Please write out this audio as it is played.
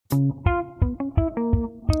And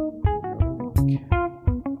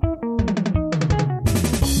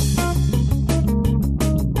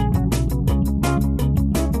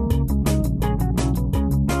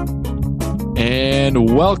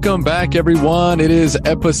welcome back, everyone. It is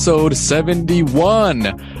episode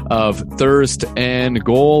 71 of Thirst and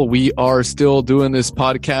Goal. We are still doing this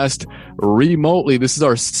podcast remotely. This is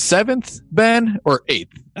our 7th, Ben, or 8th?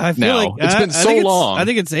 I feel now. like it's been so long. I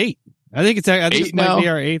think it's 8. I think it might be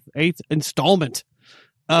our eighth installment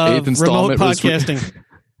of remote podcasting.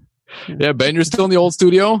 Yeah, Ben, you're still in the old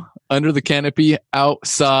studio under the canopy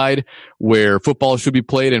outside where football should be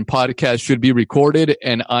played and podcasts should be recorded.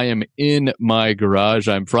 And I am in my garage.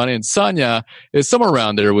 I'm front, and Sonia is somewhere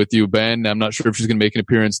around there with you, Ben. I'm not sure if she's going to make an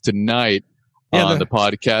appeance tonight on the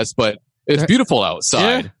podcast, but it's beautiful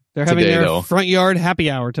outside. Yeah, they're having their front yard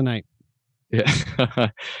happy hour tonight. Yeah.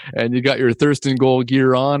 And you got your Thirst and Goal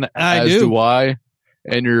gear on, as do I.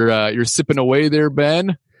 And you're sipping away there,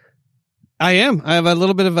 Ben. I am. I have a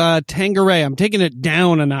little bit of Tanqueray. I'm taking it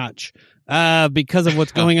down a notch because of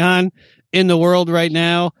what's going on in the world right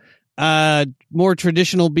now. More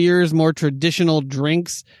traditional beers, more traditional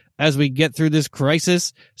drinks as we get through this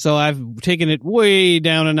crisis. So I've taken it way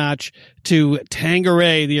down a notch to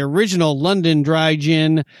Tanqueray, the original London dry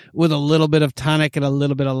gin with a little bit of tonic and a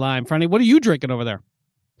little bit of lime. Franny, what are you drinking over there?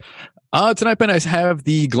 Tonight, Ben, I have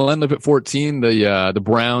the Glenlivet 14, the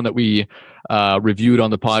brown that we reviewed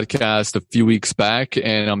on the podcast a few weeks back,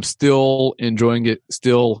 and I'm still enjoying it,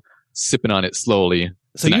 still sipping on it slowly.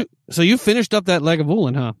 So you finished up that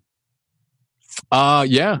Lagavulin, huh?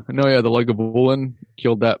 Yeah. The Lagavulin,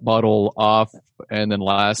 killed that bottle off, and then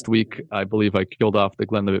last week I believe I killed off the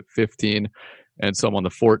Glenlivet 15, and so I'm on the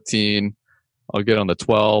 14. I'll get on the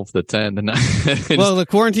 12, the 10, the 9. Well, the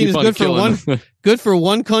quarantine is good for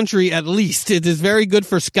one country at least. It is very good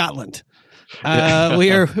for Scotland. We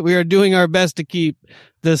are doing our best to keep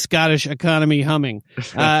the Scottish economy humming.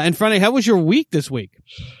 And Friday, how was your week this week?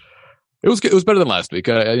 It was good. It was better than last week.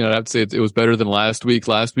 I have to say it was better than last week.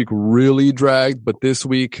 Last week really dragged, but this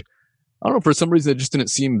week, I don't know, for some reason it just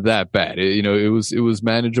didn't seem that bad. It was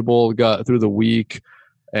manageable. Got through the week.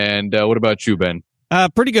 And what about you, Ben?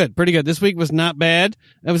 Pretty good. This week was not bad.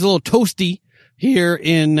 It was a little toasty here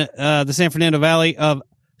in the San Fernando Valley of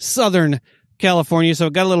Southern California, so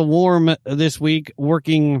it got a little warm this week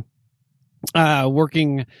working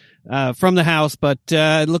from the house, but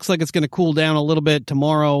it looks like it's going to cool down a little bit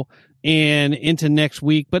tomorrow and into next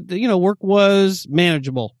week. But work was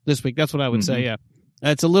manageable this week. That's what I would say. Yeah,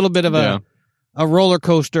 it's a little bit of a roller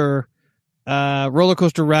coaster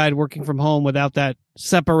ride working from home without that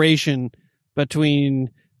separation between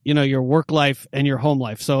your work life and your home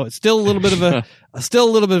life. So it's still a little bit of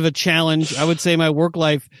a challenge. I would say my work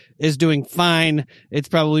life is doing fine. It's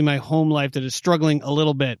probably my home life that is struggling a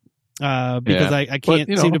little bit because I can't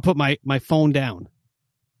seem to put my phone down.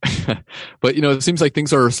 But it seems like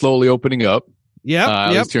things are slowly opening up. Yeah,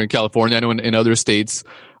 at least here in California. I know in other states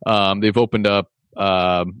they've opened up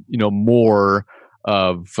more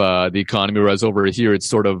of the economy, whereas over here it's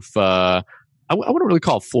sort of I wouldn't really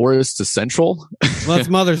call Flores essential. Well, it's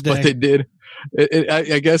Mother's Day. But they did.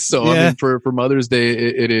 I guess so. Yeah. I mean, for Mother's Day,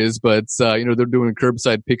 it is. But, they're doing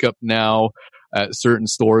curbside pickup now at certain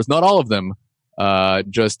stores. Not all of them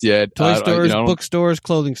just yet. Toy stores, bookstores,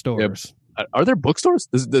 clothing stores. Yeah. Are there bookstores?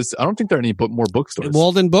 I don't think there are any more bookstores.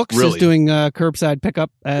 Walden Books is doing curbside pickup,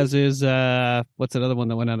 as is what's that other one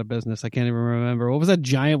that went out of business? I can't even remember. What was that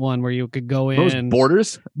giant one where you could go in?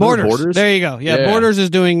 Borders. There you go. Yeah, Borders is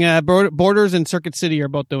doing Borders and Circuit City are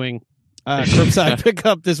both doing curbside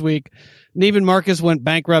pickup this week. Neiman Marcus went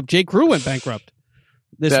bankrupt. J. Crew went bankrupt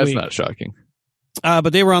this week. That's not shocking.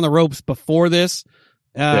 But they were on the ropes before this.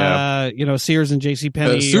 Sears and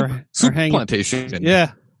JCPenney Soup are hanging. Plantation.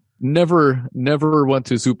 Yeah. Never went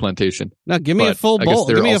to Soup Plantation. No, give me a full bowl.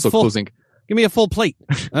 Give me a full plate.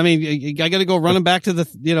 I mean, I got to go running back to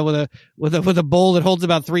the with a bowl that holds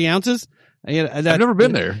about 3 ounces. I've never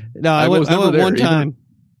been there. No, I went one time.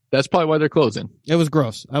 That's probably why they're closing. It was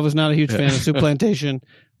gross. I was not a huge fan of Soup Plantation.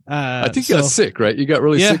 I think you got sick, right? You got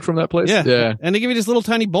really sick from that place. Yeah. And they give you this little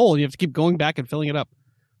tiny bowl. You have to keep going back and filling it up.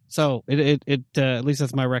 So it at least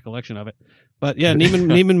that's my recollection of it. But yeah,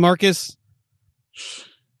 Neiman Marcus.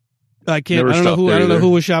 I don't know who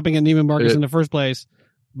was shopping at Neiman Marcus in the first place,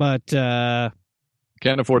 but can't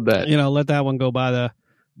afford that. Let that one go by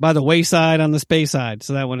the wayside on the space side.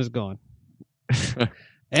 So that one is gone.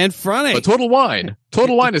 And Friday, but Total Wine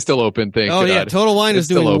is still open. Thank God. Yeah, Total Wine is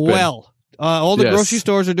doing well. All the grocery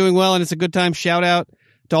stores are doing well, and it's a good time. Shout out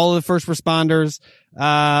to all of the first responders,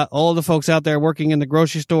 all the folks out there working in the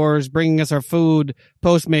grocery stores, bringing us our food,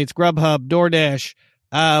 Postmates, Grubhub, DoorDash,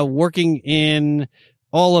 working in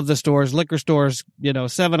all of the stores, liquor stores,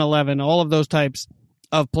 7-Eleven, all of those types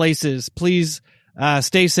of places. Please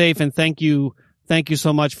stay safe, and thank you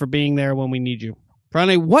so much for being there when we need you.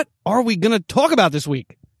 Franny, what are we going to talk about this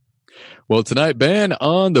week? Well, tonight, Ben,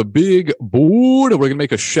 on the big board, we're going to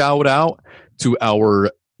make a shout out to our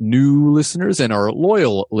new listeners and our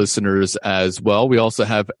loyal listeners as well. We also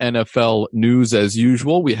have NFL news as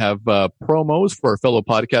usual. We have promos for our fellow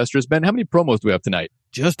podcasters. Ben, how many promos do we have tonight?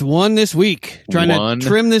 Just one this week. Trying to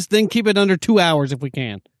trim this thing, keep it under 2 hours if we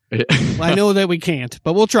can. I know that we can't,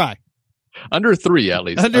 but we'll try. Under 3, at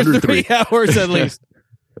least. Under 3 hours, at least.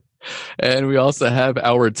 And we also have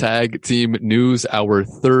our tag team news, our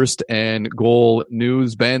thirst and goal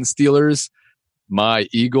news. Ben, Steelers, my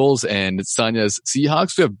Eagles, and Sanya's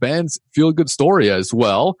Seahawks. We have Ben's feel-good story as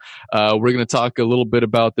well. We're going to talk a little bit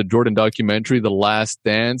about the Jordan documentary, The Last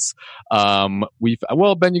Dance. Ben, you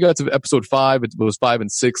got to episode 5. It was 5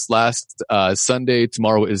 and 6 last Sunday.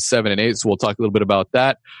 Tomorrow is 7 and 8, so we'll talk a little bit about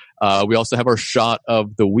that. We also have our shot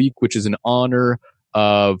of the week, which is in honor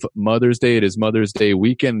of Mother's Day. It is Mother's Day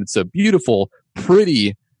weekend. It's a beautiful,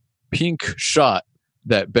 pretty pink shot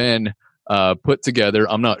that Ben put together.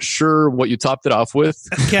 I'm not sure what you topped it off with.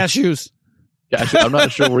 Cashews. I'm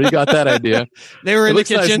not sure where you got that idea. They were in the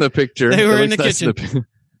kitchen. Nice in the picture. They were in the kitchen.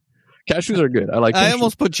 Cashews are good. I like. I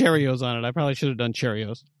almost put Cheerios on it. I probably should have done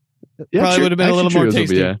Cheerios. Yeah, probably would have been a little more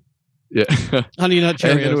tasty. Yeah. Honey Nut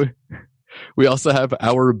Cheerios. We also have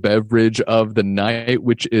our beverage of the night,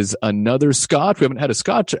 which is another scotch. We haven't had a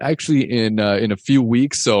scotch actually in a few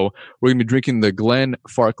weeks, so we're going to be drinking the Glen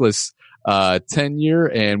Farkless 10-year,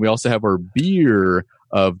 and we also have our beer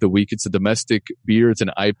of the week. It's a domestic beer. It's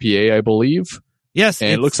an IPA, I believe. Yes.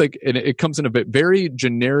 And it looks like it comes in a very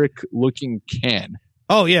generic looking can.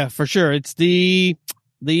 Oh yeah, for sure. It's the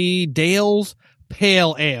Dale's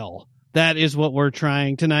Pale Ale. That is what we're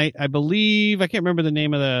trying tonight. I believe, I can't remember the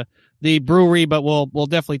name of the brewery, but we'll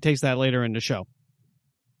definitely taste that later in the show.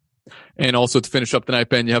 And also to finish up the night,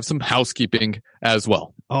 Ben, you have some housekeeping as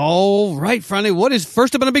well. All right, Friday. What is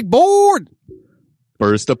first up on the big board?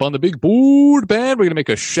 First up on the big board, Ben, we're going to make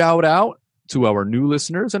a shout out to our new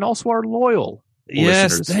listeners and also our loyal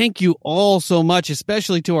listeners. Yes, thank you all so much,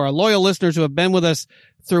 especially to our loyal listeners who have been with us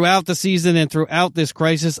throughout the season and throughout this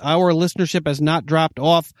crisis. Our listenership has not dropped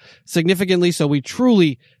off significantly, so we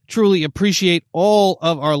truly, truly appreciate all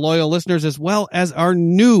of our loyal listeners as well as our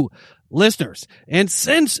new listeners. And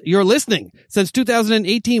since you're listening, since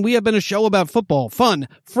 2018, we have been a show about football, fun,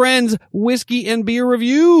 friends, whiskey, and beer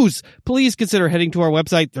reviews. Please consider heading to our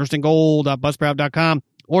website, thirstandgold.buzzsprout.com,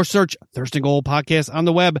 or search Thirst and Gold Podcast on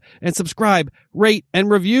the web and subscribe, rate,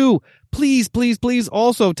 and review. Please, please, please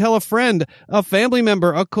also tell a friend, a family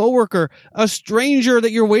member, a coworker, a stranger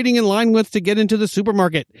that you're waiting in line with to get into the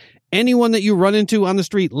supermarket. Anyone that you run into on the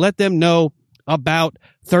street, let them know about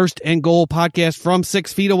Thirst and Gold Podcast from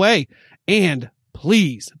 6 feet away. And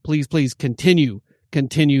please, please, please continue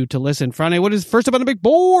to listen. Friday, what is first up on the big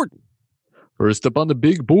board? First up on the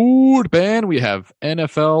big board, Ben, we have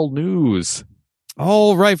NFL news.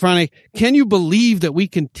 All right, Friday. Can you believe that we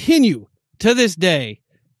continue to this day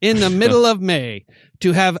in the middle of May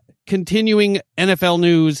to have continuing NFL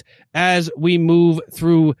news as we move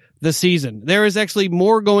through the season? There is actually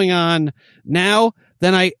more going on now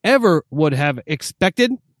than I ever would have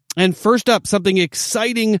expected. And first up, something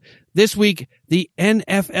exciting this week. The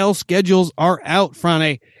NFL schedules are out,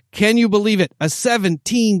 Friday. Can you believe it? A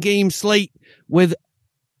 17-game slate with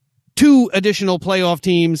 2 additional playoff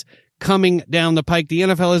teams coming down the pike. The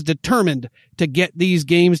NFL is determined to get these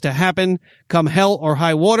games to happen come hell or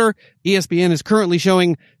high water. ESPN is currently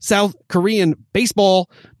showing South Korean baseball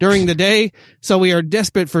during the day, so we are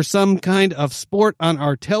desperate for some kind of sport on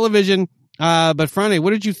our television. But Friday, what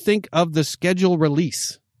did you think of the schedule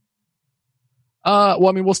release? Well,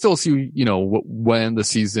 I mean, we'll still see, when the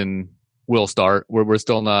season will start. We're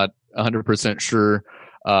still not 100% sure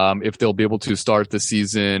if they'll be able to start the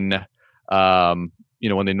season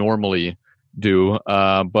when they normally do.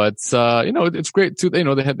 But it's great too. They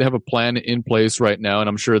have a plan in place right now, and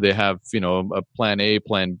I'm sure they have, a plan A,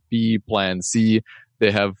 plan B, plan C.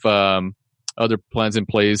 They have, other plans in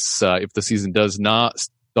place, if the season does not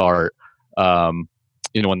start, when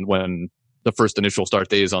the first initial start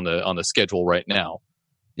day is on the schedule right now.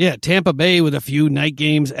 Yeah. Tampa Bay with a few night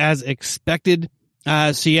games as expected.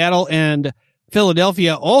 Seattle and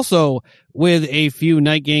Philadelphia also with a few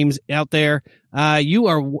night games out there. You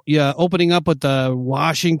are opening up with the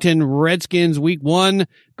Washington Redskins week 1,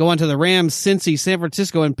 go on to the Rams, Cincy, San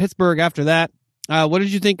Francisco, and Pittsburgh after that. What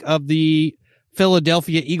did you think of the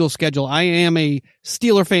Philadelphia Eagles schedule? I am a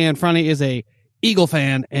Steeler fan. Franny is a Eagle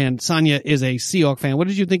fan, and Sonia is a Seahawk fan. What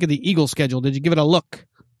did you think of the Eagle schedule? Did you give it a look?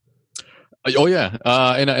 Oh yeah,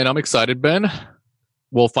 and I'm excited, Ben.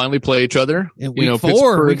 We'll finally play each other. In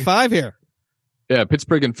week 5 here. Yeah,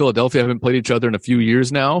 Pittsburgh and Philadelphia haven't played each other in a few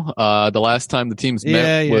years now. The last time the teams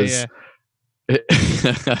met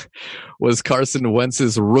was Carson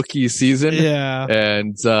Wentz's rookie season. Yeah.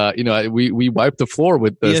 And, we wiped the floor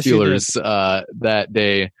with the Steelers that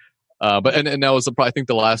day. But that was I think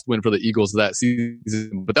the last win for the Eagles that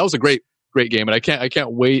season. But that was a great game. And I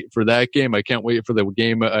can't wait for that game. I can't wait for the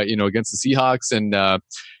game, against the Seahawks. And,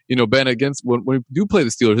 Ben, against when we do play the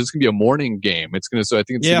Steelers, it's going to be a morning game. I think it's going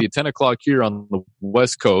to be at 10 o'clock here on the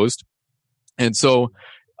West Coast. And so,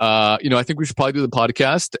 I think we should probably do the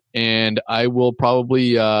podcast, and I will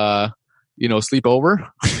probably, sleep over.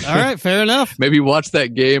 All right. Fair enough. Maybe watch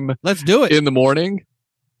that game. Let's do it in the morning,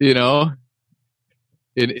 in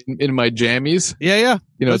my jammies. Yeah.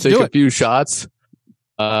 Take a few shots,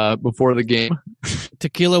 before the game.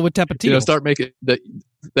 Tequila with Tapatio. Start making the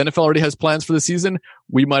NFL already has plans for the season.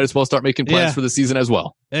 We might as well start making plans for the season as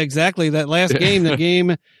well. Exactly. That last game, the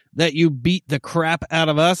game that you beat the crap out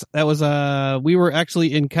of us, that was, we were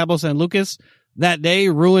actually in Cabo San Lucas that day,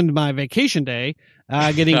 ruined my vacation day,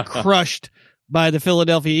 getting crushed by the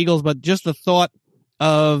Philadelphia Eagles. But just the thought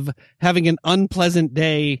of having an unpleasant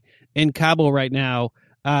day in Cabo right now,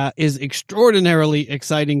 is extraordinarily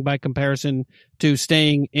exciting by comparison to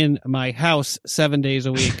staying in my house 7 days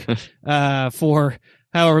a week, for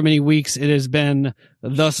however many weeks it has been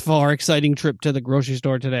thus far. Exciting trip to the grocery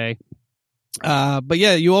store today. But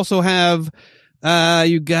yeah, you also have,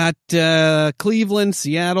 you got, Cleveland,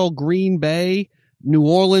 Seattle, Green Bay, New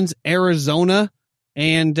Orleans, Arizona,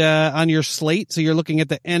 and, on your slate. So you're looking at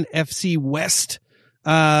the NFC West,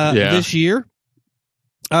 this year.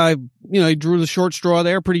 You drew the short straw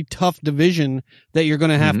there. Pretty tough division that you're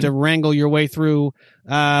going to have to wrangle your way through,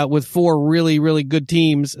 with 4 really, really good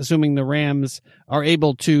teams, assuming the Rams are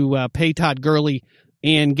able to, pay Todd Gurley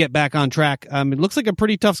and get back on track. It looks like a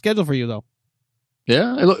pretty tough schedule for you, though.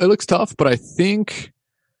 Yeah, it looks tough, but I think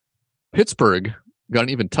Pittsburgh got an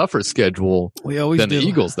even tougher schedule than the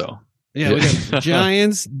Eagles, though. Yeah, we got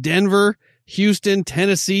Giants, Denver, Houston,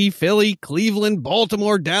 Tennessee, Philly, Cleveland,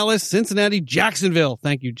 Baltimore, Dallas, Cincinnati, Jacksonville.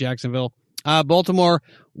 Thank you, Jacksonville. Baltimore,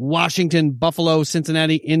 Washington, Buffalo,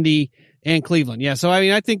 Cincinnati, Indy, and Cleveland. Yeah, so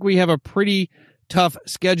I think we have a pretty tough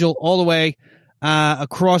schedule all the way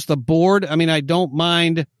across the board. I don't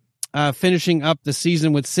mind finishing up the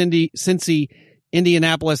season with Cincy,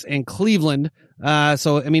 Indianapolis, and Cleveland.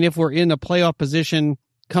 So if we're in a playoff position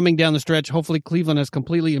coming down the stretch, hopefully Cleveland has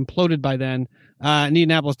completely imploded by then.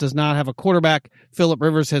 Indianapolis does not have a quarterback. Phillip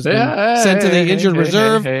Rivers has been sent to the injured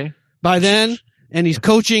reserve by then, and he's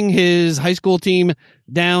coaching his high school team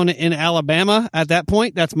down in Alabama at that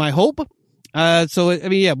point. That's my hope. But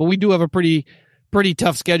we do have a pretty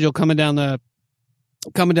tough schedule coming down the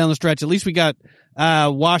stretch. At least we got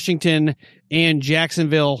Washington and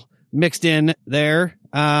Jacksonville mixed in there.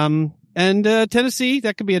 And Tennessee,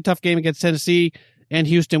 that could be a tough game against Tennessee. And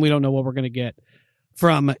Houston, we don't know what we're going to get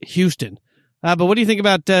from Houston. But what do you think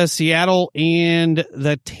about Seattle and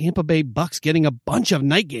the Tampa Bay Bucks getting a bunch of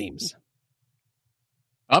night games?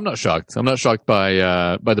 I'm not shocked. I'm not shocked by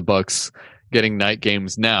the Bucks getting night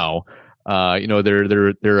games now.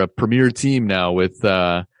 They're a premier team now with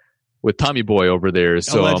Tommy Boy over there.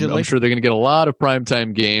 So I'm sure they're going to get a lot of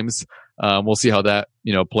primetime games. We'll see how that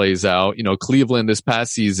plays out. Cleveland this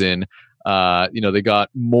past season, they got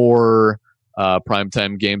more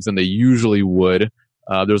primetime games than they usually would.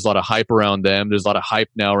 There's a lot of hype around them. There's a lot of hype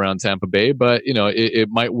now around Tampa Bay, but it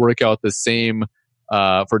might work out the same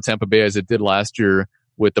for Tampa Bay as it did last year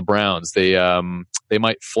with the Browns. They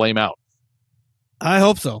might flame out. I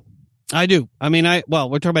hope so. I do. We're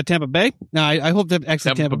talking about Tampa Bay. No, I hope that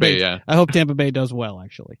actually Tampa Bay. Yeah. I hope Tampa Bay does well.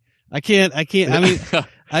 Actually, I can't. I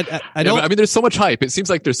don't. There's so much hype. It seems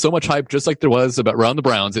like there's so much hype, just like there was around the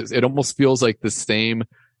Browns. It almost feels like the same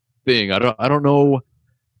thing. I don't know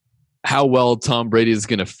how well Tom Brady is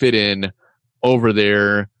going to fit in over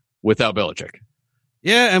there without Belichick.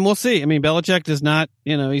 Yeah, and we'll see. Belichick does not,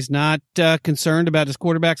 he's not concerned about his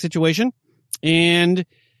quarterback situation, and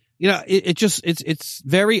it's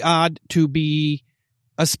very odd to be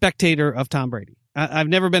a spectator of Tom Brady. I've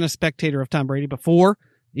never been a spectator of Tom Brady before.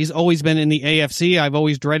 He's always been in the AFC. I've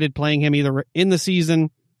always dreaded playing him either in the season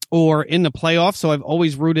or in the playoffs. So I've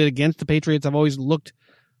always rooted against the Patriots. I've always looked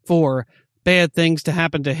for bad things to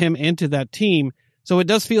happen to him and to that team. So it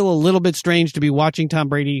does feel a little bit strange to be watching Tom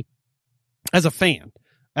Brady as a fan,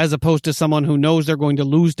 as opposed to someone who knows they're going to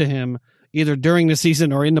lose to him either during the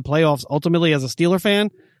season or in the playoffs, ultimately as a Steeler fan.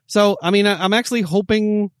 So, I'm actually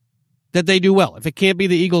hoping that they do well. If it can't be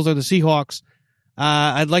the Eagles or the Seahawks,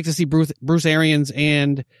 I'd like to see Bruce Arians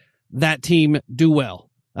and that team do well.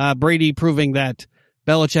 Brady proving that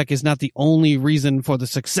Belichick is not the only reason for the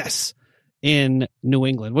success in New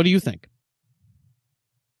England. What do you think?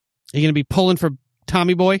 Are you going to be pulling for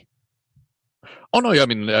Tommy Boy? Oh, no. I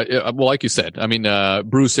mean, well, like you said, I mean,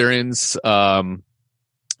 Bruce Arians,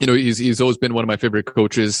 he's always been one of my favorite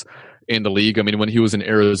coaches in the league. I mean, when he was in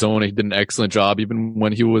Arizona, he did an excellent job. Even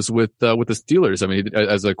when he was with the Steelers, I mean,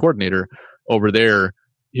 as a coordinator over there,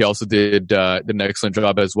 he also did an excellent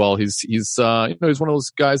job as well. He's one of those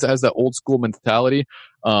guys that has that old school mentality,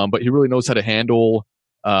 but he really knows how to handle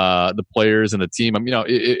the players and the team. I mean,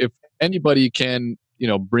 if anybody can,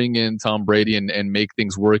 bring in Tom Brady and make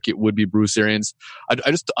things work, it would be Bruce Arians.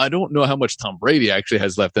 I don't know how much Tom Brady actually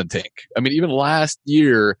has left in the tank. I mean, even last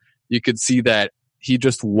year, you could see that he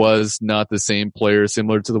just was not the same player,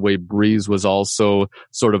 similar to the way Breeze was also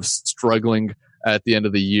sort of struggling at the end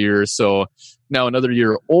of the year. So now another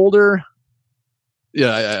year older,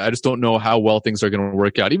 I just don't know how well things are going to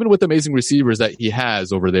work out. Even with amazing receivers that he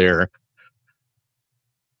has over there,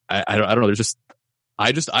 I don't know.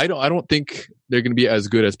 I don't think they're going to be as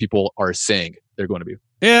good as people are saying they're going to be.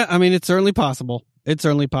 Yeah, I mean, it's certainly possible.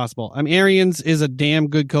 I mean, Arians is a damn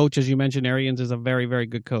good coach. As you mentioned, Arians is a very, very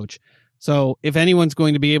good coach. So if anyone's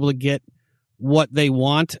going to be able to get what they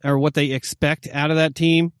want or what they expect out of that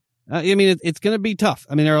team, I mean, it's going to be tough.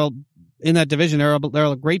 I mean, they're all in that division. There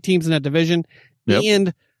are great teams in that division,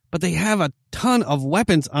 but they have a ton of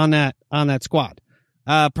weapons on that squad.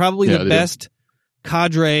 Probably the best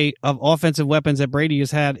cadre of offensive weapons that Brady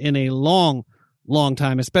has had in a long, long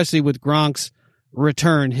time, especially with Gronk's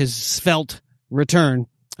return, his svelte return,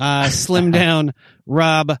 slim down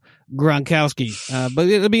Rob Gronkowski. But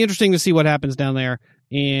it'll be interesting to see what happens down there.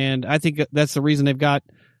 And I think that's the reason they've got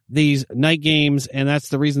these night games, and that's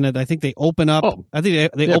the reason that I think they open up. I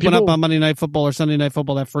think they open up on Monday Night Football or Sunday Night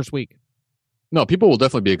Football that first week. No, people will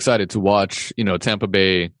definitely be excited to watch, Tampa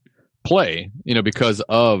Bay play, because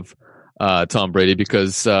of Tom Brady,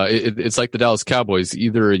 because it's like the Dallas Cowboys.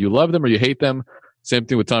 Either you love them or you hate them. Same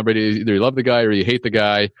thing with Tom Brady. Either you love the guy or you hate the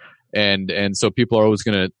guy. And so people are always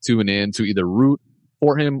going to tune in to either root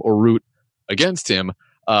for him or root against him.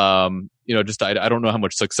 I don't know how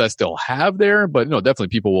much success they'll have there, but definitely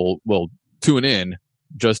people will tune in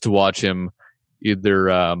just to watch him either,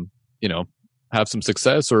 have some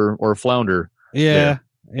success or flounder. Yeah.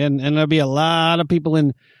 There. And there'll be a lot of people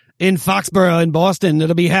in Foxborough in Boston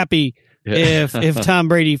that'll be happy if Tom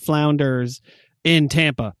Brady flounders in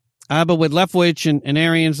Tampa. But with Leftwich and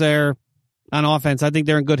Arians there on offense, I think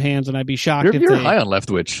they're in good hands, and I'd be shocked if you're they... high on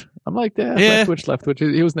Leftwich. I'm like, Leftwich.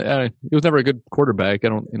 He was never a good quarterback.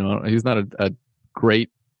 He's not a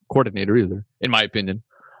great coordinator either, in my opinion.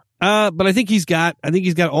 But I think he's got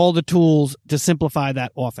all the tools to simplify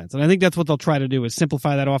that offense. And I think that's what they'll try to do, is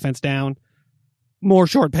simplify that offense down. More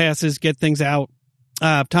short passes, get things out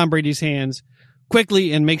of Tom Brady's hands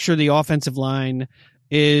quickly, and make sure the offensive line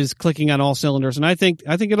is clicking on all cylinders. And I think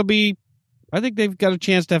they've got a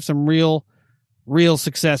chance to have some real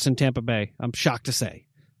success in Tampa Bay. I'm shocked to say.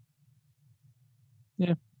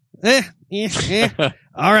 Yeah.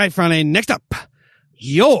 All right, Friday. Next up,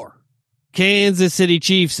 your Kansas City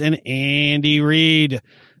Chiefs and Andy Reid.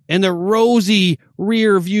 In the rosy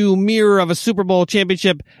rear view mirror of a Super Bowl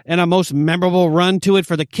championship and a most memorable run to it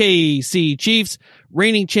for the KC Chiefs.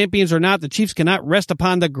 Reigning champions or not, the Chiefs cannot rest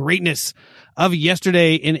upon the greatness of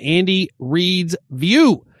yesterday in Andy Reid's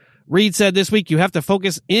view. Reid said this week, you have to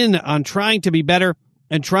focus in on trying to be better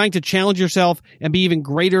and trying to challenge yourself and be even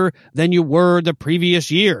greater than you were the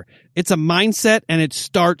previous year. It's a mindset, and it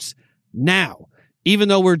starts now. Even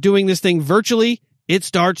though we're doing this thing virtually, it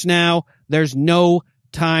starts now. There's no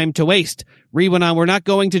time to waste. Reid went on, we're not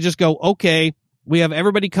going to just go, okay, we have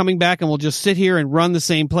everybody coming back and we'll just sit here and run the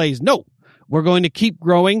same plays. No, we're going to keep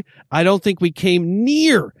growing. I don't think we came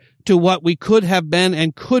near to what we could have been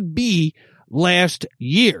and could be last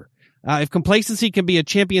year. If complacency can be a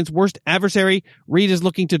champion's worst adversary, Reid is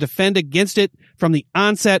looking to defend against it from the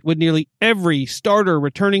onset. With nearly every starter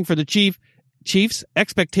returning for the Chiefs,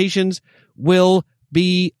 expectations will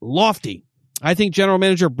be lofty. I think General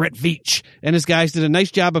Manager Brett Veach and his guys did a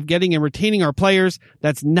nice job of getting and retaining our players.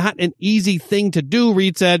 That's not an easy thing to do,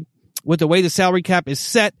 Reid said, with the way the salary cap is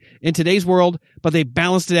set in today's world, but they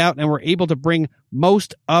balanced it out and were able to bring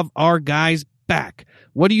most of our guys back.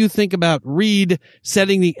 What do you think about Reid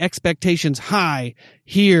setting the expectations high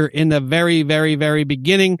here in the very, very, very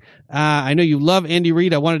beginning? I know you love Andy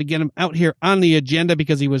Reid. I wanted to get him out here on the agenda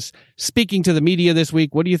because he was speaking to the media this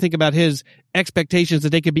week. What do you think about his expectations that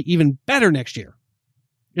they could be even better next year?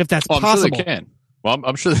 If that's possible. I'm sure they can. Well,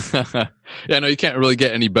 I'm sure. Yeah, no, you can't really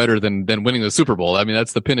get any better than winning the Super Bowl. I mean,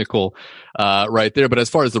 that's the pinnacle, right there. But as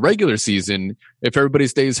far as the regular season, if everybody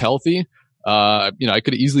stays healthy, I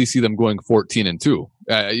could easily see them going 14-2.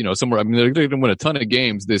 Somewhere. I mean, they're going to win a ton of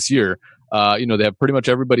games this year. They have pretty much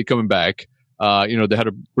everybody coming back. They had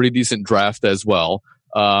a pretty decent draft as well.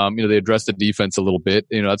 They addressed the defense a little bit.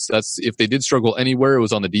 That's if they did struggle anywhere, it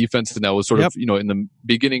was on the defense, and that was sort of, in the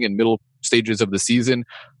beginning and middle stages of the season.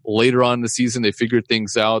 Later on in the season, they figured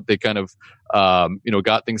things out. They kind of,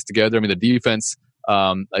 got things together. I mean, the defense,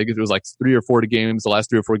 I guess it was like 3 or 4 games, the last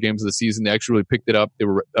 3 or 4 games of the season, they actually really picked it up. They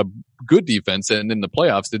were a good defense, and in the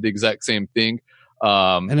playoffs did the exact same thing.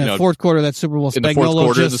 And in the fourth quarter of that Super Bowl,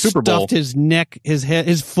 Spagnuolo just stuffed his neck,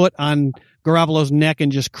 his foot on Garoppolo's neck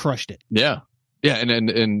and just crushed it. Yeah. Yeah.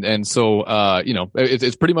 And so,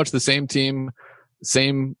 it's pretty much the same team,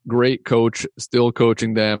 same great coach, still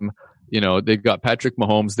coaching them. They've got Patrick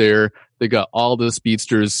Mahomes there. They got all the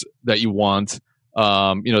speedsters that you want.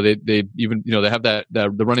 They even, they have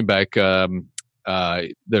the running back,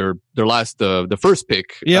 their first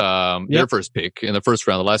pick, their first pick in the first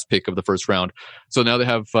round, the last pick of the first round. So now they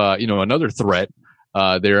have, another threat,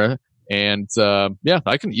 there. And,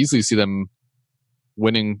 I can easily see them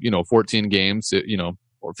winning, 14 games,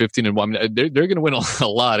 or 15-1. I mean, they're going to win a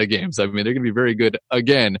lot of games. I mean, they're going to be very good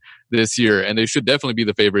again this year, and they should definitely be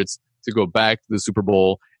the favorites to go back to the Super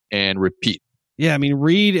Bowl and repeat. Yeah, I mean,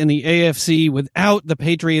 Reed in the AFC without the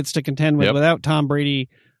Patriots to contend with, without Tom Brady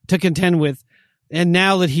to contend with. And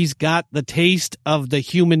now that he's got the taste of the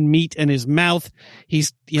human meat in his mouth,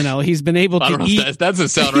 he's been able to eat. That doesn't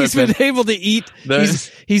sound right. He's been able to eat.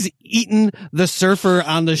 He's eaten the surfer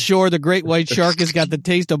on the shore. The great white shark has got the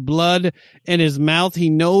taste of blood in his mouth. He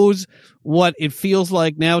knows what it feels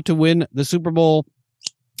like now to win the Super Bowl.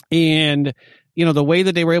 And, the way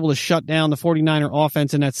that they were able to shut down the 49er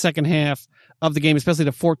offense in that second half of the game, especially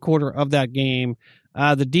the fourth quarter of that game.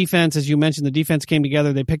 The defense, as you mentioned, the defense came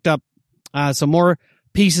together. They picked up some more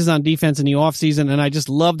pieces on defense in the offseason, and I just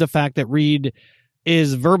love the fact that Reed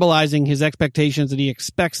is verbalizing his expectations that he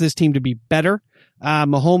expects this team to be better.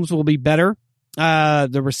 Mahomes will be better.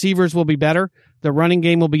 The receivers will be better. The running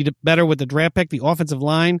game will be better with the draft pick. The offensive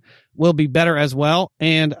line will be better as well.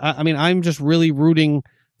 And I'm just really rooting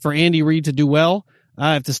for Andy Reid to do well.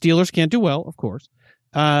 If the Steelers can't do well, of course,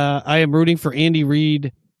 I am rooting for Andy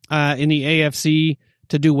Reid in the AFC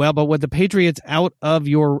to do well. But with the Patriots out of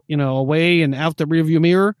your, away and out the rearview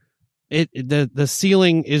mirror, the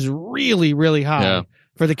ceiling is really, really high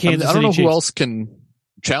for the Kansas City I don't know Chiefs. who else can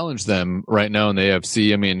challenge them right now in the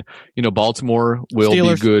AFC. I mean, Baltimore will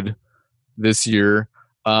be good this year.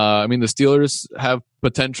 The Steelers have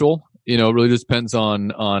potential. It really just depends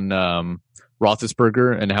on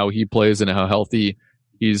Roethlisberger and how he plays and how healthy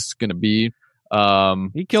he's going to be.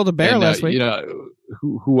 He killed a bear last week.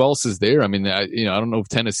 Who else is there? I mean, I don't know if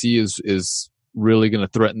Tennessee is really going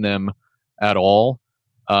to threaten them at all.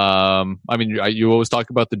 You always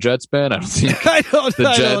talk about the Jets, Ben. I don't think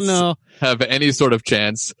the Jets have any sort of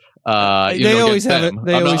chance. They always have it.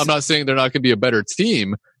 I'm not saying they're not going to be a better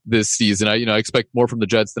team this season. I expect more from the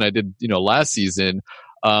Jets than I did, last season.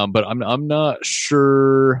 But I'm not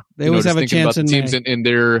sure. They always have a chance about the teams in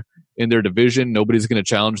their division. Nobody's going to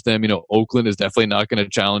challenge them. Oakland is definitely not going to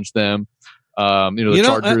challenge them. The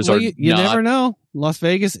Chargers are. You never know. Las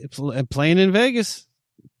Vegas playing in Vegas.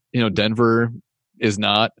 Denver is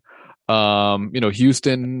not.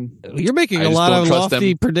 Houston. You're making a lot of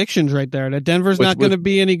lofty predictions right there. That Denver's not going to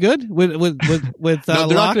be any good with no, they're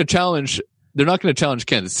not going to challenge. They're not going to challenge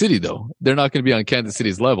Kansas City, though. They're not going to be on Kansas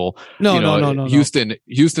City's level. No.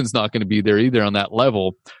 Houston's not going to be there either on that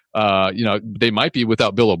level. They might be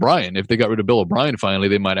without Bill O'Brien. If they got rid of Bill O'Brien finally,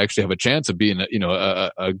 they might actually have a chance of being,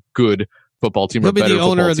 a good football team. He'll be the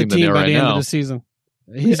owner of the team by the end of the season.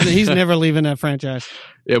 He's never leaving that franchise.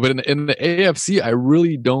 Yeah, but in the AFC, I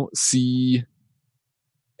really don't see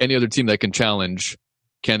any other team that can challenge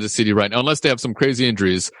Kansas City right now, unless they have some crazy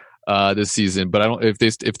injuries this season. But I don't.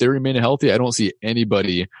 If they remain healthy, I don't see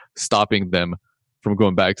anybody stopping them from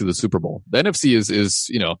going back to the Super Bowl. The NFC is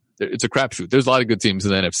it's a crapshoot. There's a lot of good teams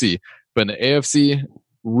in the NFC, but in the AFC,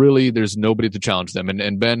 really, there's nobody to challenge them.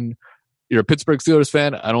 And Ben, you're a Pittsburgh Steelers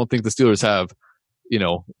fan. I don't think the Steelers have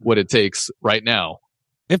what it takes right now.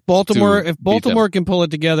 If Baltimore can pull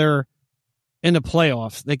it together in the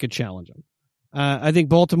playoffs, they could challenge them. I think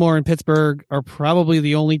Baltimore and Pittsburgh are probably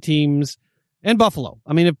the only teams, and Buffalo.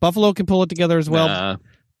 I mean, if Buffalo can pull it together as well,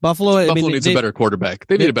 Buffalo needs a better quarterback.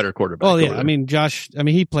 They need a better quarterback. Oh yeah,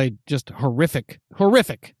 he played just horrific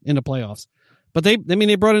in the playoffs. But they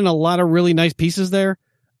brought in a lot of really nice pieces there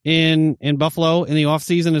in Buffalo in the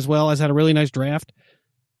offseason as well as had a really nice draft.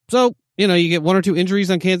 So, you get one or two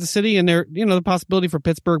injuries on Kansas City, and there, the possibility for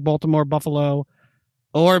Pittsburgh, Baltimore, Buffalo,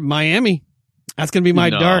 or Miami. That's going to be my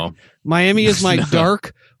dark. Miami is my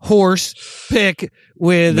dark horse pick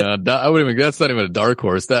with. No, I wouldn't even. That's not even a dark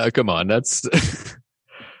horse. Come on, that's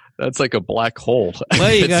that's like a black hole.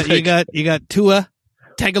 Well, you got Tua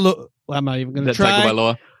Tagovailoa. Well, I'm not even going to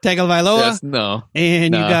try. Tagovailoa. Yes, no.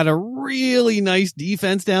 And you got a really nice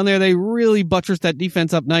defense down there. They really buttressed that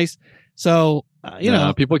defense up nice. So,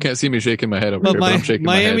 people can't see me shaking my head over here, but I'm shaking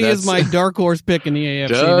Miami my head. is my dark horse pick in the AFC.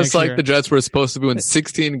 Just like the Jets were supposed to win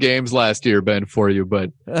 16 games last year, Ben, for you,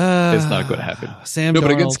 but it's not going to happen.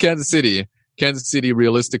 But against Kansas City,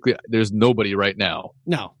 realistically, there's nobody right now.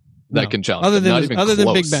 That can challenge. Other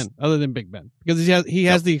than Big Ben, because he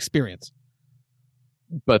has the experience.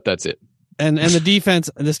 But that's it. And the defense,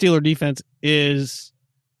 the Steeler defense is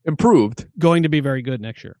improved, going to be very good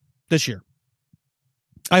this year.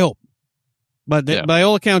 I hope. But by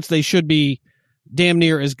all accounts, they should be damn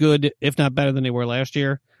near as good, if not better than they were last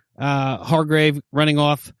year. Hargrave running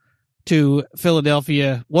off to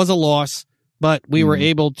Philadelphia was a loss, but we were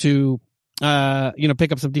able to,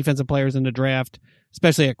 pick up some defensive players in the draft,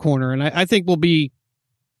 especially at corner. And I think we'll be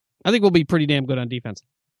pretty damn good on defense.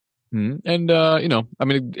 And,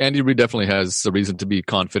 Andy Reid definitely has a reason to be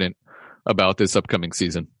confident about this upcoming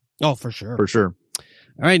season. Oh, for sure. For sure.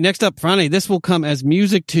 All right, next up, Franny, this will come as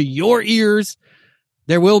music to your ears.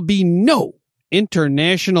 There will be no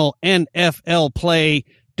international NFL play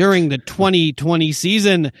during the 2020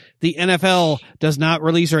 season. The NFL does not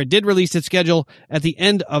release, or it did release its schedule at the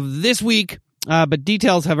end of this week. But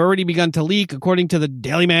details have already begun to leak. According to the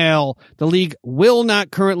Daily Mail, the league will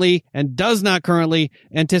not currently and does not currently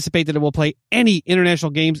anticipate that it will play any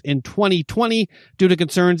international games in 2020 due to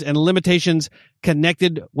concerns and limitations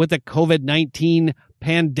connected with the COVID-19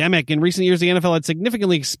 pandemic. In recent years, the NFL had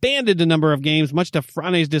significantly expanded the number of games, much to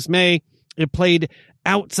Frane's dismay. It played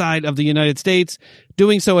outside of the United States.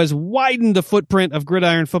 Doing so has widened the footprint of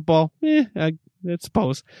gridiron football. I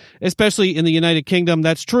suppose, especially in the United Kingdom.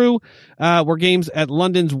 That's true. Where games at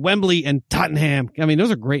London's Wembley and Tottenham. I mean, those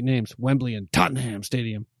are great names. Wembley and Tottenham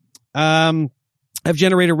Stadium. Have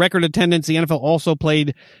generated record attendance. The NFL also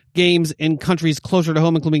played games in countries closer to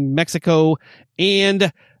home, including Mexico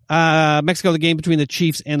and the game between the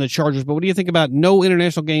Chiefs and the Chargers. But what do you think about no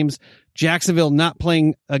international games? Jacksonville not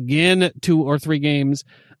playing again 2 or 3 games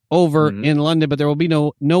over in London, but there will be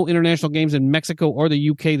no international games in Mexico or the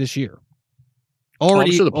UK this year.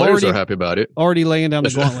 I'm sure the players are happy about it. Already laying down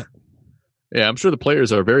the gauntlet. Yeah, I'm sure the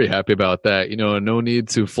players are very happy about that. No need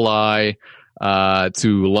to fly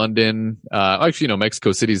to London. Actually,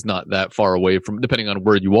 Mexico City's not that far away from, depending on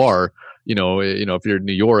where you are. If you're in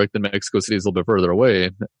New York, then Mexico City is a little bit further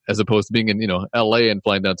away, as opposed to being in, LA and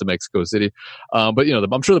flying down to Mexico City. But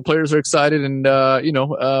I'm sure the players are excited, and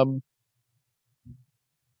I'm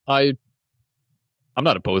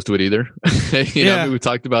not opposed to it either. We've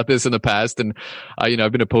talked about this in the past, and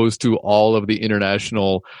I've been opposed to all of the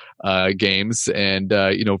international games, and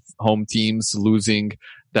home teams losing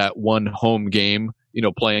that one home game,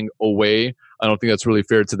 playing away. I don't think that's really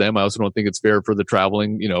fair to them. I also don't think it's fair for the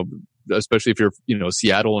traveling, especially if you're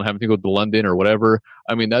Seattle and having to go to London or whatever.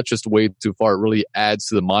 I mean, that's just way too far. It really adds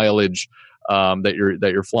to the mileage that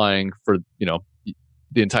you're flying for the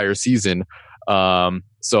entire season.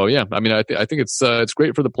 So yeah, I mean, I think it's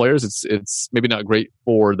great for the players. It's maybe not great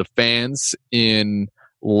for the fans in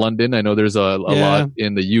London. I know there's a lot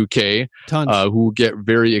in the UK who get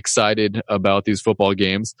very excited about these football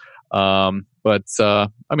games. But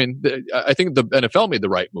I mean, I think the NFL made the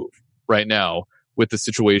right move right now with the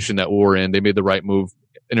situation that we're in. They made the right move.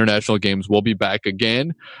 International games will be back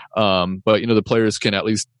again. But the players can at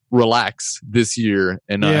least relax this year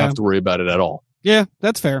and not have to worry about it at all. Yeah,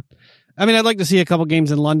 that's fair. I mean, I'd like to see a couple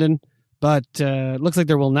games in London, but it looks like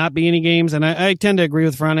there will not be any games. And I tend to agree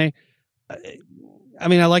with Frane. I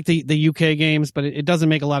mean, I like the UK games, but it doesn't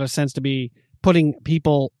make a lot of sense to be putting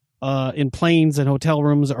people in planes and hotel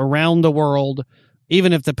rooms around the world,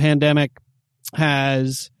 even if the pandemic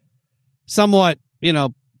has somewhat,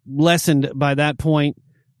 lessened by that point.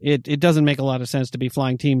 It doesn't make a lot of sense to be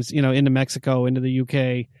flying teams, into Mexico, into the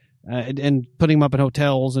UK, and putting them up in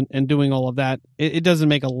hotels and doing all of that. It doesn't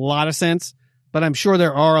make a lot of sense, but I'm sure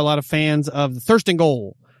there are a lot of fans of the Thirst and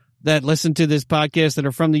Goal that listen to this podcast that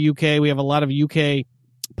are from the UK. We have a lot of UK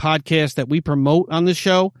podcasts that we promote on this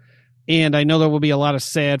show, and I know there will be a lot of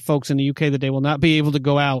sad folks in the UK that they will not be able to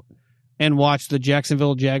go out and watch the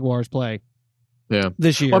Jacksonville Jaguars play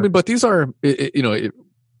this year. Well, I mean, but these are, the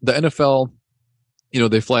NFL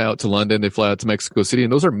they fly out to London, they fly out to Mexico City,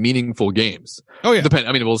 and those are meaningful games. Oh yeah.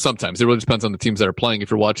 Sometimes it really depends on the teams that are playing.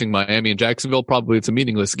 If you're watching Miami and Jacksonville, probably it's a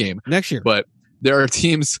meaningless game next year. But there are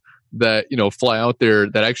teams that, fly out there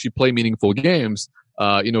that actually play meaningful games.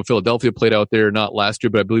 Philadelphia played out there, not last year,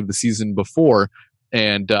 but I believe the season before.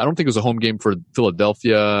 And I don't think it was a home game for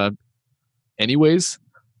Philadelphia anyways.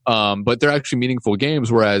 But they're actually meaningful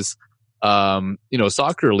games. Whereas,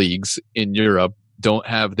 soccer leagues in Europe don't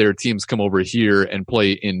have their teams come over here and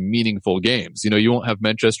play in meaningful games. You won't have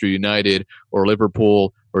Manchester United or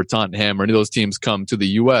Liverpool or Tottenham or any of those teams come to the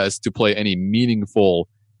U.S. to play any meaningful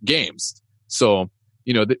games. So,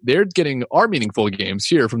 they're getting our meaningful games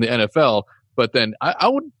here from the NFL. But then I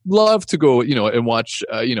would love to go, and watch,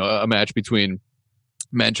 a match between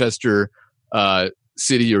Manchester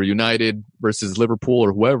City or United versus Liverpool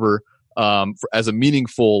or whoever as a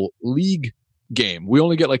meaningful league game. We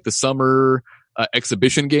only get like the summer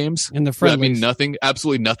exhibition games. In the friendlies. I mean, nothing,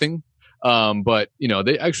 absolutely nothing. But,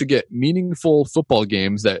 they actually get meaningful football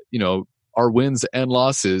games that, are wins and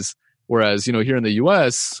losses. Whereas, here in the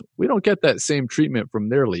U.S., we don't get that same treatment from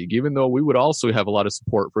their league, even though we would also have a lot of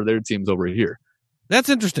support for their teams over here. That's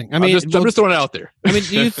interesting. I mean, I'm just throwing it out there. I mean,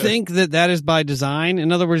 do you think that is by design?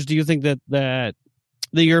 In other words, do you think that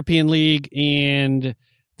the European League and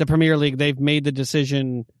the Premier League, they've made the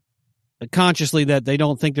decision consciously that they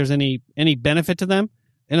don't think there's any benefit to them?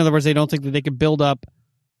 In other words, they don't think that they could build up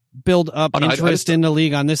interest in the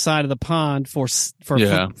league on this side of the pond for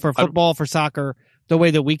football, for soccer, the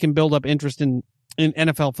way that we can build up interest in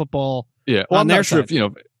NFL football. Yeah, well, on I'm their not sure side.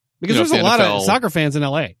 if Because there's a lot of soccer fans in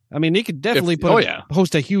LA. I mean, they could definitely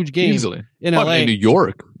host a huge game easily in LA. In New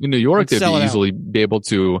York, they'd easily be able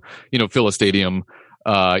to, fill a stadium,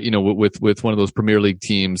 with one of those Premier League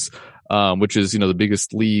teams, which is, the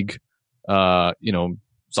biggest league,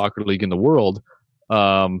 soccer league in the world.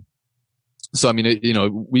 So, I mean, the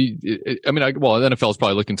NFL is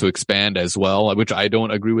probably looking to expand as well, which I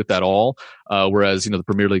don't agree with at all. Whereas, the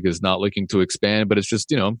Premier League is not looking to expand, but it's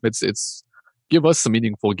just, it's give us some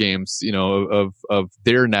meaningful games, of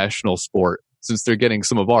their national sport, since they're getting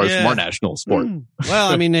some of ours from our national sport.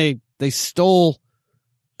 Well, I mean, they stole,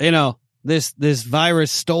 this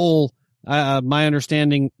virus stole, my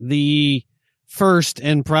understanding, the first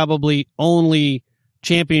and probably only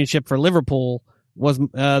championship for Liverpool. Was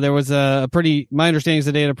there was my understanding is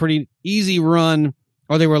that they had a pretty easy run,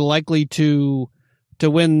 or they were likely to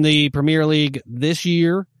win the Premier League this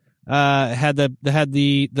year. Had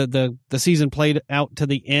the season played out to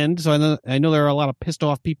the end. So I know there are a lot of pissed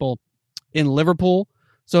off people in Liverpool.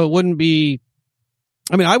 So it wouldn't be,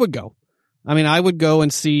 I would go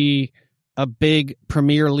and see a big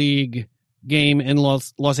Premier League game in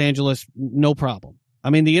Los Angeles. No problem. I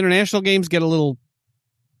mean, the international games get a little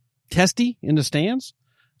testy in the stands.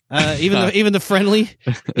 Even the friendlies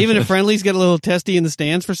get a little testy in the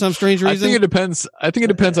stands for some strange reason. I think it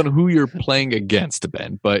depends on who you're playing against,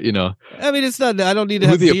 Ben. But it's not. I don't need to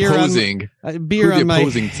have beer on my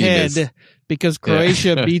head because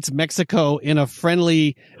Croatia beats Mexico in a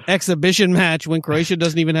friendly exhibition match when Croatia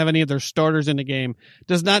doesn't even have any of their starters in the game.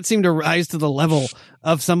 Does not seem to rise to the level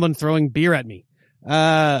of someone throwing beer at me.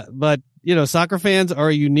 But soccer fans are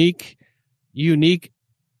a unique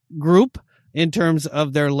group in terms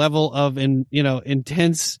of their level of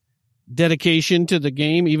intense dedication to the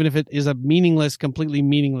game, even if it is a completely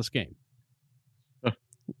meaningless game.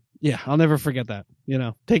 Yeah, I'll never forget that.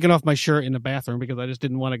 Taking off my shirt in the bathroom because I just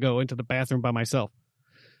didn't want to go into the bathroom by myself.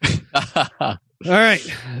 All right,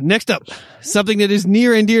 next up, something that is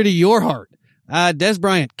near and dear to your heart. Des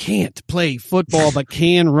Bryant can't play football but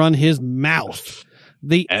can run his mouth.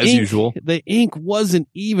 Usual. The ink wasn't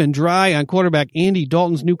even dry on quarterback Andy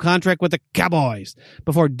Dalton's new contract with the Cowboys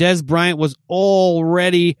before Des Bryant was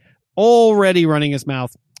already running his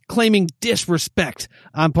mouth, claiming disrespect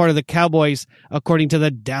on part of the Cowboys, according to the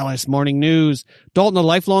Dallas Morning News. Dalton, a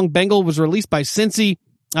lifelong Bengal, was released by Cincy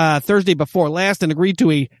Thursday before last and agreed to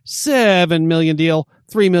a $7 million deal,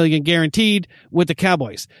 $3 million guaranteed with the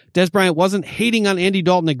Cowboys. Des Bryant wasn't hating on Andy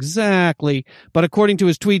Dalton exactly, but according to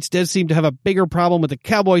his tweets, Des seemed to have a bigger problem with the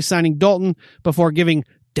Cowboys signing Dalton before giving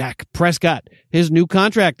Dak Prescott his new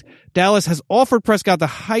contract. Dallas has offered Prescott the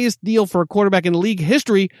highest deal for a quarterback in league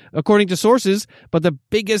history, according to sources, but the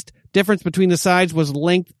biggest difference between the sides was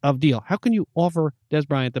length of deal. How can you offer Des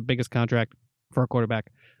Bryant the biggest contract for a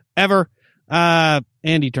quarterback ever?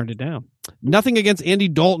 Andy turned it down. Nothing against Andy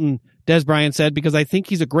Dalton, Des Bryant said, because I think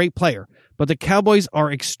he's a great player, but the Cowboys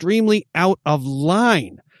are extremely out of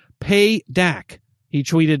line. Pay Dak, he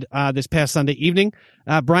tweeted this past Sunday evening.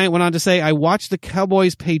 Bryant went on to say, I watched the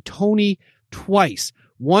Cowboys pay Tony twice,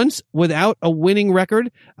 once without a winning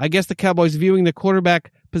record. I guess the Cowboys viewing the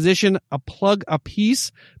quarterback position a plug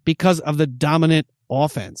apiece because of the dominant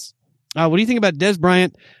offense. What do you think about Dez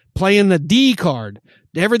Bryant playing the D card?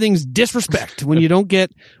 Everything's disrespect when you don't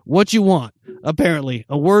get what you want. Apparently,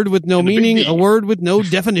 a word with no meaning, a word with no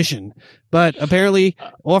definition. But apparently,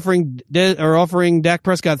 offering Dak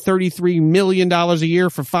Prescott $33 million a year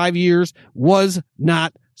for 5 years was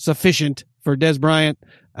not sufficient for Dez Bryant.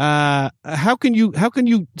 How can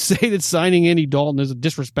you say that signing Andy Dalton is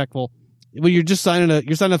disrespectful when you're just signing a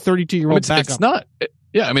 32-year-old backup? It's not.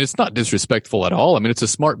 Yeah, I mean, it's not disrespectful at all. I mean, it's a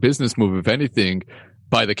smart business move, if anything,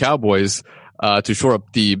 by the Cowboys to shore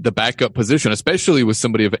up the backup position, especially with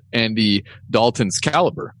somebody of Andy Dalton's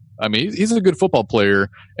caliber. I mean, he's a good football player,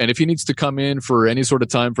 and if he needs to come in for any sort of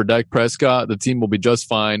time for Dak Prescott, the team will be just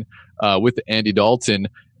fine with Andy Dalton.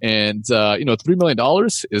 And $3 million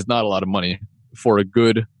is not a lot of money for a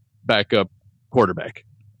good backup quarterback.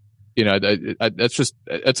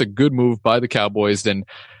 That's a good move by the Cowboys, and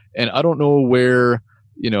I don't know where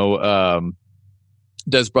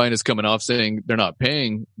Dez Bryant is coming off saying they're not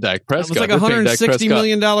paying Dak Prescott. It was like $160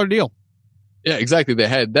 million deal. Yeah, exactly. They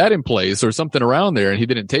had that in place or something around there, and he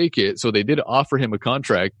didn't take it. So they did offer him a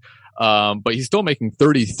contract, but he's still making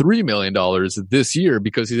 $33 million this year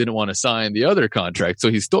because he didn't want to sign the other contract. So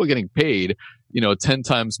he's still getting paid, 10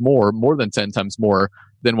 times more than 10 times more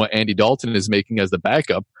than what Andy Dalton is making as the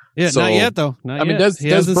backup. Yeah, so, not yet though. Not yet. He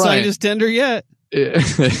hasn't signed his tender yet.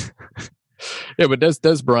 Yeah, but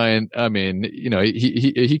Dez Bryant, I mean,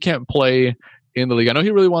 he can't play in the league. I know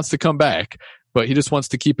he really wants to come back, but he just wants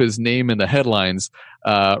to keep his name in the headlines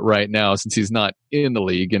right now since he's not in the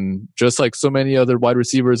league. And just like so many other wide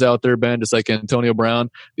receivers out there, Ben, just like Antonio Brown,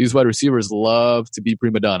 these wide receivers love to be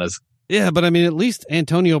prima donnas. Yeah, but I mean, at least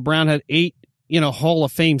Antonio Brown had 8, Hall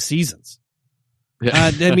of Fame seasons.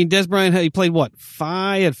 Yeah. I mean, Dez Bryant, he played what?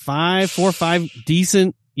 4 or 5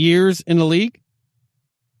 decent years in the league.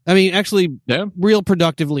 I mean, actually, real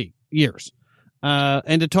productive league years.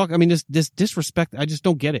 And to talk, I mean, this disrespect, I just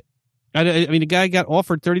don't get it. I mean, the guy got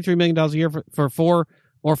offered $33 million a year for 4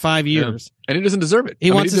 or 5 years. And he doesn't deserve it.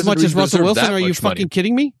 He wants as much as Russell Wilson. Are you fucking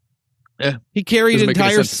kidding me? Yeah. He carried the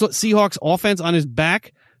entire Seahawks offense on his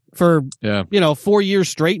back for, 4 years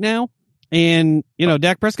straight now. And,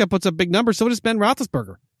 Dak Prescott puts up big numbers. So does Ben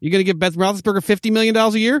Roethlisberger. You're going to give Ben Roethlisberger $50 million a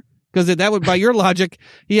year? Because that would, by your logic,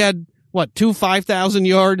 he had, 2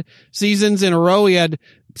 5,000-yard seasons in a row. He had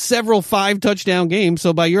several 5-touchdown games.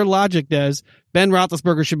 So by your logic, Des, Ben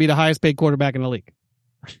Roethlisberger should be the highest paid quarterback in the league.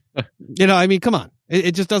 I mean, come on.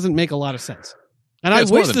 It just doesn't make a lot of sense. And I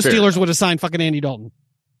wish the Steelers would have signed fucking Andy Dalton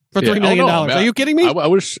for $3 million. Are you kidding me? I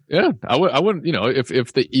wish, I wouldn't,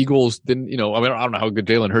 if the Eagles didn't, I mean, I don't know how good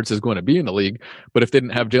Jalen Hurts is going to be in the league, but if they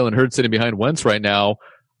didn't have Jalen Hurts sitting behind Wentz right now,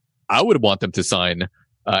 I would want them to sign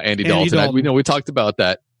Andy Dalton. We talked about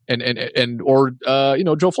that. Or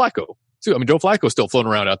Joe Flacco too. I mean, Joe Flacco's still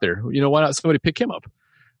floating around out there. Why not somebody pick him up?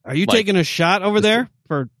 Are you taking a shot over there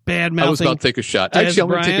for bad mouthing? I was about to take a shot. Actually, I'm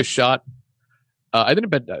going to take a shot. I didn't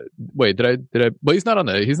bet. Wait, did I? Well, he's not on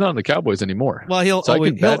the Cowboys anymore. Well, he'll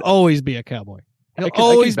always be a Cowboy. He'll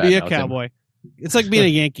always be a Cowboy. It's like being a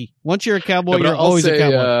Yankee. Once you're a Cowboy, you're always a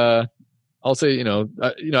Cowboy. I'll say,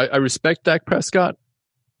 I respect Dak Prescott.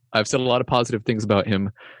 I've said a lot of positive things about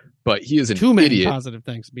him. But he is an idiot. Too many positive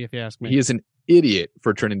things, if you ask me. He is an idiot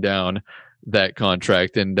for turning down that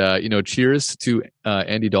contract. And, cheers to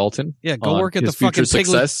Andy Dalton. Yeah, go work at the fucking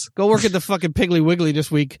Go work at the fucking Piggly Wiggly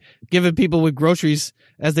this week, giving people with groceries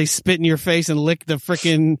as they spit in your face and lick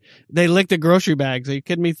the grocery bags. Are you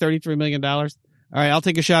kidding me? $33 million. All right, I'll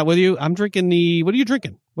take a shot with you. I'm drinking what are you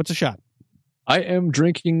drinking? What's a shot? I am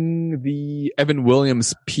drinking the Evan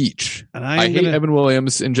Williams peach. And I hate Evan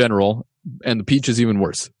Williams in general, and the peach is even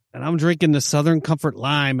worse. And I'm drinking the Southern Comfort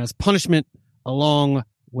Lime as punishment along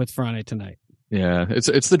with Friday tonight. Yeah,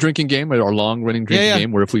 it's the drinking game, our long-running drinking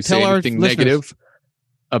game, where if we say anything negative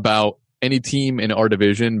about any team in our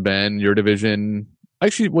division, Ben, your division,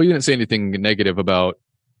 actually, well, you didn't say anything negative about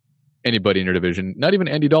anybody in your division, not even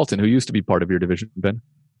Andy Dalton, who used to be part of your division, Ben.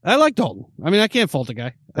 I like Dalton. I mean, I can't fault the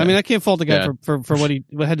guy. Yeah. I mean, I can't fault the guy for what he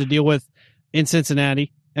had to deal with in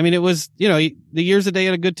Cincinnati. I mean, it was, the years that they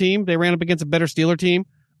had a good team, they ran up against a better Steeler team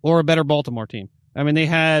or a better Baltimore team. I mean, they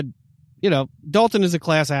had, Dalton is a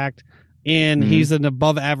class act, and he's an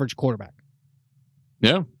above average quarterback.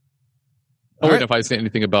 Yeah. If I say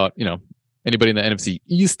anything about, anybody in the NFC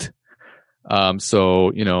East. The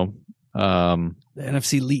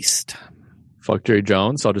NFC least. Fuck Jerry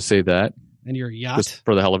Jones. I'll just say that. And your yacht. Just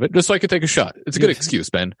for the hell of it. Just so I could take a shot. It's a good excuse,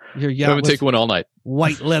 Ben. Your yacht. I'm going to take one all night.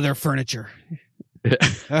 White leather furniture. All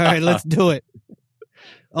right, let's do it.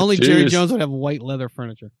 Only Jerry Jones would have white leather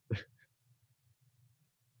furniture.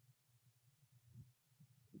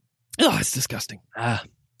 Oh, it's disgusting.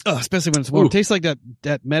 Especially when it's warm. It tastes like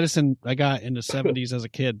that medicine I got in the 70s as a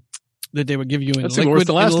kid that they would give you in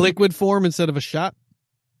liquid form instead of a shot.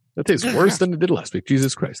 That tastes worse than it did last week.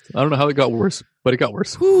 Jesus Christ. I don't know how it got worse, but it got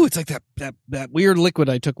worse. Ooh, it's like that weird liquid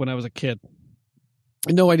I took when I was a kid. I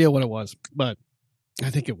had no idea what it was, but I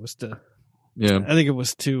think it was to... Yeah. I think it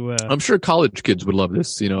was to... I'm sure college kids would love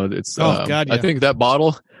this. You know, it's... God, yeah. I think that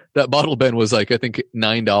bottle, Ben, was like, I think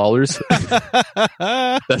 $9.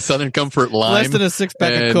 That Southern Comfort Lime. Less than a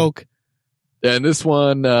 6-pack of Coke. And this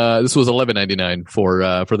one, this was $11.99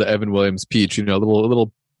 for the Evan Williams Peach. You know, a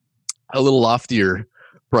little loftier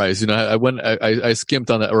price. You know, I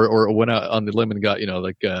skimped on that or went out on the limb and got, you know,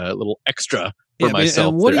 like a little extra for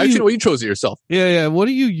myself. You chose it yourself. Yeah. What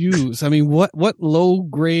do you use? I mean, what low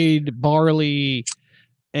grade barley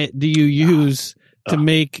do you use to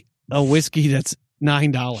make a whiskey that's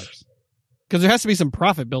 $9? Because there has to be some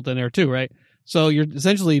profit built in there too, right? So you're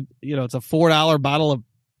essentially, you know, it's a $4 bottle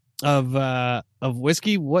of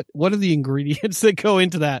whiskey. What are the ingredients that go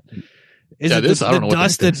into that? Is it the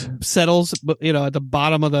dust that settles, you know, at the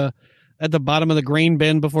bottom of the grain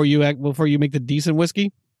bin before you make the decent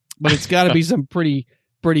whiskey? But it's got to be some pretty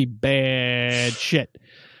bad shit.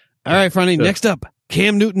 All right, Fronty. Next up,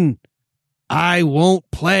 Cam Newton. I won't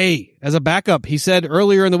play as a backup. He said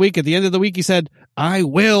earlier in the week, at the end of the week, he said, I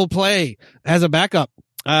will play as a backup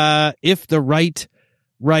if the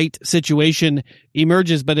right situation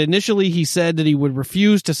emerges. But initially, he said that he would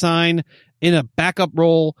refuse to sign in a backup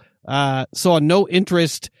role. Saw no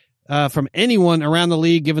interest from anyone around the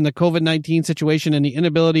league given the COVID-19 situation and the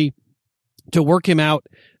inability to work him out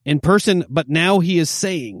in person. But now he is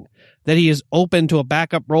saying that he is open to a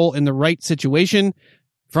backup role in the right situation.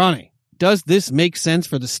 Franny, does this make sense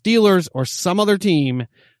for the Steelers or some other team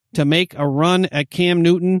to make a run at Cam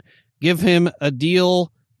Newton, give him a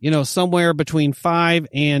deal, you know, somewhere between $5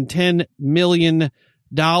 and $10 million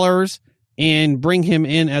and bring him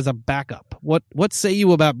in as a backup? What say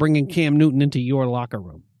you about bringing Cam Newton into your locker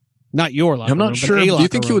room? Not your locker room. I'm not sure. Do you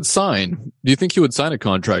think he would sign? Do you think he would sign a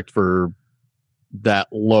contract for that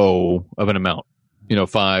low of an amount? You know,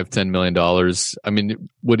 $5-10 million. I mean,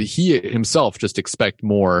 would he himself just expect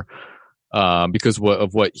more because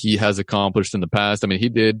of what he has accomplished in the past? I mean, he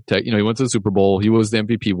did. You know, he went to the Super Bowl. He was the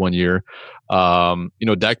MVP one year. You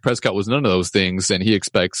know, Dak Prescott was none of those things, and he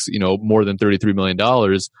expects, you know, more than $33 million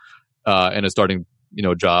and a starting, you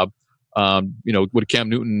know, job. You know, would Cam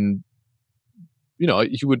Newton, you know,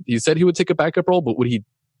 he said he would take a backup role, but would he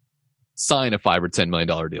sign a $5 or $10 million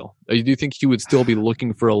deal? Do you think he would still be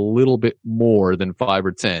looking for a little bit more than 5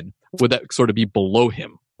 or 10? Would that sort of be below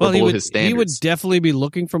him? Well, his standards? He would definitely be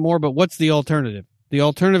looking for more, but what's the alternative? The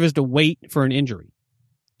alternative is to wait for an injury,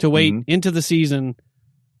 to wait into the season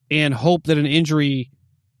and hope that an injury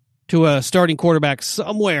to a starting quarterback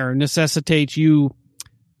somewhere necessitates you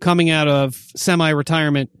coming out of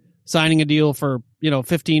semi-retirement, signing a deal for, you know,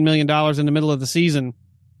 $15 million in the middle of the season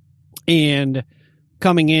and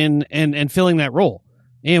coming in and filling that role.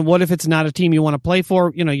 And what if it's not a team you want to play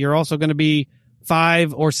for? You know, you're also going to be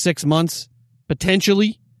 5 or 6 months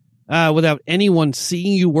potentially without anyone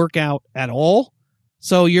seeing you work out at all.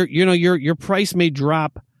 So your price may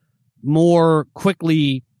drop more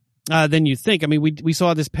quickly than you think. I mean, we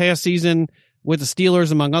saw this past season with the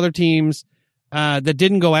Steelers, among other teams, that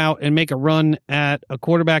didn't go out and make a run at a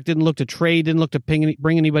quarterback, didn't look to trade, didn't look to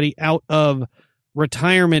bring anybody out of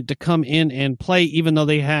retirement to come in and play, even though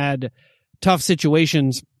they had tough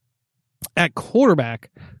situations at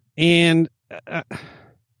quarterback. And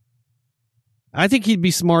I think he'd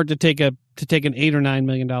be smart to take an $8 or $9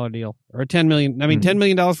 million deal or $10 million. I mean, $10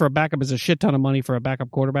 million for a backup is a shit ton of money for a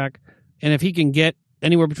backup quarterback. And if he can get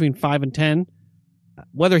anywhere between 5 and 10,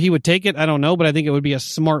 whether he would take it, I don't know, but I think it would be a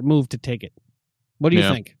smart move to take it. What do you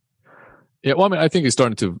think? Yeah, well, I mean, I think he's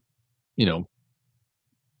starting to, you know,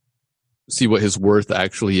 see what his worth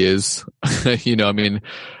actually is. You know, I mean, you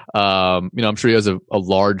know, I'm sure he has a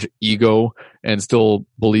large ego and still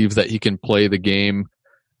believes that he can play the game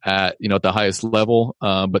at, you know, at the highest level.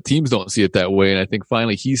 But teams don't see it that way. And I think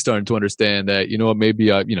finally he's starting to understand that, you know what,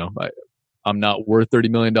 maybe I'm not worth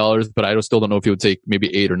 $30 million, but I still don't know if he would take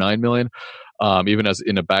maybe 8 or 9 million, even as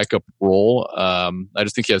in a backup role. I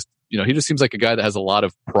just think he has, you know, he just seems like a guy that has a lot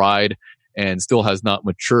of pride and still has not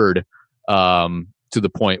matured, to the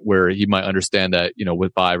point where he might understand that, you know,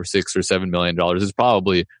 with $5 or $6 or $7 million is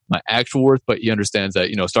probably my actual worth, but he understands that,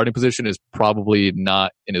 you know, starting position is probably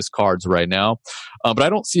not in his cards right now. But I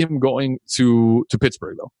don't see him going to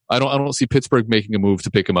Pittsburgh though. I don't see Pittsburgh making a move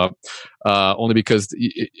to pick him up, only because,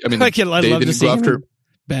 I mean, they didn't go after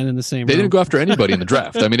Ben in the same They room. didn't go after anybody in the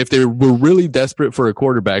draft. I mean, if they were really desperate for a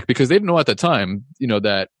quarterback, because they didn't know at the time,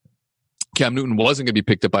 that Cam Newton wasn't going to be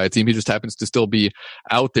picked up by a team. He just happens to still be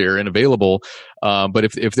out there and available. But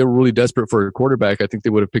if they were really desperate for a quarterback, I think they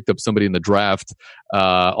would have picked up somebody in the draft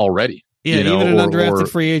already. Yeah, even an undrafted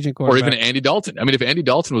free agent quarterback. Or even Andy Dalton. I mean, if Andy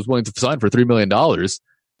Dalton was willing to sign for $3 million,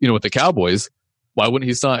 with the Cowboys, why wouldn't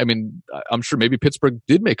he sign? I mean, I'm sure maybe Pittsburgh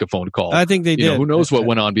did make a phone call. I think they did. Who knows what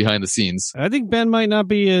went on behind the scenes? I think Ben might not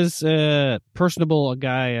be as personable a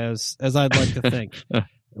guy as I'd like to think.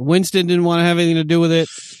 Winston didn't want to have anything to do with it.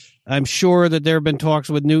 I'm sure that there have been talks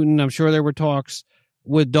with Newton. I'm sure there were talks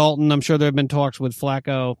with Dalton. I'm sure there have been talks with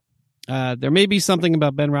Flacco. There may be something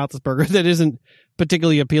about Ben Roethlisberger that isn't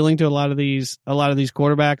particularly appealing to a lot of these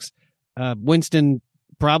quarterbacks. Winston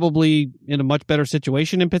probably in a much better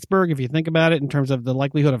situation in Pittsburgh, if you think about it, in terms of the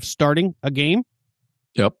likelihood of starting a game.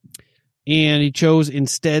 Yep. And he chose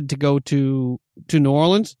instead to go to New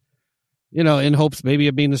Orleans, in hopes maybe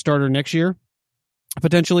of being the starter next year,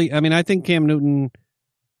 potentially. I mean, I think Cam Newton,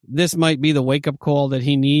 this might be the wake-up call that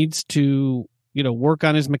he needs to, work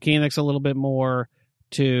on his mechanics a little bit more,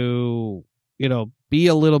 to, be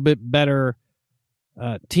a little bit better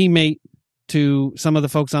teammate to some of the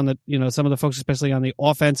folks especially on the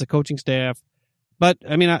offensive coaching staff. But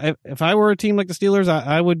I mean, if I were a team like the Steelers,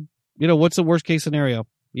 I would, what's the worst case scenario?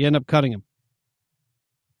 You end up cutting him.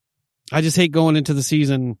 I just hate going into the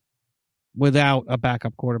season without a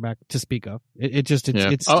backup quarterback to speak of. I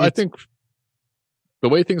think the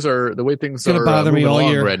way things are bother me all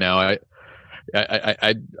year right now.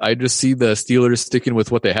 I just see the Steelers sticking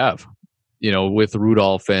with what they have, with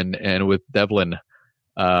Rudolph and with Devlin,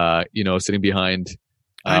 sitting behind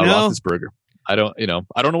Roethlisberger. I don't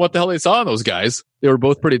know what the hell they saw in those guys. They were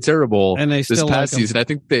both pretty terrible and they this past season. I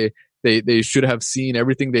think they should have seen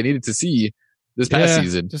everything they needed to see this past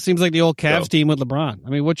season. Just seems like the old Cavs team with LeBron. I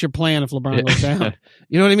mean, what's your plan if LeBron goes down?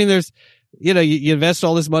 You know what I mean? There's, you invest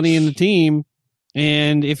all this money in the team,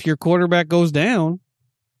 and if your quarterback goes down,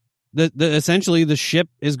 essentially the ship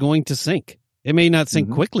is going to sink. It may not sink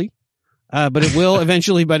quickly, but it will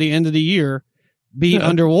eventually by the end of the year be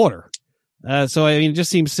underwater. So I mean, it just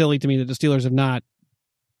seems silly to me that the Steelers have not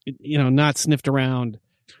sniffed around.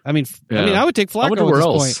 I mean, I would take Flacco at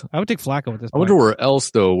this point. I would take Flacco at this point. I wonder where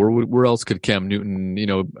else though. Where else could Cam Newton?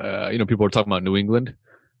 People are talking about New England,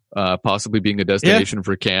 possibly being a destination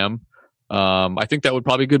for Cam. I think that would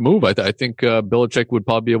probably be a good move. I think Belichick would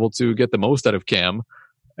probably be able to get the most out of Cam.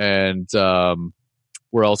 And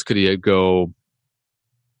where else could he go?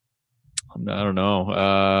 I don't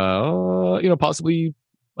know. Possibly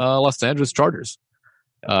Los Angeles Chargers.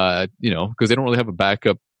 Because they don't really have a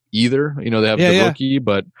backup either. They have the rookie,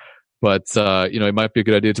 but it might be a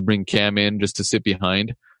good idea to bring Cam in just to sit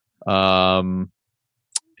behind. And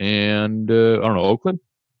I don't know, Oakland.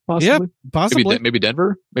 Possibly. Yeah, possibly. Maybe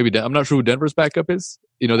Denver. I'm not sure who Denver's backup is.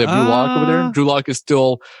 They have Drew Lock over there. Drew Lock is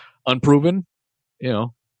still unproven.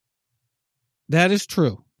 That is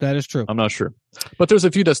true. I'm not sure, but there's a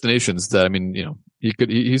few destinations that he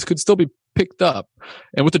could still be picked up,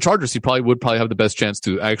 and with the Chargers, he would have the best chance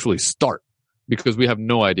to actually start because we have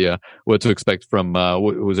no idea what to expect from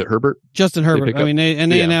was it Herbert? Justin Herbert. I mean,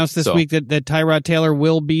 they announced this week that Tyrod Taylor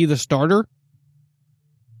will be the starter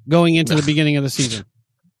going into the beginning of the season.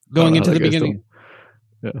 Going into the beginning.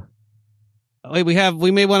 Yeah. Wait, we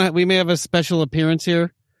may have a special appearance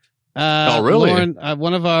here. Oh, really? Lauren,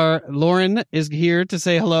 Lauren is here to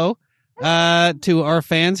say hello to our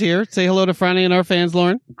fans here. Say hello to Franny and our fans,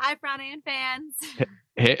 Lauren. Hi, Franny and fans.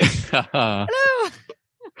 Hey. Hello.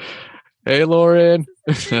 Hey, Lauren.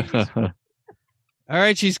 All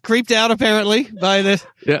right, she's creeped out apparently by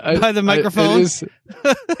the microphone.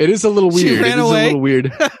 It is a little weird. She ran away. A little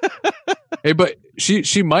weird. Hey, but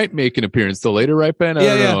she might make an appearance though later, right, Ben? I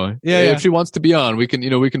don't know. Yeah. If she wants to be on, we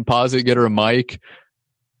can pause it, get her a mic.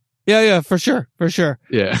 Yeah, for sure.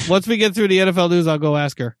 Yeah. Once we get through the NFL news, I'll go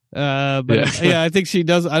ask her. I think she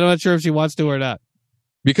does. I'm not sure if she wants to or not.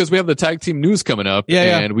 Because we have the tag team news coming up,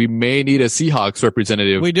 and we may need a Seahawks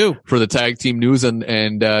representative. We do for the tag team news,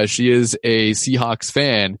 and she is a Seahawks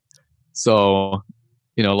fan, so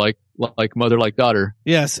like mother, like daughter.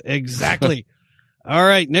 Yes, exactly. All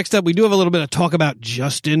right, next up, we do have a little bit of talk about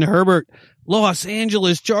Justin Herbert. Los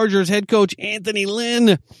Angeles Chargers head coach Anthony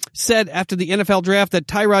Lynn said after the NFL draft that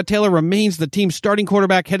Tyrod Taylor remains the team's starting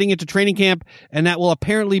quarterback heading into training camp, and that will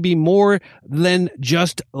apparently be more than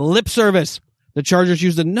just lip service. The Chargers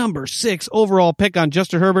used the number 6 overall pick on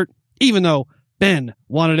Justin Herbert, even though Ben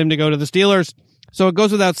wanted him to go to the Steelers. So it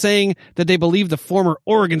goes without saying that they believe the former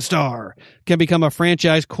Oregon star can become a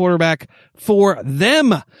franchise quarterback for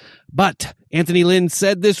them. But Anthony Lynn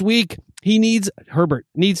said this week Herbert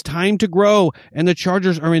needs time to grow, and the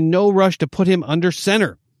Chargers are in no rush to put him under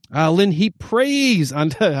center. Lynn heaped praise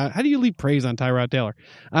on, how do you leave praise on Tyrod Taylor?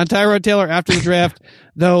 On Tyrod Taylor after the draft,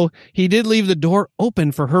 though he did leave the door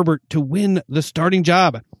open for Herbert to win the starting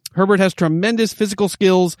job. Herbert has tremendous physical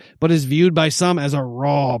skills, but is viewed by some as a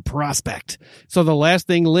raw prospect. So the last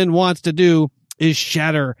thing Lynn wants to do is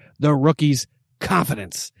shatter the rookie's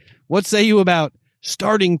confidence. What say you about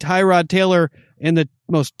starting Tyrod Taylor in the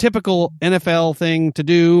most typical NFL thing to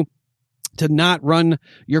do, to not run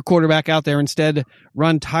your quarterback out there, instead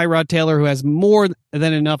run Tyrod Taylor, who has more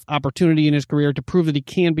than enough opportunity in his career to prove that he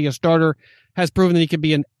can be a starter, has proven that he can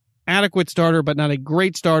be an adequate starter, but not a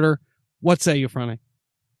great starter. What say you, Franny?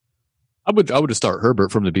 I would just start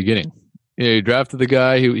Herbert from the beginning. You drafted the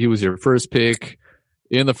guy. He was your first pick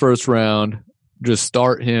in the first round. Just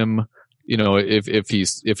start him. If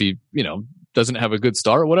he doesn't have a good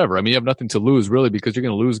start, whatever. I mean, you have nothing to lose really, because you're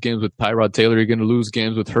going to lose games with Tyrod Taylor. You're going to lose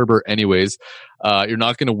games with Herbert anyways. You're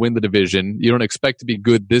not going to win the division. You don't expect to be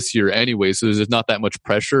good this year anyway. So there's not that much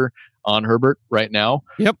pressure on Herbert right now.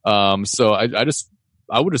 Yep. So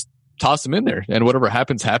I would just toss him in there, and whatever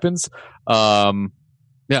happens.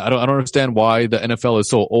 Yeah, I don't understand why the NFL is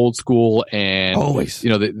so old school, and always,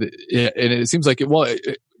 and it seems like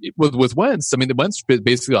with Wentz. I mean, the Wentz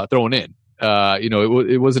basically got thrown in.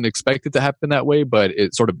 It wasn't expected to happen that way, but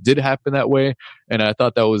it sort of did happen that way. And I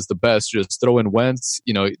thought that was the best. Just throw in Wentz.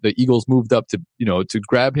 The Eagles moved up to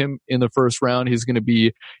grab him in the first round. He's going to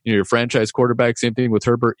be, your franchise quarterback. Same thing with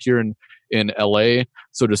Herbert here in LA.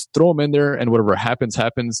 So just throw him in there, and whatever happens.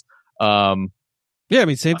 Yeah, I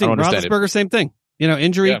mean, same thing. Roethlisberger, same thing.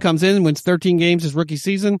 Injury comes in, wins 13 games his rookie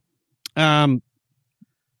season. I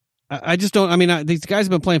just don't. I mean, these guys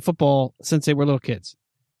have been playing football since they were little kids.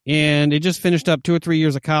 And they just finished up 2 or 3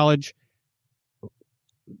 years of college.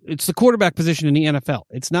 It's the quarterback position in the NFL.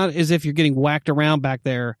 It's not as if you're getting whacked around back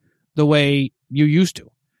there the way you used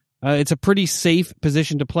to. It's a pretty safe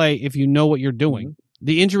position to play if you know what you're doing. Mm-hmm.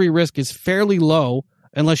 The injury risk is fairly low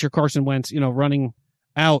unless you're Carson Wentz, running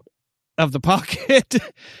out of the pocket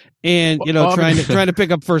and, trying to pick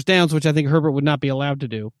up first downs, which I think Herbert would not be allowed to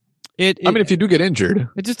do. If you do get injured,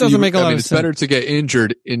 it just doesn't make a lot of sense. It's better to get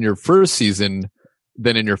injured in your first season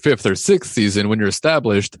than in your 5th or 6th season when you're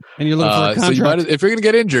established. And you're looking for a contract. So if you're going to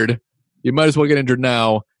get injured, you might as well get injured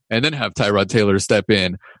now and then have Tyrod Taylor step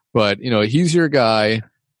in. But, he's your guy.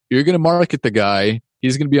 You're going to market the guy.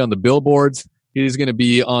 He's going to be on the billboards. He's going to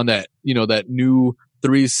be on that, that new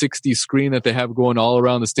 360 screen that they have going all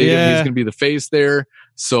around the stadium. Yeah. He's going to be the face there.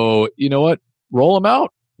 So, you know what? Roll him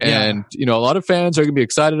out. And, a lot of fans are going to be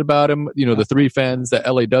excited about him. The 3 fans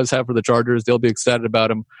that LA does have for the Chargers, they'll be excited about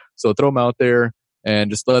him. So throw him out there.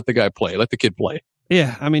 And just let the guy play. Let the kid play.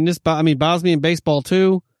 Yeah, I mean, bothers me in baseball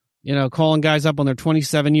too. Calling guys up when they're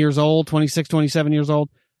 27 years old, 26, 27 years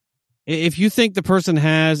old. If you think the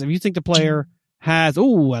player has, I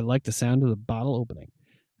like the sound of the bottle opening,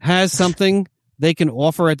 has something they can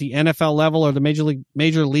offer at the NFL level or the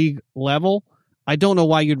major league level, I don't know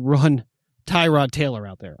why you'd run Tyrod Taylor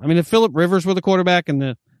out there. I mean, if Phillip Rivers were the quarterback and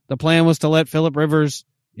the plan was to let Phillip Rivers,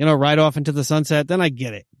 ride off into the sunset, then I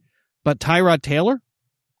get it. But Tyrod Taylor?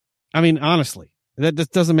 I mean, honestly, that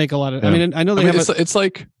doesn't make a lot of. Yeah. I mean, I know they have. It's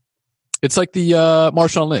like the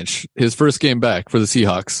Marshawn Lynch, his first game back for the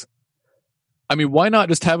Seahawks. I mean, why not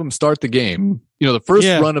just have him start the game? The first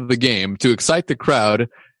run of the game to excite the crowd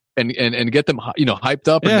and get them, hyped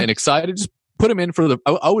up and excited. Just put him in for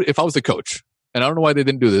I would, if I was the coach, and I don't know why they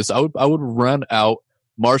didn't do this. I would run out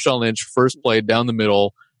Marshawn Lynch first play down the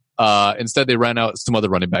middle. Instead, they ran out some other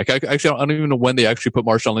running back. I don't even know when they actually put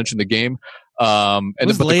Marshawn Lynch in the game. But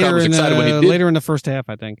the crowd was excited when he did. Later in the first half,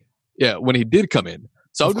 I think. Yeah, when he did come in.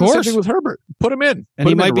 So I would do the same thing with Herbert. Put him in. And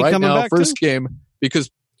he might be coming back first game,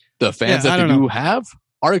 because the fans that they do have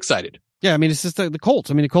are excited. Yeah, I mean, it's just the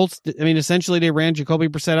Colts. I mean, essentially they ran Jacoby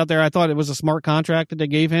Brissett out there. I thought it was a smart contract that they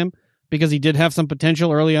gave him because he did have some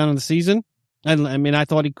potential early on in the season. And I mean, I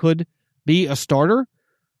thought he could be a starter.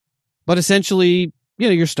 But essentially,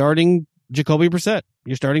 you're starting Jacoby Brissett.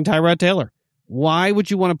 You're starting Tyrod Taylor. Why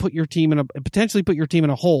would you want to potentially put your team in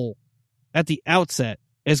a hole at the outset?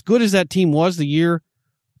 As good as that team was the year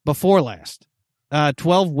before last,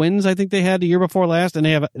 12 wins I think they had the year before last, and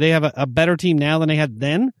they have a better team now than they had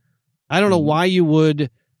then. I don't know why you would,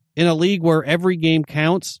 in a league where every game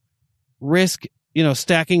counts, risk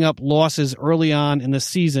stacking up losses early on in the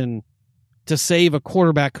season to save a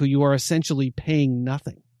quarterback who you are essentially paying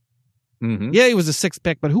nothing. Mm-hmm. Yeah, he was a 6th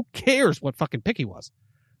pick, but who cares what fucking pick he was?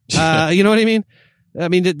 You know what I mean? I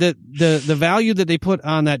mean, the value that they put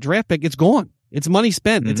on that draft pick, it's gone. It's money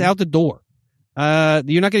spent. Mm-hmm. It's out the door.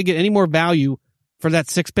 You're not going to get any more value for that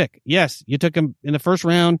 6th pick. Yes, you took him in the first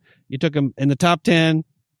round. You took him in the top 10.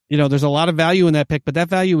 There's a lot of value in that pick, but that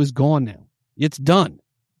value is gone now. It's done.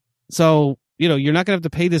 So, you're not going to have to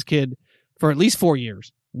pay this kid for at least 4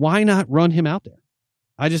 years. Why not run him out there?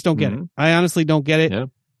 I just don't get it. I honestly don't get it.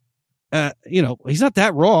 Yeah. He's not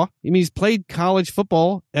that raw. I mean, he's played college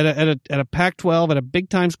football at a Pac-12 at a big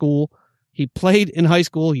time school. He played in high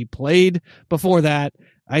school. He played before that.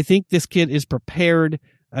 I think this kid is prepared,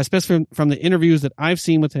 especially from the interviews that I've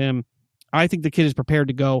seen with him. I think the kid is prepared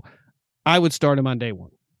to go. I would start him on day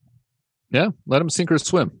one. Yeah, let him sink or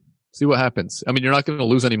swim. See what happens. I mean, you're not going to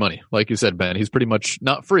lose any money. Like you said, Ben, he's pretty much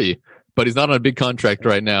not free, but he's not on a big contract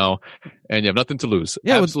right now, and you have nothing to lose.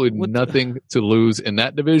 Yeah, absolutely nothing to lose in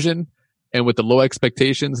that division. And with the low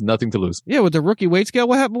expectations, nothing to lose. Yeah, with the rookie weight scale,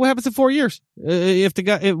 what happens in 4 years?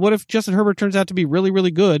 What if Justin Herbert turns out to be really,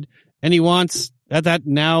 really good, and he wants at that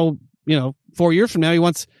now, 4 years from now, he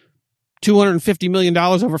wants $250 million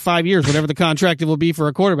over 5 years, whatever the contract it will be for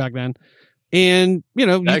a quarterback then. And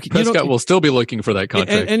Dak Prescott will still be looking for that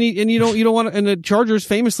contract. And you don't want to, and the Chargers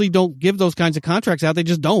famously don't give those kinds of contracts out. They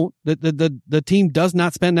just don't. The team does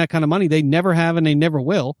not spend that kind of money. They never have and they never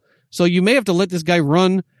will. So you may have to let this guy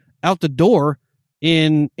run out the door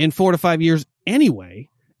in 4 to 5 years anyway,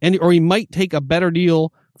 or he might take a better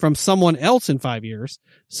deal from someone else in 5 years.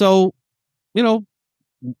 So,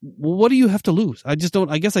 what do you have to lose? I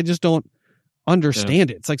guess I just don't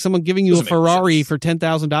understand it. It's like someone giving you a Ferrari for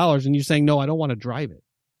 $10,000 and you're saying, no, I don't want to drive it.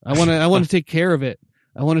 I want to take care of it.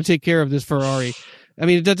 I want to take care of this Ferrari. I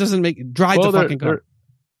mean, that doesn't drive the fucking car.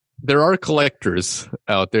 There are collectors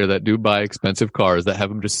out there that do buy expensive cars that have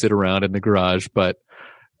them just sit around in the garage, but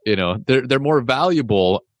they're more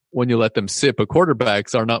valuable when you let them sit, but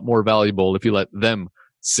quarterbacks are not more valuable if you let them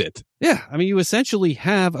sit. Yeah. I mean, you essentially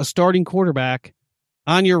have a starting quarterback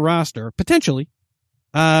on your roster, potentially,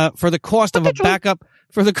 for the cost of a backup,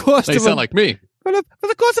 sound like me. For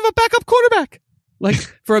the cost of a backup quarterback. Like,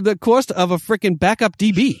 for the cost of a freaking backup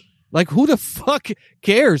DB. Like, who the fuck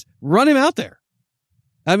cares? Run him out there.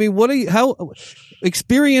 I mean,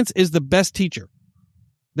 experience is the best teacher.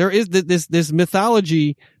 There is this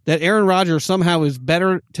mythology that Aaron Rodgers somehow is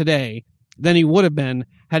better today than he would have been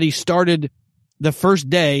had he started the first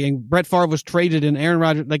day and Brett Favre was traded and Aaron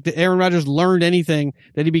Rodgers learned anything,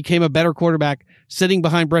 that he became a better quarterback sitting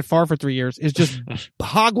behind Brett Favre for 3 years is just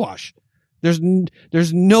hogwash. There's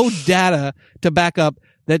no data to back up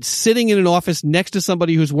that sitting in an office next to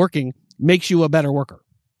somebody who's working makes you a better worker.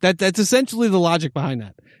 That's essentially the logic behind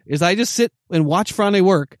that. Is I just sit and watch Franny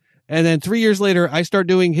work, and then 3 years later I start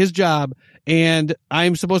doing his job, and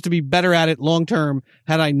I'm supposed to be better at it long term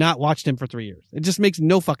had I not watched him for 3 years. It just makes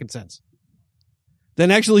no fucking sense. Than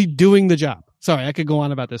actually doing the job. Sorry, I could go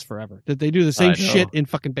on about this forever. That they do the same shit in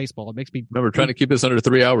fucking baseball. It makes me remember trying to keep this under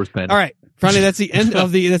 3 hours, Ben. All right, Franny, that's the end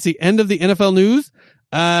of the NFL news.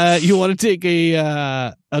 You want to take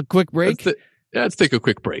a quick break? Let's take a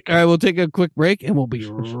quick break. All right, we'll take a quick break and we'll be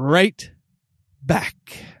right back.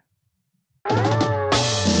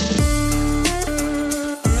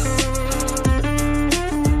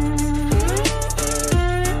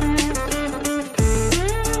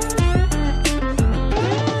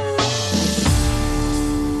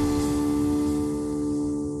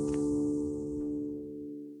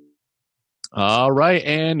 All right,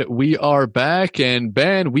 and we are back, and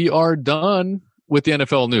Ben, we are done with the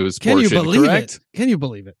NFL news portion, Can you believe correct? it? Can you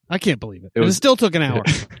believe it? I can't believe it. It still took an hour.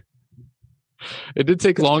 It did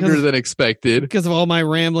take longer than expected. Because of all my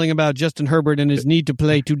rambling about Justin Herbert and his need to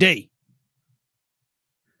play today.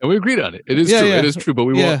 And we agreed on it. It is true. Yeah. It is true, but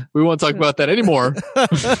we won't talk about that anymore.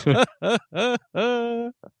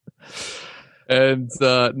 And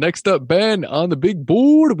next up, Ben, on the big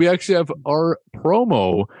board, we actually have our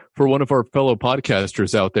promo for one of our fellow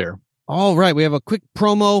podcasters out there. All right. We have a quick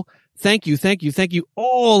promo. Thank you.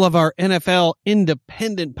 All of our NFL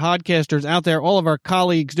independent podcasters out there, all of our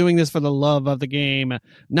colleagues doing this for the love of the game,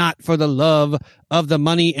 not for the love of the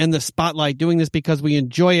money and the spotlight, doing this because we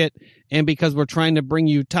enjoy it and because we're trying to bring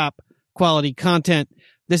you top quality content.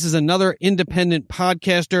 This is another independent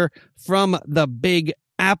podcaster from the Big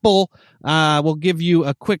Apple. We'll give you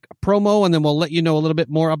a quick promo and then we'll let you know a little bit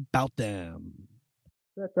more about them.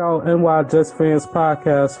 Check out NY Jets Fans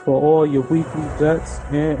Podcast for all your weekly Jets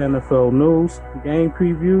and NFL news, game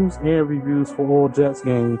previews, and reviews for all Jets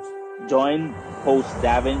games. Join hosts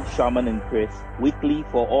Davin, Shaman, and Chris weekly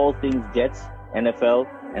for all things Jets, NFL,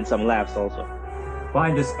 and some laughs also.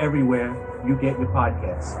 Find us everywhere you get your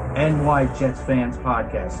podcasts. NY Jets Fans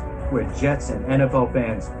Podcast, where Jets and NFL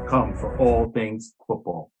fans come for all things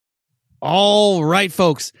football. All right,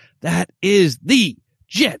 folks, that is the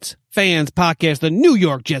Jets Fans Podcast, the New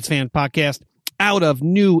York Jets Fans Podcast. out of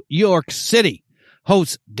New York City.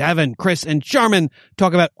 Hosts Davin, Chris, and Charmin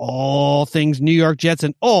talk about all things New York Jets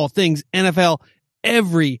and all things NFL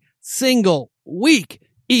every single week,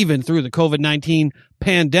 even through the COVID-19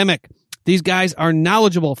 pandemic. These guys are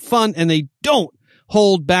knowledgeable, fun, and they don't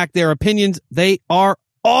hold back their opinions. They are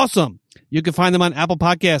awesome. You can find them on Apple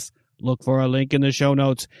Podcasts. Look for a link in the show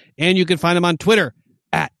notes. And you can find them on Twitter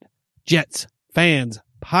at Jets Fans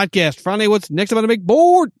Podcast. Friday, what's next up on the big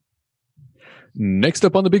board? Next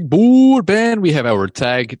up on the big board, Ben, we have our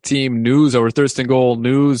tag team news, our Thirst and Goal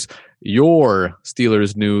news, your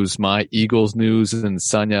Steelers news, my Eagles news, and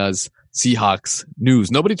Sanya's Seahawks news.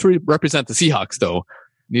 Nobody to represent the Seahawks, though.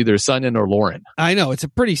 Neither Sanya nor Lauren. I know. It's a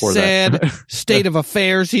pretty sad state of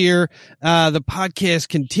affairs here. The podcast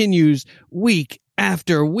continues week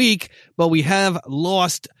after week, but we have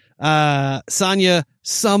lost Sanya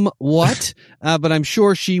somewhat, but I'm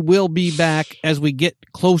sure she will be back as we get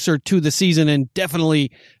closer to the season and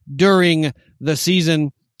definitely during the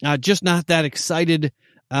season. Just not that excited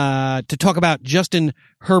to talk about Justin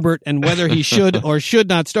Herbert and whether he should or should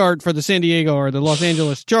not start for the San Diego or the Los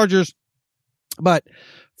Angeles Chargers. But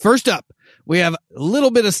first up, we have a little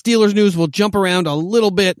bit of Steelers news. We'll jump around a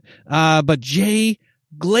little bit, but Jay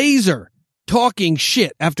Glazer talking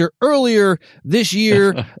shit after earlier this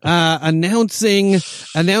year announcing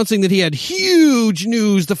that he had huge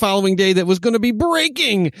news the following day that was going to be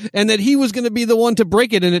breaking and that he was going to be the one to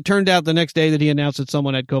break it, and it turned out the next day that he announced that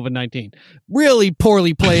someone had COVID-19. Really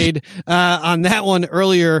poorly played on that one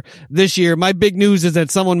earlier this year. My big news is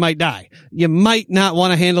that someone might die. You might not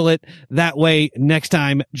want to handle it that way next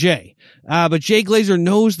time, Jay. But Jay Glazer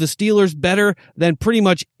knows the Steelers better than pretty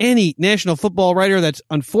much any National Football writer. That's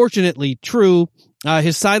unfortunately true.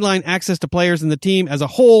 His sideline access to players and the team as a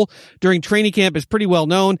whole during training camp is pretty well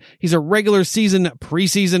known. He's a regular season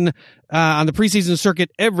preseason on the preseason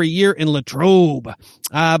circuit every year in Latrobe.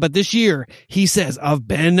 But this year, he says of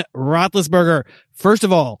Ben Roethlisberger, first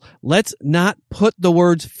of all, let's not put the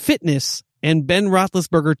words fitness and Ben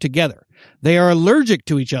Roethlisberger together. They are allergic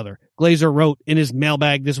to each other, Glazer wrote in his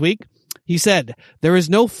mailbag this week. He said, there is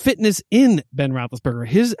no fitness in Ben Roethlisberger.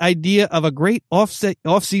 His idea of a great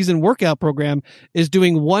off-season workout program is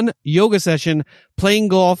doing one yoga session, playing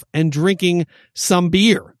golf, and drinking some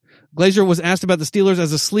beer. Glazer was asked about the Steelers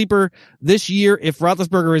as a sleeper this year if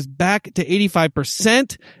Roethlisberger is back to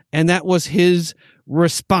 85%, and that was his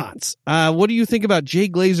response. What do you think about Jay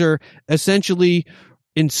Glazer essentially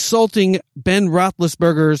insulting Ben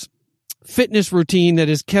Roethlisberger's fitness routine that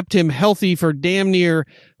has kept him healthy for damn near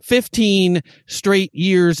 15 straight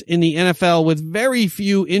years in the NFL with very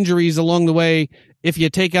few injuries along the way, if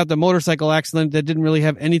you take out the motorcycle accident that didn't really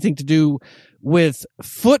have anything to do with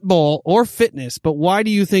football or fitness? But why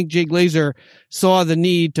do you think Jay Glazer saw the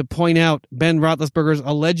need to point out Ben Roethlisberger's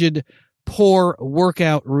alleged poor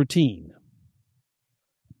workout routine?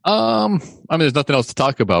 I mean, there's nothing else to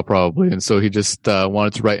talk about probably. And so he just,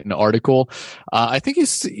 wanted to write an article. I think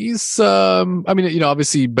he's, I mean, you know,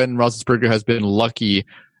 obviously Ben Roethlisberger has been lucky,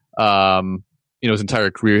 you know, his entire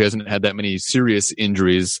career. He hasn't had that many serious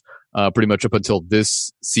injuries, pretty much up until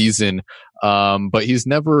this season. But he's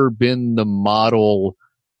never been the model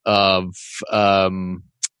of, I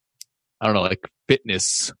don't know, like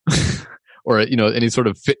fitness or, you know, any sort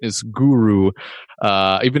of fitness guru.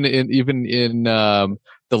 Even in,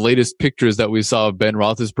 the latest pictures that we saw of Ben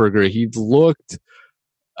Roethlisberger, he looked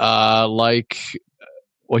like,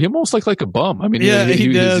 well, he almost looked like a bum. I mean, yeah,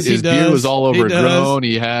 his beard was all overgrown.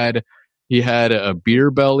 He had a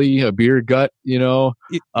beer belly, a beer gut. You know,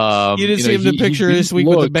 you didn't see him in the picture this week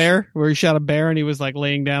with the bear, where he shot a bear and he was like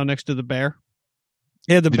laying down next to the bear.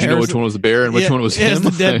 Yeah, Did you know which one was the bear and which one was him? It's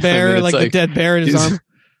the dead bear, I mean, like the dead bear in his arm.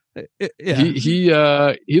 Yeah.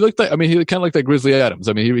 He looked like, I mean, he kind of looked like Grizzly Adams.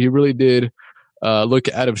 I mean, he really did. Look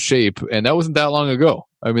out of shape, and that wasn't that long ago.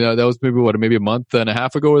 I mean, that was maybe a month and a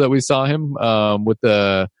half ago that we saw him with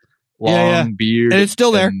the long beard, and it's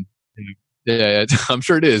still there. Yeah, I'm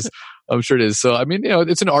sure it is. So, I mean, you know,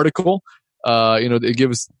 it's an article. You know, it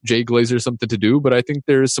gives Jay Glazer something to do, but I think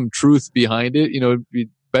there's some truth behind it. You know,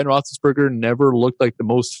 Ben Roethlisberger never looked like the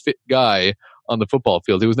most fit guy on the football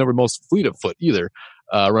field. He was never most fleet of foot either.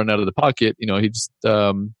 Running out of the pocket, you know, he just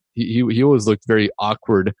he always looked very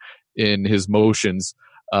awkward in his motions.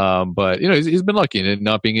 But you know, he's been lucky in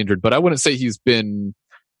not being injured, but I wouldn't say he's been,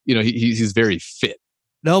 you know, he's very fit.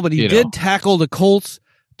 No, but he did tackle the Colts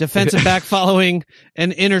defensive back following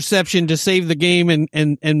an interception to save the game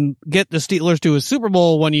and get the Steelers to a Super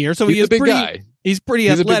Bowl one year. So he's a big guy. He's pretty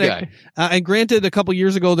athletic. And granted, a couple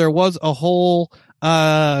years ago, there was a whole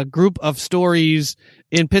group of stories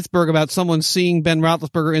in Pittsburgh about someone seeing Ben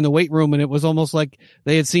Roethlisberger in the weight room, and it was almost like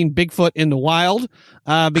they had seen Bigfoot in the wild,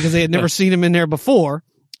 because they had never seen him in there before.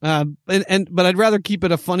 But I'd rather keep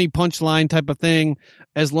it a funny punchline type of thing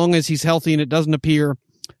as long as he's healthy and it doesn't appear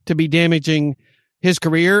to be damaging his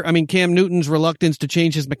career. I mean, Cam Newton's reluctance to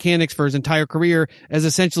change his mechanics for his entire career has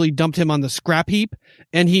essentially dumped him on the scrap heap.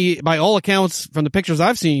 And he, by all accounts, from the pictures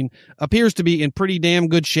I've seen, appears to be in pretty damn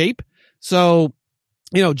good shape. So,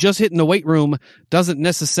 just hitting the weight room doesn't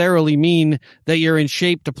necessarily mean that you're in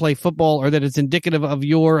shape to play football or that it's indicative of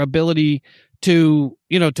your ability to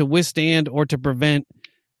withstand or to prevent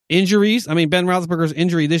injuries. I mean, Ben Roethlisberger's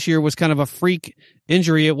injury this year was kind of a freak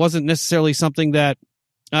injury. It wasn't necessarily something that,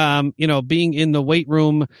 being in the weight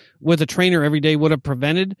room with a trainer every day would have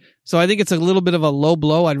prevented. So I think it's a little bit of a low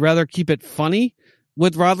blow. I'd rather keep it funny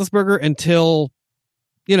with Roethlisberger until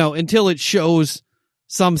it shows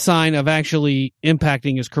some sign of actually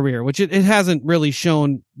impacting his career, which it hasn't really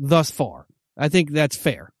shown thus far. I think that's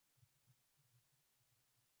fair.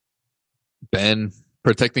 Ben,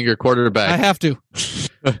 protecting your quarterback. I have to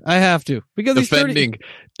because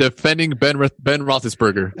defending Ben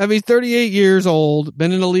Roethlisberger. I mean, he's 38 years old,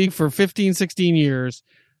 been in the league for 15, 16 years.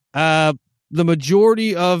 The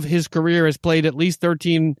majority of his career has played at least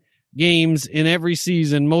 13 games in every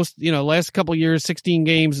season. Last couple years, 16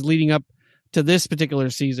 games leading up to this particular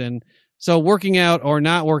season. So working out or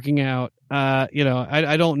not working out, I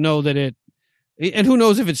don't know that and who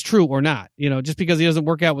knows if it's true or not, just because he doesn't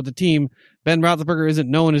work out with the team. Ben Roethlisberger isn't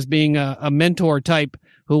known as being a mentor type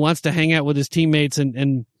who wants to hang out with his teammates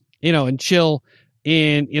and chill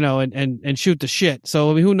and shoot the shit. So,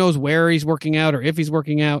 I mean, who knows where he's working out or if he's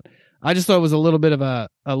working out. I just thought it was a little bit of a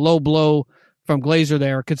low blow from Glazer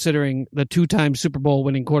there, considering the 2-time Super Bowl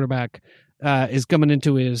winning quarterback, is coming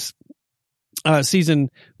into his season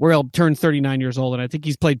where he'll turn 39 years old. And I think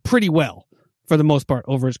he's played pretty well for the most part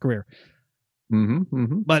over his career.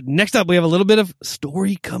 But next up, we have a little bit of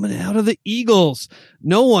story coming out of the Eagles.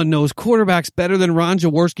 No one knows quarterbacks better than Ron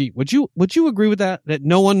Jaworski. Would you agree with that? That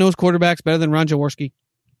no one knows quarterbacks better than Ron Jaworski?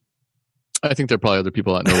 I think there are probably other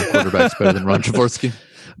people that know quarterbacks better than Ron Jaworski.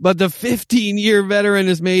 But the 15-year veteran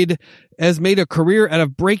has made a career out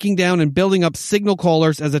of breaking down and building up signal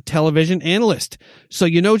callers as a television analyst. So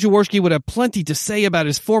Jaworski would have plenty to say about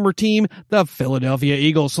his former team, the Philadelphia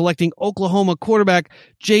Eagles, selecting Oklahoma quarterback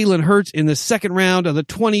Jalen Hurts in the second round of the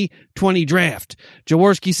 2020 draft.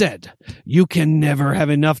 Jaworski said, "You can never have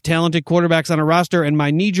enough talented quarterbacks on a roster, and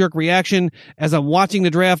my knee-jerk reaction as I'm watching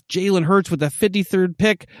the draft, Jalen Hurts with the 53rd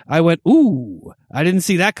pick, I went, ooh, I didn't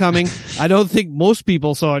see that coming. I don't think most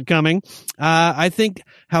people saw it coming. I think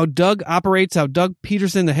how Doug operates, how Doug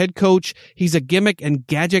Peterson, the head coach, he's a gimmick and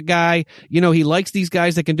gadget guy. He likes these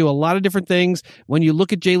guys that can do a lot of different things. When you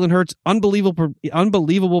look at Jalen Hurts,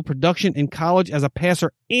 unbelievable production in college as a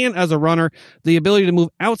passer and as a runner, the ability to move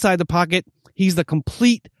outside the pocket. He's the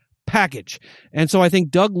complete package. And so I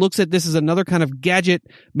think Doug looks at this as another kind of gadget,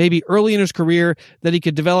 maybe early in his career, that he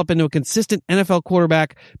could develop into a consistent NFL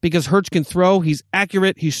quarterback because Hurts can throw. He's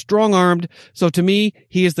accurate. He's strong-armed. So to me,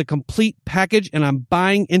 he is the complete package, and I'm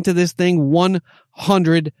buying into this thing 100%.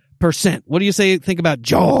 What do you think about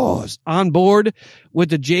Jaws on board with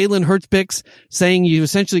the Jalen Hurts picks, saying you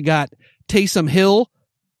essentially got Taysom Hill,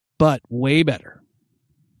 but way better?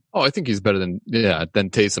 Oh, I think he's better than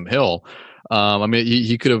Taysom Hill. I mean,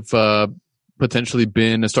 he could have potentially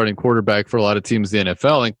been a starting quarterback for a lot of teams in the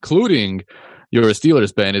NFL, including your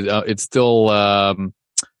Steelers, Ben. It's still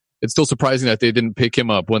surprising that they didn't pick him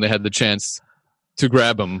up when they had the chance to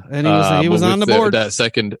grab him. And he was on the board. That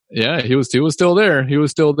second, he was still there. He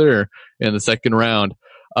was still there in the second round.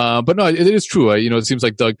 But no, it is true. It seems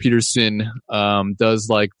like Doug Peterson does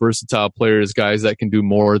like versatile players, guys that can do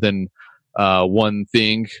more than one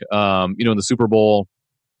thing. In the Super Bowl,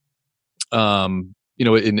 in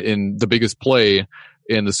the biggest play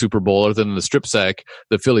in the Super Bowl, other than the strip sack,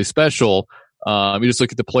 the Philly special, you just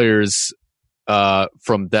look at the players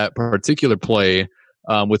from that particular play,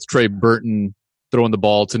 with Trey Burton throwing the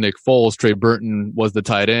ball to Nick Foles. Trey Burton was the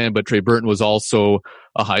tight end, but Trey Burton was also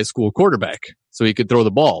a high school quarterback, so he could throw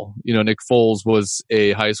the ball. Nick Foles was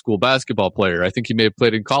a high school basketball player. I think he may have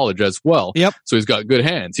played in college as well. Yep. So he's got good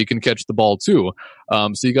hands. He can catch the ball too.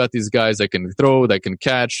 So you got these guys that can throw, that can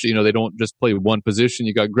catch. They don't just play one position.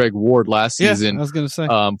 You got Greg Ward last season. I was going to say,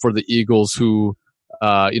 for the Eagles, who,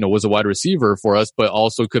 was a wide receiver for us, but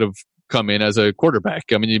also could have come in as a quarterback.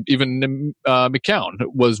 I mean, even McCown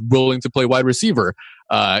was willing to play wide receiver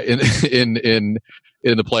in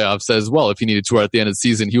the playoffs as well. If he needed to at the end of the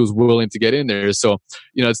season, he was willing to get in there. So,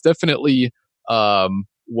 it's definitely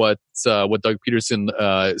Doug Peterson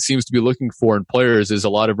seems to be looking for in players is a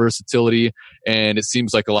lot of versatility, and it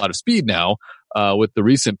seems like a lot of speed now with the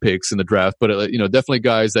recent picks in the draft. But definitely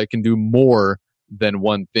guys that can do more than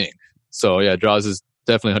one thing. So yeah, Jaws is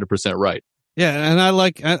definitely 100% right. Yeah, and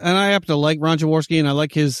I happen to like Ron Jaworski, and I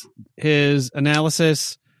like his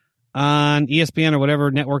analysis on ESPN or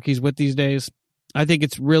whatever network he's with these days. I think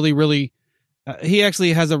it's really, really. He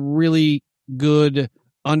actually has a really good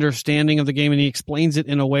understanding of the game, and he explains it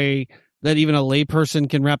in a way that even a layperson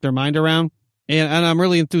can wrap their mind around. And I'm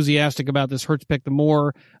really enthusiastic about this Hurts pick. The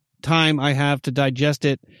more time I have to digest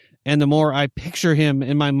it, and the more I picture him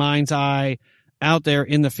in my mind's eye out there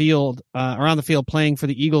in the field, around the field playing for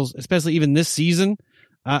the Eagles, especially even this season,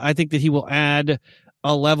 I think that he will add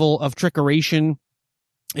a level of trickeration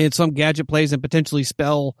and some gadget plays and potentially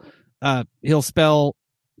he'll spell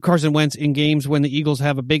Carson Wentz in games when the Eagles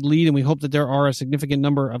have a big lead. And we hope that there are a significant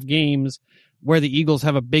number of games where the Eagles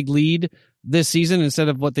have a big lead this season instead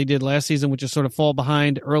of what they did last season, which is sort of fall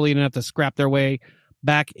behind early and have to scrap their way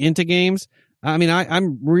back into games. I mean,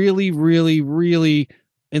 I'm really, really, really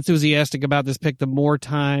enthusiastic about this pick the more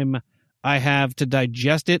time I have to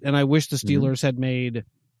digest it, and I wish the Steelers had made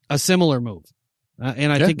a similar move.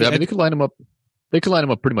 And I think they could line him up. They could line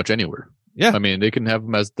him up pretty much anywhere. Yeah, I mean, they can have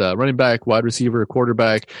him as the running back, wide receiver,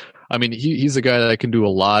 quarterback. I mean, he's a guy that can do a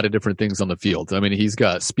lot of different things on the field. I mean, he's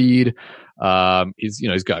got speed.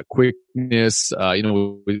 He's got quickness. He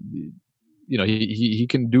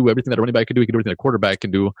can do everything that a running back can do. He can do everything that a quarterback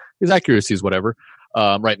can do. His accuracy is whatever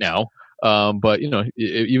right now. But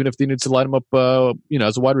even if they need to line him up,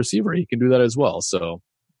 as a wide receiver, he can do that as well. So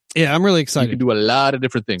yeah, I'm really excited. He can do a lot of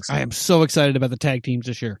different things. I am so excited about the tag teams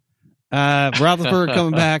this year. Roethlisberger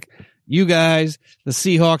coming back. You guys, the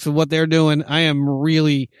Seahawks and what they're doing. I am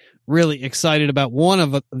really, really excited about one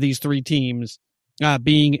of these three teams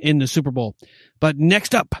being in the Super Bowl. But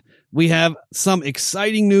next up, we have some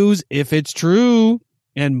exciting news if it's true.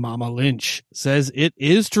 And Mama Lynch says it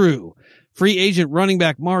is true. Free agent running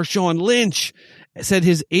back Marshawn Lynch said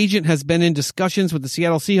his agent has been in discussions with the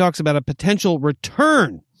Seattle Seahawks about a potential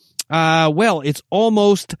return. It's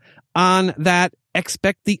almost on that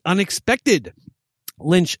expect the unexpected.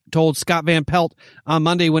 Lynch told Scott Van Pelt on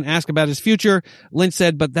Monday when asked about his future. Lynch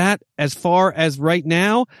said, but that, as far as right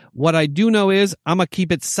now, what I do know is I'm going to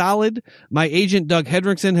keep it solid. My agent, Doug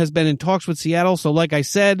Hendrickson, has been in talks with Seattle. So like I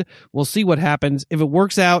said, we'll see what happens. If it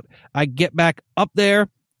works out, I get back up there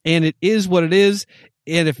and it is what it is.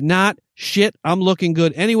 And if not, shit, I'm looking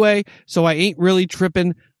good anyway. So I ain't really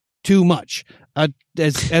tripping too much.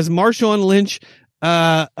 As Marshawn Lynch,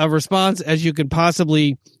 a response as you can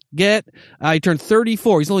possibly get. He turned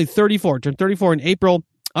 34. He's only 34. Turned 34 in April.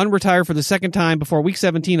 Unretired for the second time before week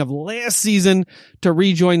 17 of last season to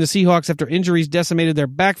rejoin the Seahawks after injuries decimated their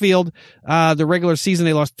backfield. The regular season,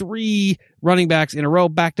 they lost 3 running backs in a row,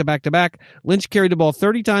 back to back to back. Lynch carried the ball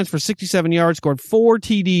 30 times for 67 yards, scored 4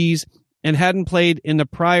 TDs, and hadn't played in the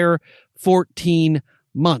prior 14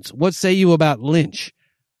 months. What say you about Lynch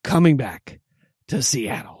coming back to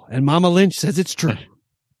Seattle? And Mama Lynch says it's true.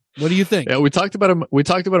 What do you think? Yeah, we talked about him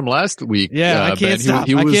last week. Yeah, I can't stop.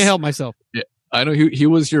 I can't help myself. Yeah, I know he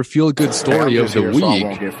was your feel good story of the week. So I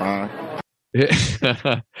won't get fined.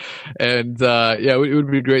 And it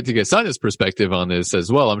would be great to get Sonya's perspective on this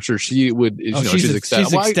as well. I'm sure she would. She's ecstatic.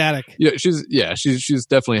 She's ecstatic. She's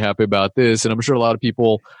definitely happy about this, and I'm sure a lot of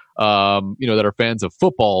people, that are fans of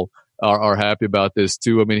football are happy about this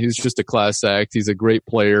too. I mean, he's just a class act. He's a great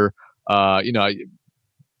player.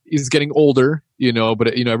 He's getting older,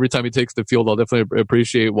 but every time he takes the field, I'll definitely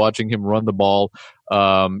appreciate watching him run the ball.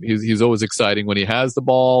 He's always exciting when he has the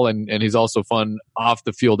ball, and he's also fun off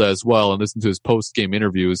the field as well. And listen to his post game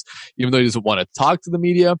interviews, even though he doesn't want to talk to the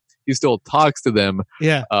media, he still talks to them.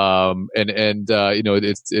 Yeah.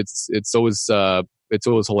 It's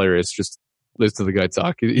always hilarious. Just listen to the guy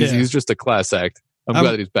talk. He's just a class act. I'm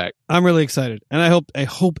glad that he's back. I'm really excited, and I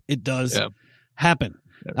hope it does happen.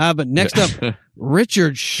 But next up,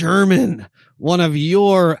 Richard Sherman, one of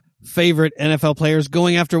your favorite NFL players,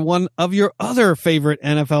 going after one of your other favorite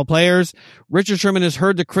NFL players. Richard Sherman has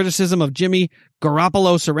heard the criticism of Jimmy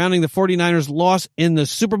Garoppolo surrounding the 49ers' loss in the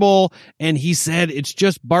Super Bowl, and he said it's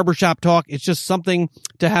just barbershop talk. It's just something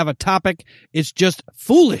to have a topic. It's just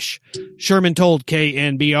foolish. Sherman told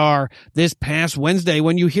KNBR this past Wednesday,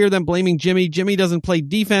 when you hear them blaming Jimmy doesn't play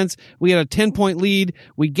defense. We had a 10-point lead.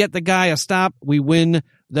 We get the guy a stop. We win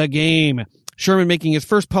the game. Sherman, making his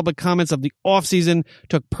first public comments of the offseason,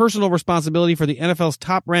 took personal responsibility for the NFL's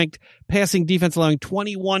top-ranked passing defense, allowing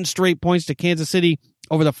 21 straight points to Kansas City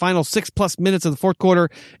over the final 6+ minutes of the fourth quarter,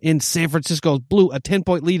 and San Francisco blew a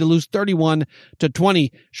 10-point lead to lose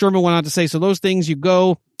 31-20. Sherman went on to say, so those things, you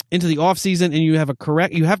go into the offseason and you have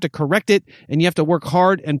to correct it, and you have to work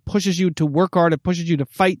hard, and pushes you to work hard. It pushes you to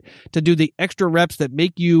fight, to do the extra reps that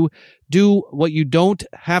make you do what you don't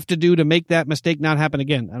have to do to make that mistake not happen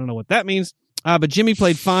again. I don't know what that means. But Jimmy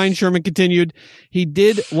played fine. Sherman continued. He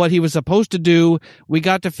did what he was supposed to do. We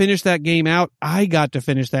got to finish that game out. I got to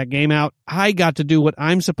finish that game out. I got to do what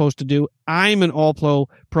I'm supposed to do. I'm an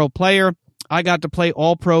all-pro player. I got to play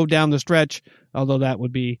all-pro down the stretch, although that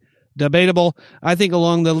would be debatable. I think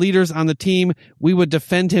along the leaders on the team, we would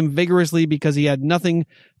defend him vigorously because he had nothing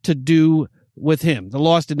to do with him. The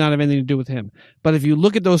loss did not have anything to do with him. But if you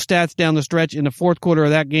look at those stats down the stretch in the fourth quarter of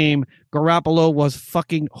that game, Garoppolo was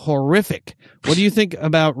fucking horrific. What do you think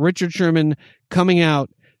about Richard Sherman coming out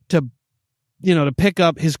to pick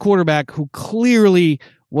up his quarterback who clearly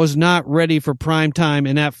was not ready for prime time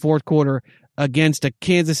in that fourth quarter against a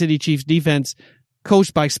Kansas City Chiefs defense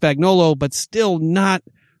coached by Spagnuolo, but still not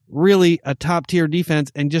really a top tier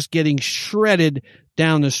defense, and just getting shredded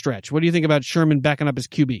down the stretch? What do you think about Sherman backing up his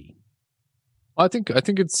QB? I think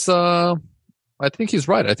it's I think he's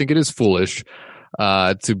right. I think it is foolish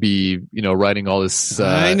to be writing all this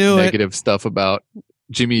negative stuff about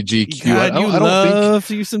Jimmy GQ. God, I don't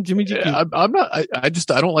think some Jimmy GQ. I'm not. I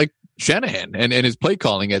don't like Shanahan and his play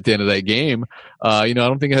calling at the end of that game. I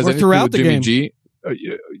don't think it has anything to do with Jimmy G.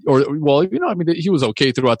 He was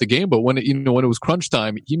okay throughout the game, but when it was crunch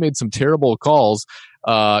time, he made some terrible calls.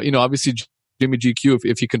 Obviously Jimmy GQ,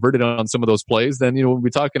 if he converted on some of those plays, then we'll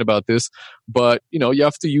be talking about this. But you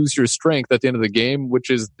have to use your strength at the end of the game,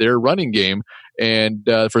 which is their running game. And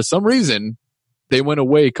for some reason, they went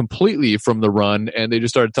away completely from the run, and they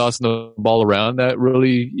just started tossing the ball around. That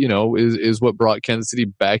really, is what brought Kansas City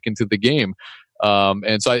back into the game.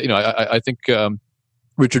 And so I think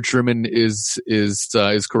Richard Sherman is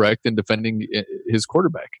correct in defending his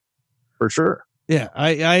quarterback for sure. Yeah,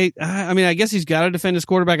 I guess he's got to defend his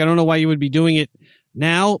quarterback. I don't know why you would be doing it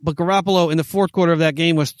now, but Garoppolo in the fourth quarter of that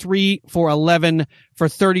game was 3 for 11 for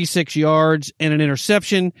 36 yards and an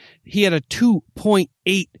interception. He had a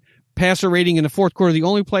 2.8 passer rating in the fourth quarter. The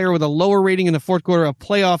only player with a lower rating in the fourth quarter of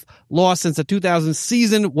playoff loss since the 2000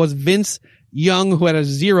 season was Vince Young, who had a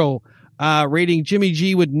 0 rating. Jimmy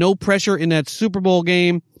G with no pressure in that Super Bowl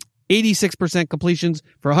game. 86% completions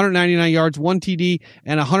for 199 yards, 1 TD,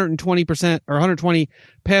 and 120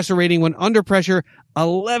 passer rating when under pressure.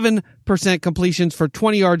 11% completions for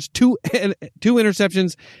 20 yards, two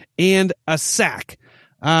interceptions, and a sack.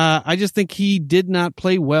 I just think he did not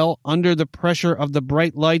play well under the pressure of the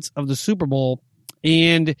bright lights of the Super Bowl.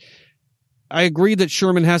 And I agree that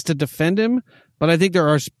Sherman has to defend him, but I think there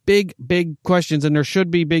are big, big questions, and there should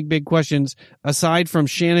be big questions, aside from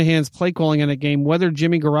Shanahan's play calling in a game, whether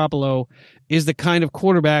Jimmy Garoppolo is the kind of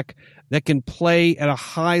quarterback that can play at a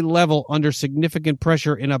high level under significant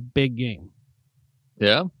pressure in a big game.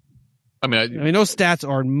 Yeah. I mean, those stats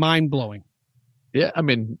are mind-blowing. Yeah,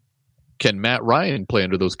 can Matt Ryan play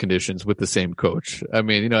under those conditions with the same coach? I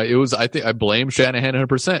blame Shanahan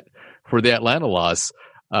 100% for the Atlanta loss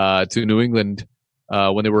to New England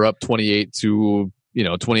when they were up 28-3.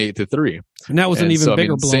 And that was an even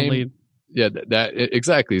bigger blown lead. Yeah, that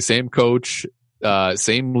exactly. Same coach,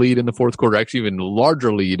 same lead in the fourth quarter, actually even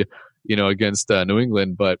larger lead, against New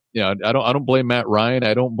England. But I don't blame Matt Ryan.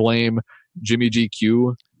 I don't blame Jimmy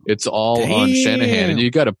GQ. It's all on Shanahan, and you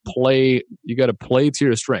got to play to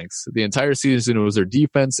your strengths. The entire season it was their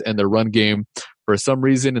defense and their run game. For some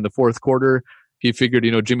reason, in the fourth quarter, he figured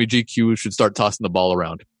Jimmy GQ should start tossing the ball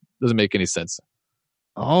around. Doesn't make any sense.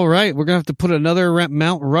 All right, we're gonna have to put another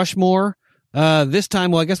Mount Rushmore. This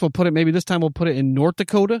time, I guess we'll put it in North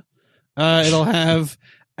Dakota. It'll have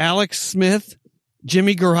Alex Smith,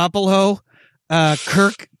 Jimmy Garoppolo,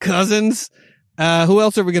 Kirk Cousins. Who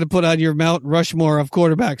else are we going to put on your Mount Rushmore of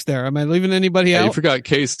quarterbacks there? Am I leaving anybody out? You forgot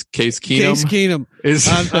Case Keenum. Case Keenum is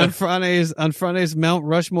on Friday's Mount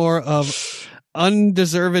Rushmore of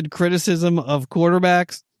undeserved criticism of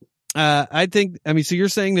quarterbacks. So you're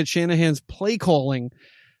saying that Shanahan's play calling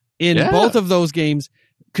in both of those games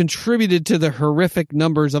contributed to the horrific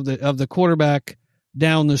numbers of the quarterback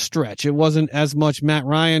down the stretch. It wasn't as much Matt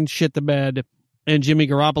Ryan shit the bed and Jimmy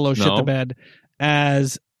Garoppolo shit the bed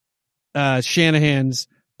as Shanahan's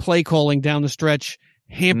play calling down the stretch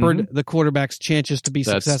hampered the quarterback's chances to be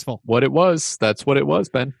successful. What it was. That's what it was,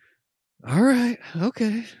 Ben. All right.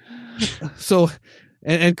 Okay. So,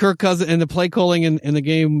 and Kirk Cousins and the play calling in the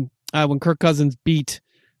game when Kirk Cousins beat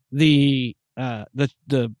the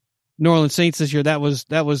New Orleans Saints this year, that was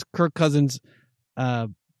Kirk Cousins'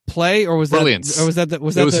 play, or was Brilliance. that, or was that it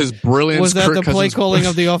was his brilliance. Was that Kirk the play Cousins' calling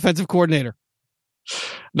of the offensive coordinator?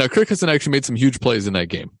 Now, Kirk Cousins actually made some huge plays in that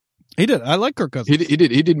game. He did. I like Kirk Cousins. He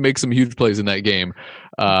did make some huge plays in that game.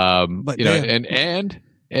 But you know, and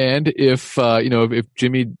if if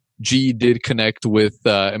Jimmy G did connect with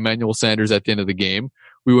Emmanuel Sanders at the end of the game,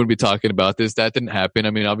 we wouldn't be talking about this. That didn't happen.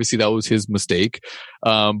 I mean, obviously that was his mistake.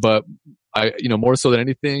 But more so than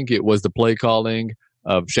anything, it was the play calling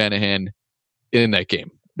of Shanahan in that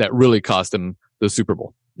game that really cost him the Super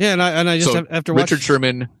Bowl. Yeah, and I just have to watch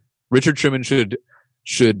Richard Sherman should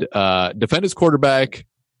defend his quarterback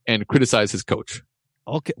and criticize his coach.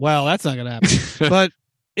 Okay, well, that's not going to happen. But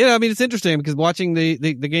I mean, it's interesting because watching the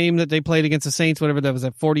game that they played against the Saints, whatever that was,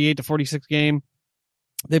 that 48-46 game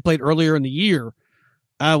they played earlier in the year,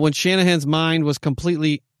 when Shanahan's mind was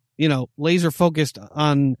completely, laser focused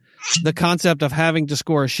on the concept of having to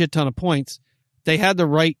score a shit ton of points, they had the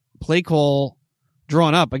right play call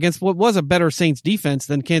drawn up against what was a better Saints defense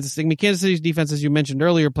than Kansas City. I mean, Kansas City's defense, as you mentioned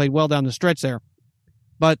earlier, played well down the stretch there,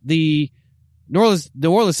 but the New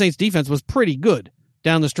Orleans Saints defense was pretty good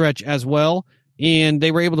down the stretch as well, and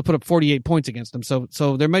they were able to put up 48 points against them.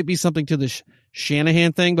 So there might be something to the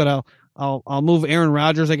Shanahan thing, but I'll move Aaron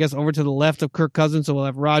Rodgers, I guess, over to the left of Kirk Cousins. So we'll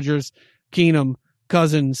have Rodgers, Keenum,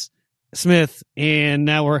 Cousins, Smith, and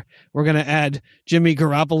now we're going to add Jimmy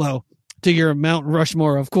Garoppolo to your Mount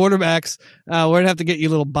Rushmore of quarterbacks. We're going to have to get you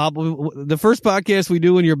a little bob. The first podcast we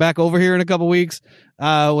do when you're back over here in a couple weeks,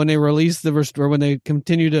 when they release or when they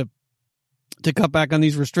continue to cut back on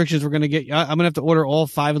these restrictions, we're going to get, I'm going to have to order all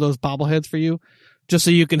 5 of those bobbleheads for you just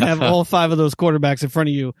so you can have all 5 of those quarterbacks in front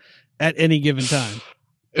of you at any given time.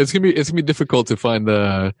 It's going to be difficult to find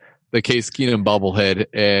the Case Keenum bobblehead,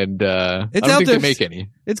 and I don't think they make any.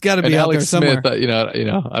 It's got to be out there somewhere. Smith,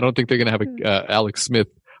 I don't think they're going to have a Alex Smith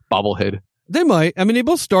bobblehead. They might. I mean, they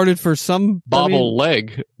both started for some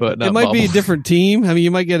leg, but not it might bobble. be a different team. I mean,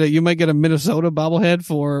 you might get a Minnesota bobblehead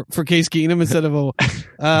for Case Keenum instead of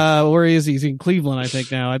where is he? He's in Cleveland, I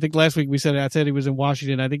think now. I think last week I said he was in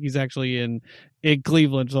Washington. I think he's actually in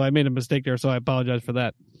Cleveland, so I made a mistake there. So I apologize for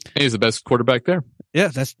that. And he's the best quarterback there. Yeah,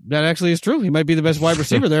 that actually is true. He might be the best wide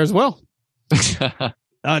receiver there as well.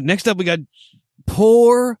 Next up, we got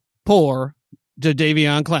poor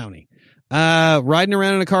Jadeveon Clowney. Riding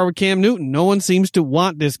around in a car with Cam Newton. No one seems to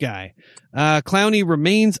want this guy. Clowney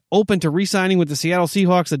remains open to re-signing with the Seattle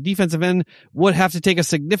Seahawks. The defensive end would have to take a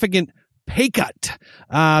significant pay cut.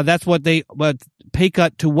 That's pay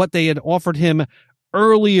cut to what they had offered him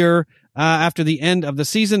earlier, after the end of the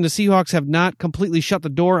season. The Seahawks have not completely shut the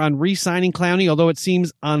door on re-signing Clowney, although it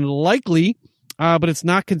seems unlikely. But it's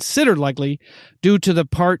not considered likely due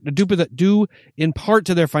in part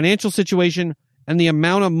to their financial situation and the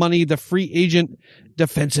amount of money the free agent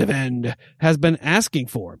defensive end has been asking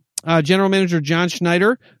for. General Manager John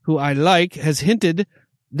Schneider, who I like, has hinted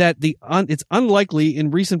that it's unlikely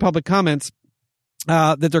in recent public comments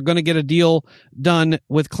that they're going to get a deal done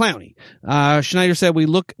with Clowney. Schneider said,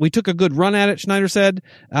 we took a good run at it. Schneider said,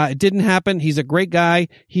 it didn't happen. He's a great guy.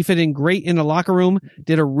 He fit in great in the locker room,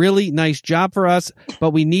 did a really nice job for us,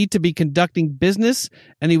 but we need to be conducting business,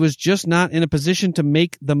 and he was just not in a position to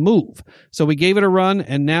make the move. So we gave it a run,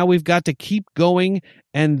 and now we've got to keep going,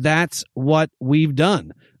 and that's what we've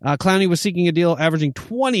done. Clowney was seeking a deal averaging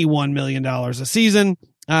 $21 million a season.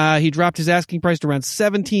 He dropped his asking price to around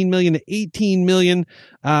 $17 million to $18 million.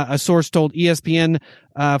 A source told ESPN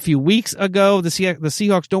a few weeks ago. The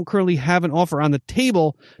Seahawks don't currently have an offer on the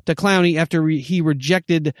table to Clowney after he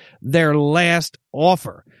rejected their last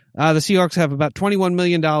offer. The Seahawks have about $21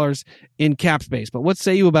 million in cap space. But what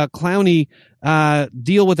say you about Clowney?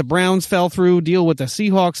 Deal with the Browns fell through. Deal with the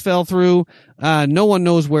Seahawks fell through. No one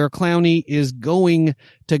knows where Clowney is going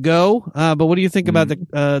to go. But what do you think about the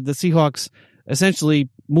Seahawks essentially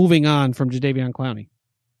moving on from Jadeveon Clowney?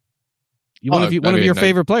 One of your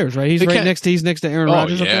favorite players, right? He's next to Aaron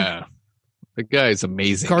Rodgers. Yeah, the guy is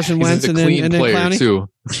amazing. Carson Wentz and then Clowney too.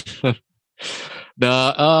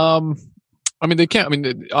 I mean, they can't. I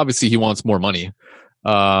mean, obviously he wants more money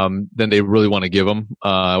than they really want to give him,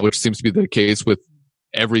 which seems to be the case with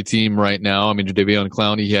every team right now. I mean, Jadeveon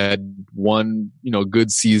Clowney, he had one,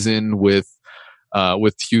 good season with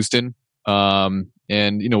Houston, and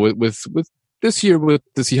with this year with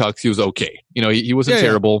the Seahawks, he was okay. He wasn't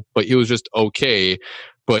terrible, but he was just okay.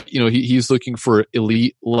 But he's looking for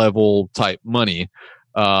elite level type money,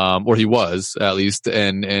 or he was at least,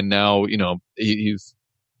 and now he's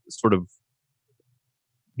sort of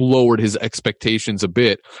lowered his expectations a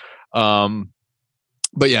bit.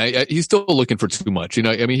 But yeah, he's still looking for too much.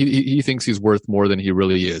 I mean, he thinks he's worth more than he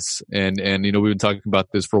really is, and we've been talking about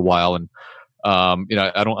this for a while, and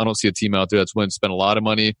I don't see a team out there that's willing to spend a lot of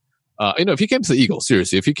money. If he came to the Eagles,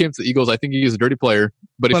 seriously, if he came to the Eagles, I think he's a dirty player.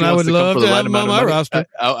 But if he wants to come for the right amount of money, roster.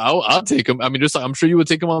 I'll take him. I mean, I'm sure you would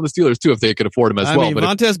take him on the Steelers too if they could afford him as well. But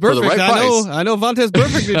Vontaze Burfict, right I know Vontaze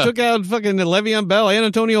Burfict. They took out fucking Le'Veon Bell and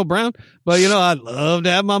Antonio Brown, but I'd love to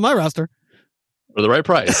have him on my roster for the right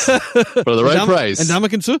price. For the right price. And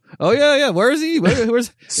Ndamukong Suh. Oh yeah. Where is he?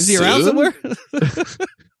 Is he around somewhere?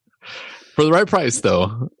 For the right price,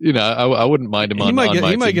 though, I wouldn't mind him. He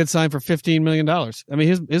might get signed for $15 million. I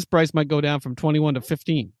mean, his price might go down from 21 to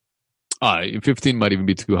 15. 15 might even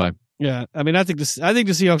be too high. Yeah, I mean, I think the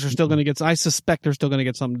Seahawks are still going to get. I suspect they're still going to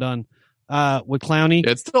get something done with Clowney.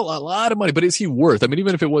 Yeah, it's still a lot of money, but is he worth? I mean,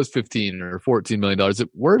 even if it was $15 or $14 million, is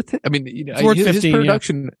it worth it? I mean, it's worth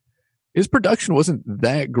 15. His production wasn't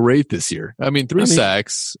that great this year. I mean, 3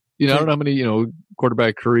 sacks. I don't know how many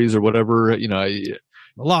quarterback hurries or whatever.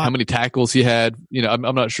 A lot. How many tackles he had? I'm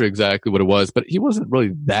not sure exactly what it was, but he wasn't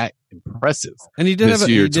really that impressive. And he did have an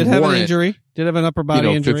injury. Did have an upper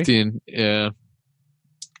body injury. 15. Yeah.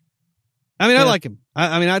 I mean, I like him.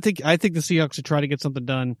 I think the Seahawks should try to get something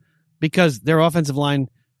done because their offensive line,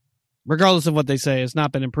 regardless of what they say, has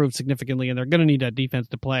not been improved significantly, and they're going to need that defense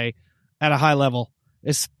to play at a high level,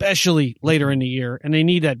 especially later in the year, and they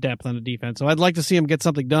need that depth on the defense. So I'd like to see him get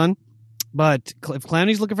something done, but if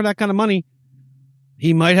Clowney's looking for that kind of money,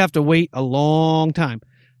 he might have to wait a long time.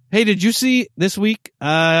 Hey, did you see this week?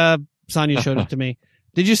 Sonia showed it to me.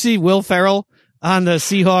 Did you see Will Ferrell on the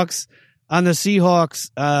Seahawks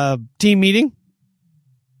team meeting?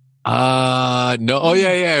 No. Oh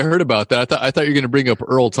yeah. I heard about that. I thought you were going to bring up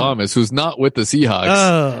Earl Thomas, who's not with the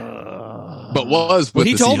Seahawks. But was with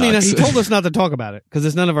he the told Seahawks. He told us not to talk about it because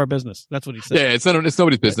it's none of our business. That's what he said. Yeah, it's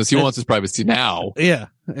nobody's business. He wants his privacy now. Yeah.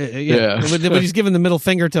 But he's giving the middle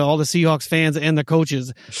finger to all the Seahawks fans and the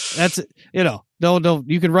coaches. That's don't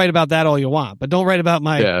you can write about that all you want, but don't write about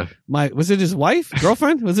my was it his wife,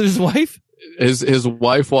 girlfriend? Was it his wife? His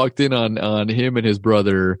wife walked in on him and his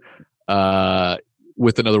brother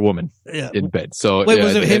with another woman in bed. So wait,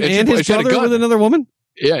 was it him and his brother with another woman?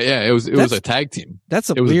 Yeah. It was a tag team. That's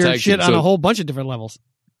some weird shit on a whole bunch of different levels.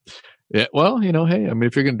 Yeah, well, hey, I mean,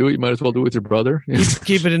 if you're going to do it, you might as well do it with your brother.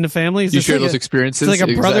 Keep it in the family. You share those experiences. It's like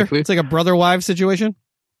a brother. Exactly. It's like a brother-wife situation.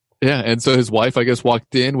 Yeah, and so his wife, I guess,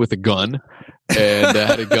 walked in with a gun and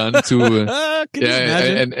had a gun to. And on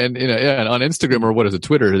Instagram or what is it,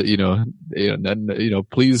 Twitter?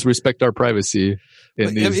 Please respect our privacy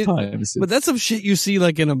in these times. But that's some shit you see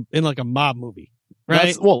like in a mob movie.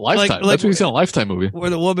 Right. Lifetime. That's what you see in a Lifetime movie. Where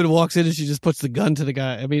the woman walks in and she just puts the gun to the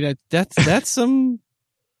guy. I mean, that's some.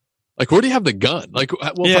 Like, where do you have the gun? Like,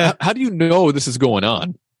 how do you know this is going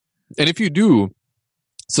on? And if you do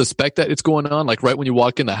suspect that it's going on, like right when you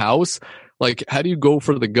walk in the house, like, how do you go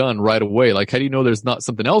for the gun right away? Like, how do you know there's not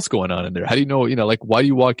something else going on in there? How do you know, like, why do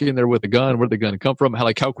you walk in there with a gun? Where'd the gun come from?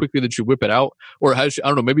 How quickly did she whip it out? Or I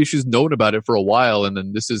don't know, maybe she's known about it for a while and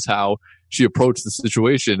then this is how she approached the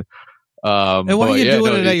situation. And why are you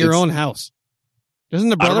doing it at your own house? Doesn't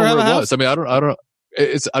the brother have a house? I mean, I don't.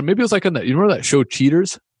 It's maybe it was like on that. You remember that show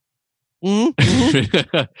Cheaters?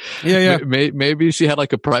 Mm-hmm. Yeah. Maybe she had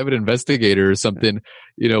like a private investigator or something.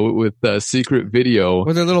 With secret video.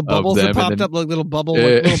 Were there little bubbles that popped up, like little bubble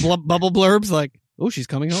blurbs, like, "Oh, she's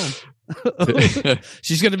coming home."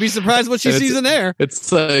 She's going to be surprised what she sees in there.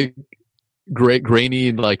 It's like great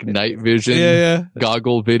grainy, like night vision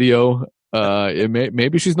goggle video.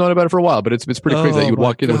 Maybe she's known about it for a while, but it's pretty crazy that you would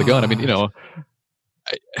walk in with a gun. I mean,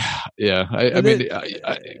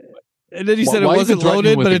 and then he said it wasn't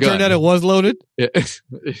loaded, but it turned out it was loaded. Yeah.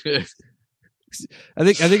 I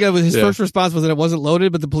think his first response was that it wasn't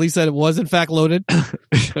loaded, but the police said it was in fact loaded.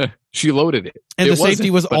 She loaded it, and the safety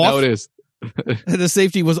was off. Now it is. And the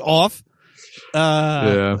safety was off.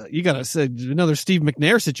 You got to say another Steve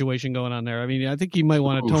McNair situation going on there. I mean, I think you might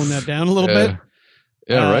want to tone that down a little bit.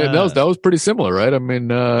 Yeah, right. That was pretty similar, right? I mean,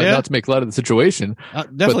 not to make light of the situation,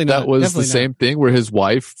 definitely but that was the same thing where his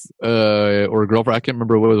wife or a girlfriend, I can't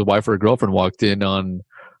remember whether it was a wife or a girlfriend, walked in on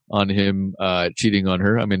him cheating on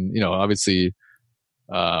her. I mean, obviously,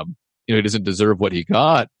 he doesn't deserve what he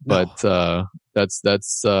got, but that's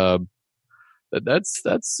some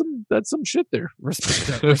shit there.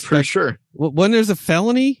 Respect. For sure. When there's a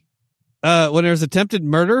felony, when there's attempted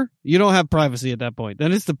murder, you don't have privacy at that point.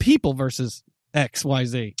 Then it's the people versus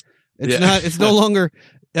XYZ. It's no longer,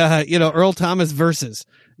 Earl Thomas versus,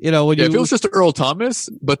 if it was just Earl Thomas,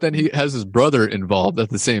 but then he has his brother involved at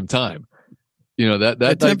the same time,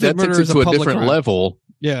 that takes it to a different crime. Level.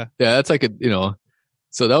 Yeah. Yeah. That's like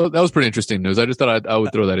so that was pretty interesting news. I just thought I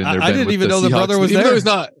would throw that in there. I didn't even know the brother was there. Even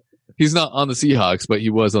though He's not on the Seahawks, but he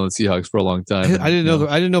was on the Seahawks for a long time. I didn't know.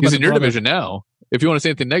 I didn't know. He's about in the your brother. division now. If you want to say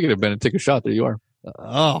anything negative, Ben, and take a shot, there you are.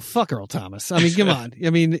 Oh, fuck Earl Thomas. I mean, come on. I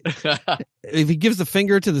mean, if he gives the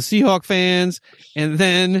finger to the Seahawk fans and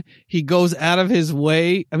then he goes out of his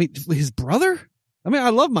way. I mean, his brother? I mean, I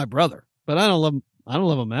love my brother, but I don't love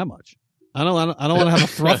him that much. I don't want to have a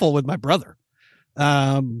thruffle with my brother.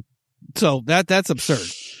 So that's absurd.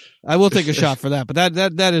 I will take a shot for that, but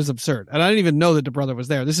that is absurd. And I didn't even know that the brother was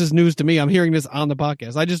there. This is news to me. I'm hearing this on the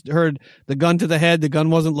podcast. I just heard the gun to the head. The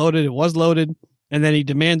gun wasn't loaded. It was loaded. And then he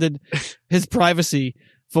demanded his privacy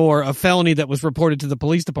for a felony that was reported to the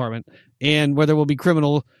police department and where there will be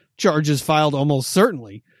criminal charges filed almost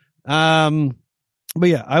certainly. But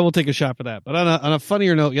yeah, I will take a shot for that. But on a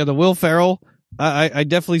funnier note, yeah, the Will Ferrell, I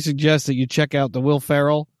definitely suggest that you check out the Will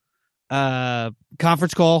Ferrell,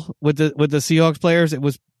 conference call with the Seahawks players. It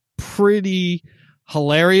was pretty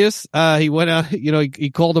hilarious. He went out,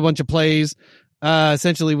 he called a bunch of plays,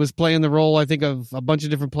 essentially was playing the role, I think, of a bunch of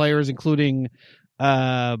different players, including,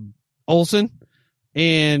 Olsen.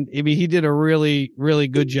 And I mean, he did a really, really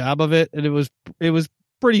good job of it. And it was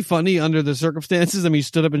pretty funny under the circumstances. I mean, he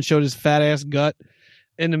stood up and showed his fat ass gut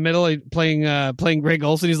in the middle, playing Greg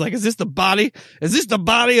Olsen. He's like, is this the body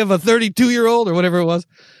of a 32-year-old or whatever it was?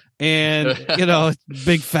 And,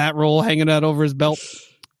 big fat roll hanging out over his belt.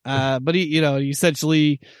 But he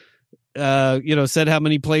essentially, said how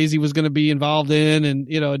many plays he was going to be involved in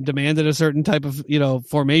and, demanded a certain type of,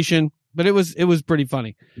 formation. But it was pretty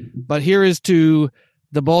funny. But here is to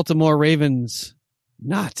the Baltimore Ravens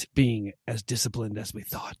not being as disciplined as we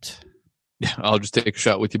thought. Yeah, I'll just take a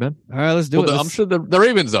shot with you, Ben. All right, let's do it. I'm sure the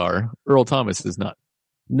Ravens are. Earl Thomas is not.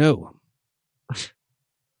 No.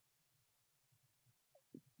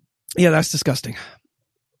 Yeah, that's disgusting.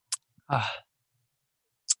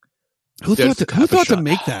 Who thought to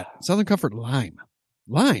make that? Southern Comfort lime.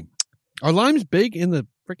 Are limes big in the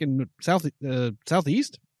freaking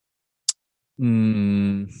southeast?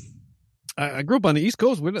 I grew up on the East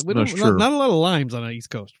Coast. We don't sure. not a lot of limes on the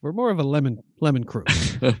East Coast. We're more of a lemon crew.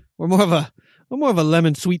 We're more of a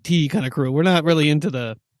lemon sweet tea kind of crew. We're not really into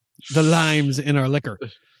the limes in our liquor,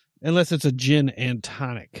 unless it's a gin and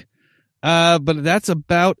tonic. But that's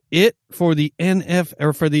about it for the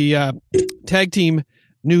tag team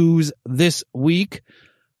news this week.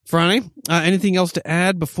 Franny, anything else to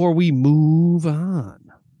add before we move on?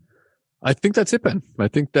 I think that's it, Ben. I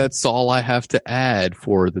think that's all I have to add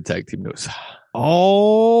for the tag team news.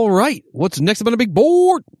 All right. What's next up on the big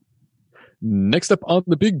board? Next up on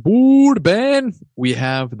the big board, Ben, we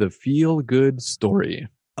have the feel-good story.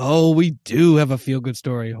 Oh, we do have a feel-good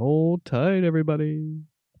story. Hold tight, everybody.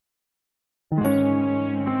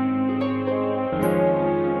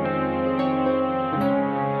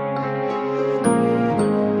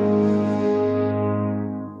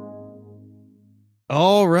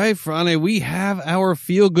 All right, Franny, we have our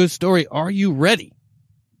feel-good story. Are you ready?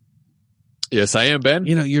 Yes, I am, Ben.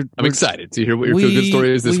 I'm excited to hear what your feel-good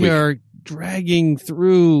story is this week. We are dragging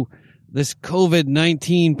through this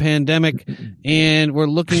COVID-19 pandemic, and we're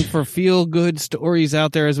looking for feel-good stories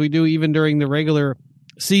out there as we do even during the regular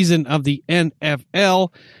season of the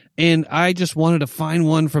NFL. And I just wanted to find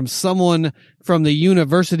one from someone from the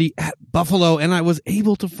University at Buffalo, and I was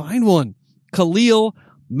able to find one. Khalil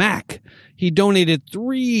Mack. He donated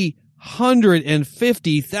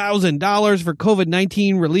 $350,000 for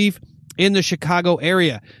COVID-19 relief in the Chicago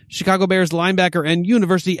area. Chicago Bears linebacker and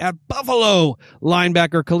University at Buffalo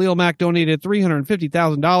linebacker Khalil Mack donated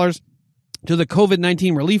 $350,000 to the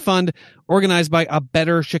COVID-19 Relief Fund organized by A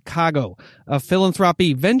Better Chicago, a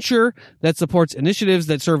philanthropy venture that supports initiatives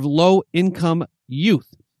that serve low-income youth.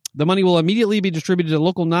 The money will immediately be distributed to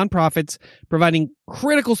local nonprofits, providing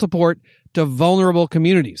critical support to vulnerable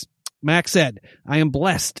communities. Mack said, I am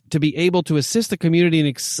blessed to be able to assist the community and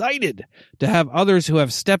excited to have others who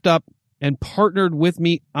have stepped up and partnered with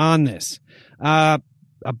me on this. A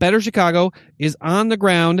Better Chicago is on the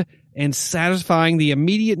ground and satisfying the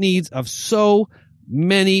immediate needs of so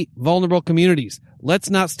many vulnerable communities. Let's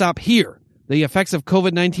not stop here. The effects of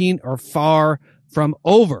COVID-19 are far from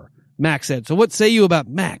over, Mack said. So what say you about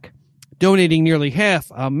Mack donating nearly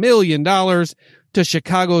 $500,000 to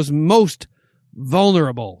Chicago's most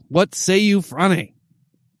vulnerable? What say you, Franny?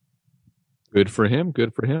 Good for him.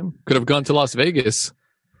 Good for him. Could have gone to Las Vegas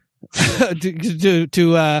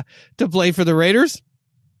to play for the Raiders.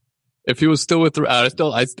 If he was still with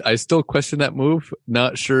the, I still question that move.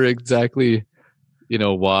 Not sure exactly,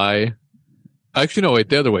 why. Actually, no, wait,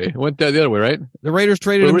 the other way. It went the other way, right? The Raiders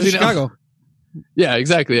traded him to Chicago. Yeah,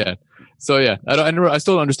 exactly. Yeah. So yeah, I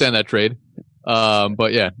still don't understand that trade.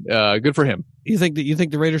 But yeah, good for him. You think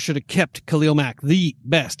the Raiders should have kept Khalil Mack, the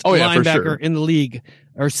best for linebacker sure. in the league,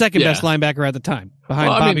 or second best linebacker at the time, behind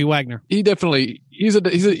Bobby Wagner. He definitely he's a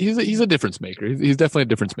difference maker. He's definitely a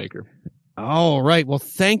difference maker. All right. Well,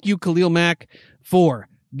 thank you, Khalil Mack, for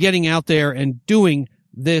getting out there and doing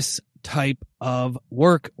this type of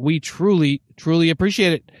work. We truly, truly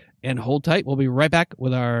appreciate it. And hold tight. We'll be right back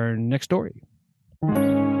with our next story.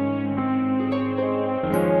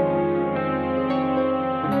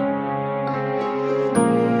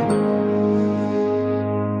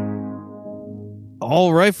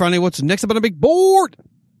 All right, Friday, what's next up on the big board?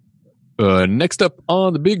 Next up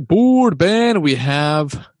on the big board, Ben, we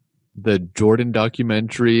have the Jordan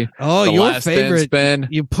documentary. Oh, The your Last Dance, favorite. Ben.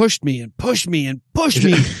 You pushed me and pushed me and pushed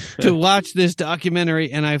me to watch this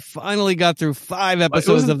documentary, and I finally got through 5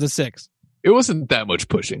 episodes of the 6. It wasn't that much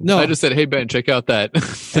pushing. No. I just said, hey, Ben, check out that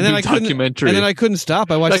documentary. And then I couldn't stop.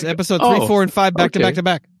 I watched episode 3, 4, and 5 back to okay. back to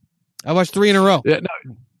back. I watched 3 in a row. Yeah, no,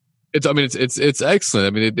 it's excellent.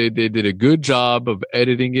 I mean, they did a good job of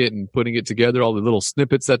editing it and putting it together. All the little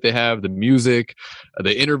snippets that they have, the music,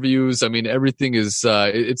 the interviews. I mean, everything is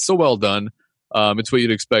it's so well done. It's what you'd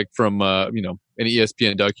expect from an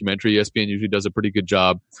ESPN documentary. ESPN usually does a pretty good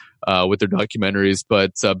job with their documentaries.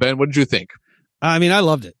 But Ben, what did you think? I mean, I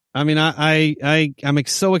loved it. I mean, I'm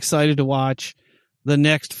so excited to watch the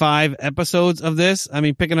next 5 episodes of this. I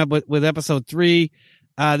mean, picking up with episode 3,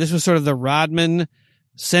 this was sort of the Rodman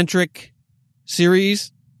centric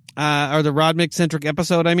series, or the Rodman centric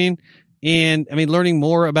episode. And learning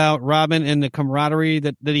more about Rodman and the camaraderie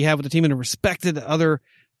that he had with the team and the respect that the other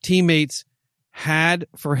teammates had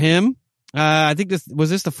for him. I think this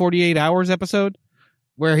was the 48 hours episode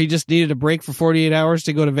where he just needed a break for 48 hours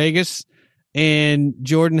to go to Vegas, and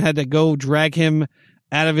Jordan had to go drag him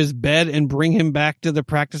out of his bed and bring him back to the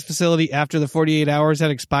practice facility after the 48 hours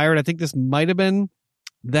had expired. I think this might have been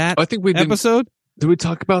that episode. Did we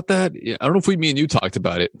talk about that? Yeah, I don't know if me and you talked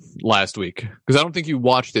about it last week, because I don't think you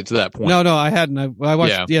watched it to that point. No, I hadn't. I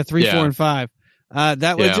watched 3, 4, and 5.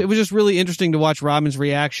 It was just really interesting to watch Rodman's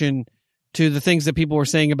reaction to the things that people were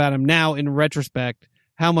saying about him now in retrospect,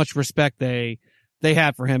 how much respect they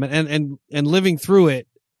had for him, and living through it.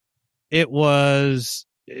 It'd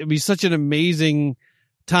be such an amazing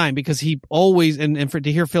time, because he always, and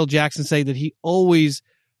to hear Phil Jackson say that he always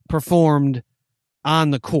performed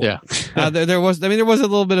on the court. Yeah. There was a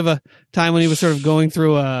little bit of a time when he was sort of going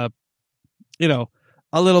through a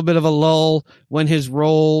little bit of a lull when his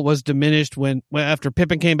role was diminished after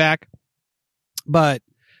Pippen came back. But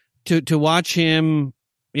to watch him,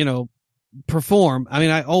 perform. I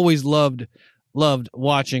mean, I always loved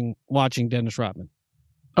watching Dennis Rodman.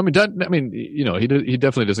 I mean, he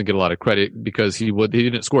definitely doesn't get a lot of credit because he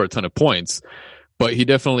didn't score a ton of points, but he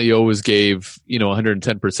definitely always gave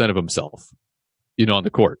 110% of himself, on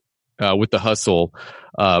the court, with the hustle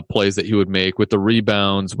plays that he would make, with the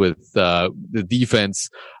rebounds, with the defense.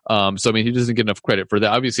 So I mean, he doesn't get enough credit for that.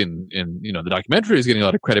 Obviously, in the documentary is getting a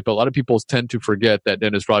lot of credit, but a lot of people tend to forget that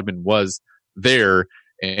Dennis Rodman was there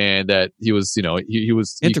and that he was,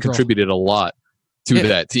 he contributed a lot to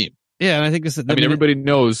that team. Yeah, and I think everybody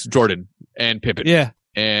knows Jordan and Pippen. Yeah.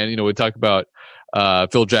 And, we talk about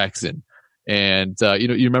Phil Jackson. And,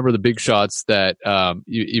 you remember the big shots that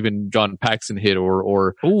even John Paxson hit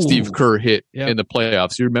or Steve Kerr hit in the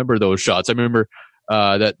playoffs. You remember those shots. I remember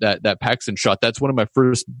that Paxson shot. That's one of my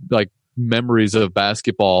first memories of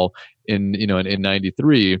basketball in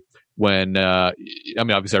 93. When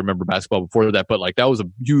obviously I remember basketball before that, but that was a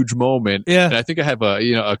huge moment. Yeah. And I think I have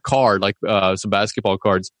a card, some basketball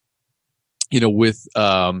cards, with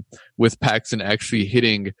Paxson actually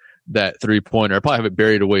hitting that 3-pointer. I probably have it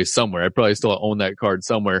buried away somewhere. I probably still own that card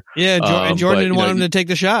somewhere. Yeah, and Jordan didn't want him to take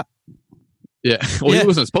the shot. Yeah, well, he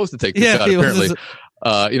wasn't supposed to take the shot apparently.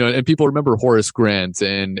 And people remember Horace Grant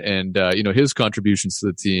and his contributions to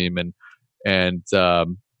the team, and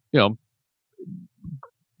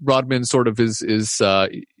Rodman sort of is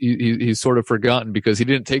he's sort of forgotten because he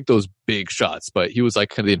didn't take those big shots, but he was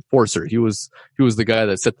kind of the enforcer. He was the guy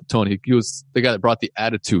that set the tone. He was the guy that brought the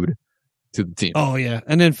attitude to the team. Oh yeah.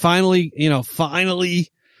 And then finally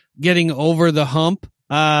getting over the hump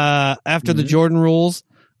after the Jordan rules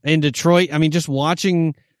in Detroit. I mean, just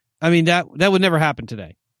watching, that would never happen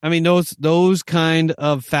today. I mean, those kind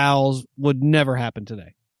of fouls would never happen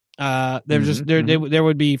today. There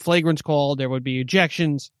would be flagrants called, there would be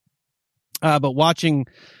ejections. But watching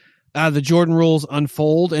the Jordan rules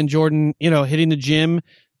unfold and Jordan, hitting the gym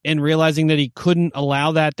and realizing that he couldn't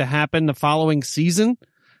allow that to happen the following season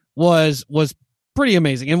was pretty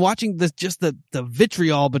amazing. And watching the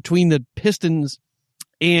vitriol between the Pistons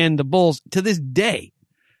and the Bulls to this day,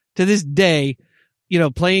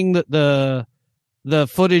 playing the the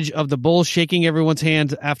footage of the Bulls shaking everyone's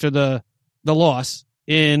hands after the loss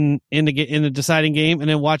in the deciding game, and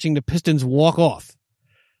then watching the Pistons walk off,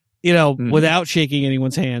 without shaking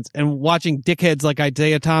anyone's hands, and watching dickheads like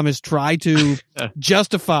Isaiah Thomas try to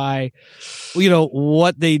justify,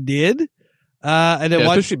 what they did. And then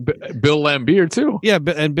especially Bill Laimbeer too. Yeah,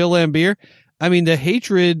 and Bill Laimbeer. I mean, the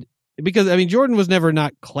hatred, because Jordan was never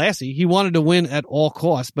not classy. He wanted to win at all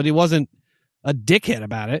costs, but he wasn't a dickhead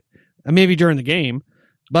about it. Maybe during the game,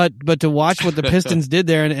 but to watch what the Pistons did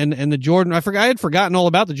there, and the Jordan, I had forgotten all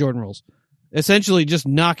about the Jordan rules. Essentially, just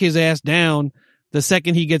knock his ass down the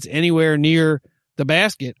second he gets anywhere near the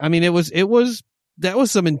basket. I mean, that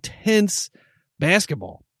was some intense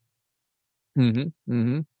basketball. Mm-hmm.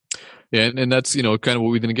 Mm-hmm. Yeah, and that's kind of what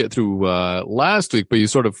we didn't get through last week, but you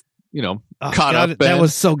sort of caught up. Ben, that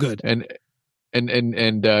was so good. And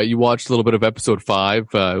you watched a little bit of episode 5.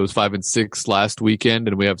 It was 5 and 6 last weekend,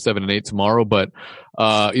 and we have 7 and 8 tomorrow. But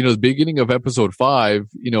the beginning of episode 5,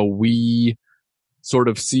 we sort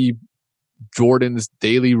of see Jordan's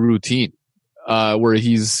daily routine, where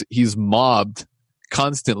he's mobbed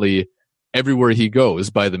constantly everywhere he goes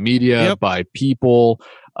by the media, by people.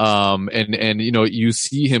 And you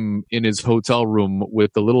see him in his hotel room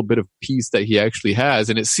with the little bit of peace that he actually has.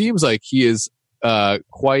 And it seems like he is,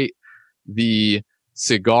 quite the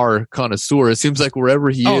cigar connoisseur. It seems like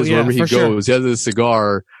wherever he is, wherever he goes, he has a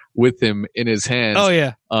cigar with him in his hands. Oh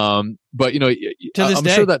yeah. But I'm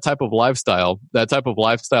sure that type of lifestyle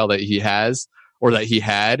that he has, or that he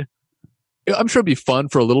had, I'm sure it'd be fun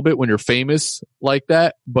for a little bit when you're famous like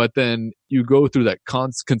that, but then you go through that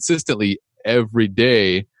consistently every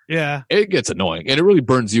day. Yeah, it gets annoying and it really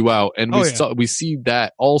burns you out. And we see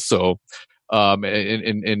that also,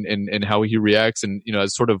 and how he reacts, and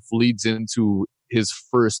it sort of leads into his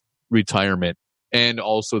first retirement, and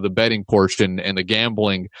also the betting portion and the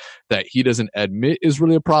gambling that he doesn't admit is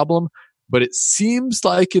really a problem, but it seems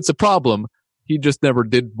like it's a problem. He just never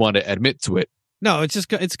did want to admit to it. No,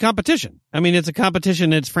 it's competition. I mean, it's a competition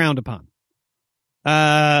that's frowned upon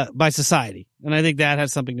by society, and I think that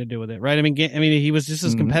has something to do with it, right? I mean, he was just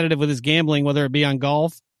as competitive with his gambling, whether it be on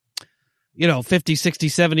golf, 50, 60,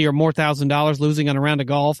 70 or more $1,000 losing on a round of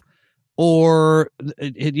golf, or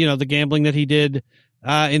the gambling that he did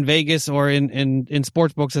in Vegas or in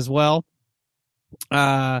sports books as well.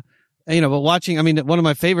 But watching, one of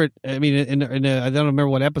my favorite, I don't remember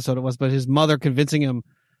what episode it was, but his mother convincing him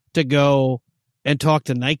to go and talk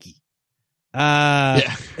to Nike. Because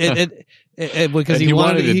he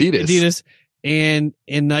wanted Adidas. And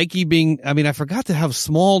Nike being, I forgot how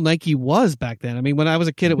small Nike was back then. When I was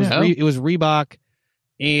a kid, it was Reebok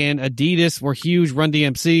and Adidas were huge. Run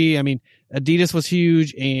DMC. Adidas was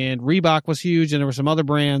huge and Reebok was huge, and there were some other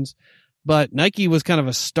brands, but Nike was kind of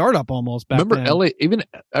a startup almost back then.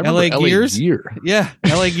 LA Gears? Yeah,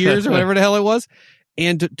 LA Gears or whatever the hell it was.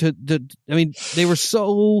 And they were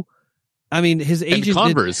so. His agent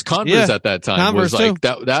and Converse at that time Converse was like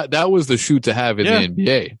too. That was the shoe to have in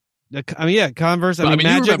the NBA. Converse. Magic.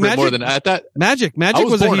 You remember more than at that. Magic I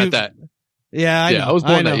was born at that. Yeah, I was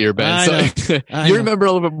born that year, Ben. So you remember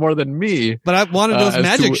a little bit more than me. But I wanted those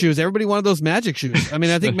Magic shoes. Everybody wanted those Magic shoes.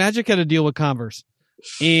 I think Magic had a deal with Converse,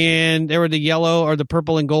 and they were the yellow or the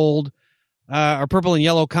purple and gold, or purple and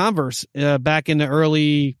yellow Converse back in the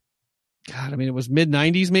early. It was mid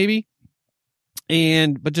 '90s maybe.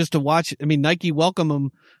 But just to watch, Nike welcome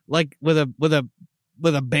them like with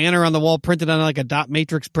a banner on the wall printed on like a dot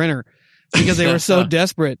matrix printer, because they were so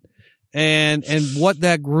desperate, and what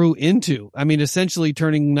that grew into. Essentially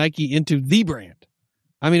turning Nike into the brand.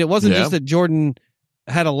 It wasn't just that Jordan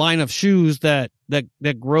had a line of shoes that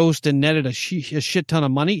grossed and netted a shit ton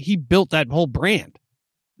of money. He built that whole brand.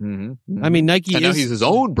 Mm-hmm. Nike and now he's his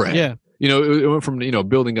own brand. Yeah. It went from,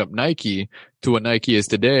 building up Nike to what Nike is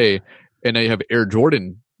today. And now you have Air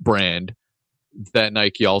Jordan brand that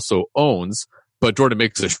Nike also owns, but Jordan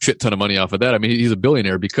makes a shit ton of money off of that. He's a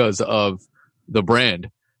billionaire because of the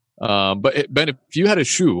brand. But Ben, if you had a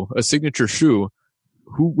signature shoe,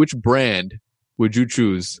 which brand would you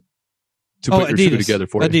choose to put your shoe together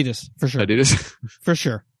for? Adidas, for sure. Adidas, for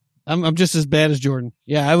sure. I'm just as bad as Jordan.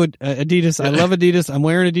 Yeah, I would Adidas. I love Adidas. I'm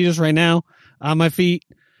wearing Adidas right now on my feet.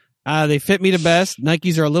 They fit me the best.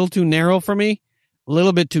 Nikes are a little too narrow for me, a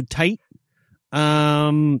little bit too tight.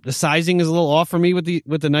 The sizing is a little off for me with the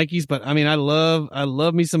Nikes, but I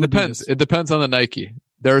love me some Adidas. It depends on the Nike.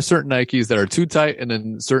 There are certain Nikes that are too tight, and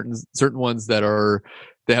then certain ones that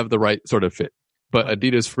they have the right sort of fit. But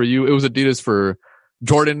Adidas for you, it was Adidas for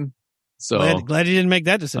Jordan. So glad you didn't make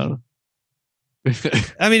that decision.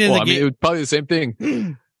 it was probably the same thing.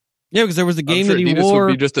 Yeah, because there was the game that he Adidas wore.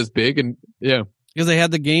 would be just as big, and yeah, because they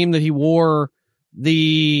had the game that he wore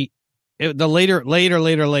the later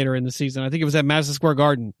in the season. I think it was at Madison Square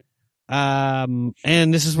Garden. And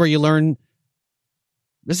this is where you learn.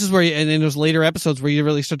 This is where, and in those later episodes, where you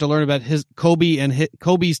really start to learn about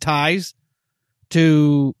Kobe's ties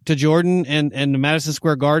to Jordan and the Madison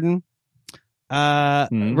Square Garden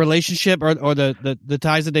relationship, or the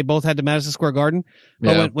ties that they both had to Madison Square Garden.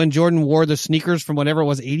 But when Jordan wore the sneakers from whatever it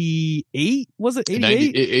was, 88, was it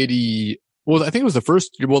 88? 80. Well, I think it was the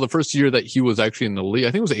first year that he was actually in the league.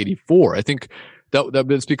 I think it was 84. I think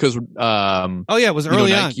that's because it was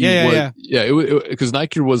early on. Yeah. Because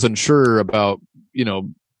Nike was unsure about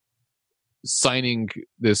signing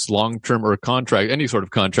this long-term or contract, any sort of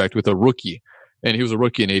contract with a rookie, and he was a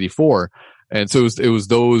rookie in 84. And so it was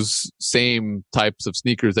those same types of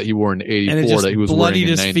sneakers that he wore in 84 that he was wearing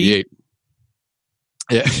in 98.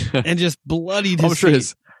 Yeah. And just bloodied his I'm sure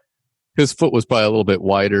feet. his foot was probably a little bit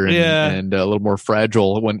wider and a little more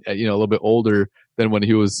fragile when, a little bit older than when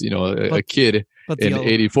he was, a kid in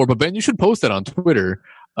 84. But Ben, you should post that on Twitter.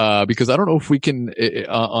 Because I don't know if we can,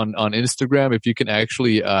 on Instagram, if you can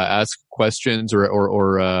actually, ask questions what's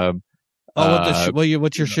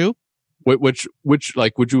your shoe? Which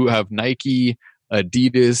would you have Nike,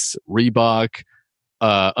 Adidas, Reebok,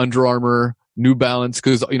 Under Armour, New Balance?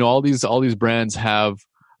 Because all these brands have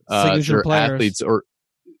signature their athletes,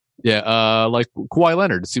 like Kawhi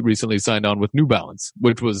Leonard recently signed on with New Balance,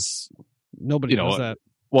 which was nobody knows that.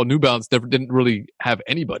 Well, New Balance didn't really have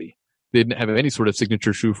anybody. They didn't have any sort of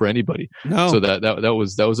signature shoe for anybody. No. So that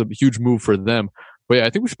was a huge move for them. But yeah, I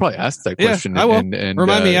think we should probably ask that question. I will. And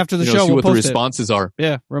remind me after the show. See what the responses are.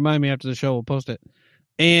 Yeah, remind me after the show. We'll post it.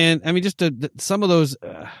 And I mean, just some of those,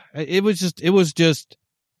 it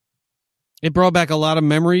brought back a lot of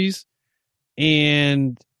memories.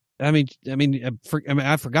 And I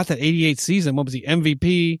forgot that 88 season. What was he?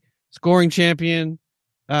 MVP, scoring champion,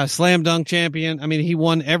 slam dunk champion. I mean, he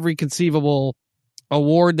won every conceivable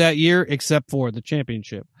award that year except for the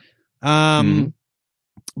championship.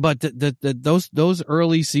 But those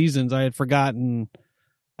early seasons, I had forgotten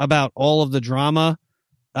about all of the drama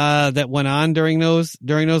that went on during those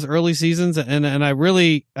early seasons, and I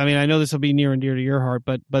really, I mean, I know this will be near and dear to your heart,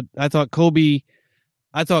 but I thought Kobe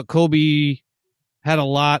had a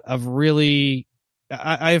lot of really.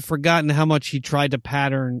 I have forgotten how much he tried to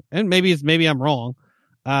pattern, and maybe I'm wrong,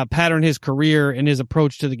 pattern his career and his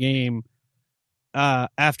approach to the game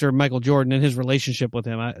after Michael Jordan and his relationship with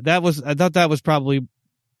him. I thought that was probably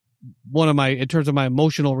one of my, in terms of my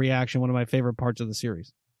emotional reaction, one of my favorite parts of the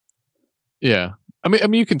series. Yeah. I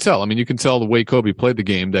mean, you can tell. I mean, you can tell the way Kobe played the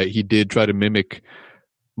game that he did try to mimic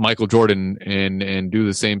Michael Jordan and do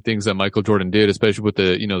the same things that Michael Jordan did, especially with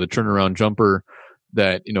the, the turnaround jumper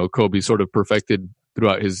that, Kobe sort of perfected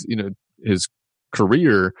throughout his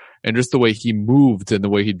career, and just the way he moved and the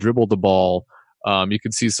way he dribbled the ball. You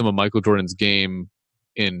could see some of Michael Jordan's game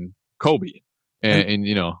in Kobe and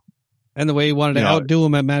the way he wanted to outdo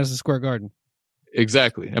him at Madison Square Garden.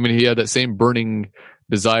 Exactly. I mean, he had that same burning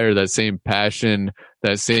desire, that same passion,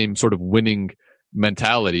 that same sort of winning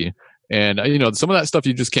mentality. And, some of that stuff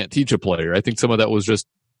you just can't teach a player. I think some of that was just,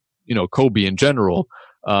 Kobe in general.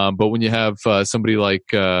 But when you have somebody like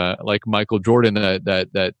Michael Jordan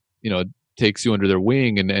that takes you under their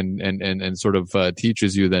wing and sort of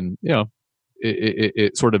teaches you, then,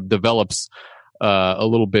 it sort of develops a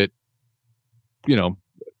little bit,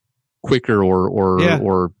 quicker or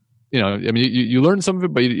I mean, you learn some of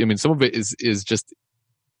it, but some of it is just,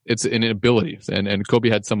 it's an ability, and Kobe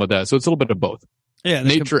had some of that. So it's a little bit of both. Yeah.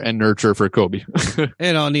 Nature and nurture for Kobe.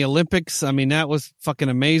 In the Olympics, I mean, that was fucking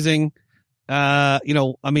amazing. I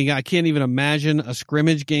can't even imagine a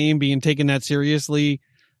scrimmage game being taken that seriously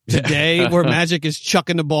today, where Magic is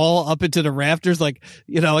chucking the ball up into the rafters. Like,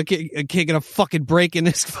 I can't get a fucking break in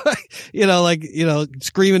this,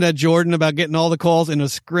 screaming at Jordan about getting all the calls in a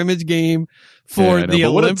scrimmage game for the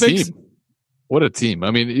Olympics. What a team. I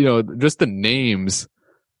mean, just the names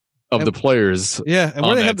of the players and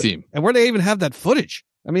on that team. And where they even have that footage.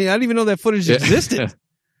 I mean, I didn't even know that footage existed.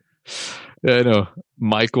 Yeah, I know.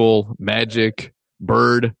 Michael, Magic,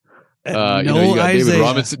 Bird. You got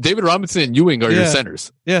David Robinson and Ewing are your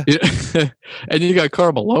centers. Yeah. And you got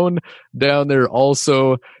Karl Malone down there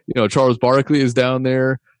also. Charles Barkley is down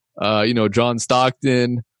there. John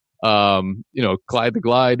Stockton, Clyde the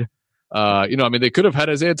Glide. They could have had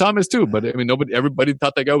Isaiah Thomas too, but everybody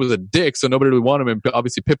thought that guy was a dick, so nobody really wanted him. And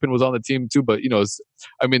obviously Pippen was on the team too, but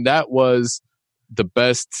that was the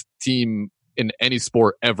best team in any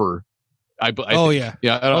sport ever. I don't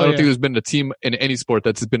think there's been a team in any sport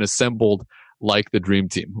that's been assembled like the Dream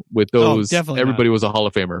Team with those. Everybody was a Hall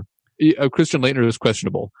of Famer. Christian Laettner was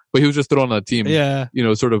questionable, but he was just thrown on the team. Yeah.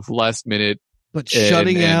 Sort of last minute, But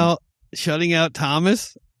shutting out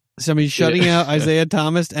Thomas. I mean, shutting out Isaiah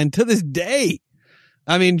Thomas. And to this day,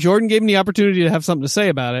 I mean, Jordan gave him the opportunity to have something to say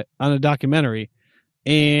about it on a documentary.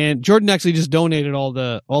 And Jordan actually just donated all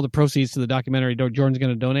the proceeds to the documentary Jordan's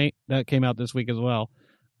going to donate. That came out this week as well.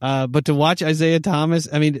 But to watch Isaiah Thomas,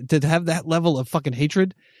 I mean, to have that level of fucking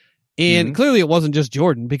hatred. And clearly it wasn't just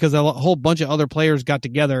Jordan, because a whole bunch of other players got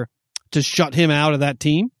together to shut him out of that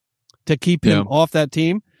team, to keep him off that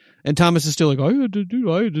team. And Thomas is still like, I had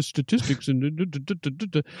the statistics and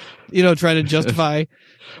trying to justify.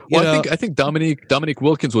 I think Dominique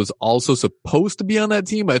Wilkins was also supposed to be on that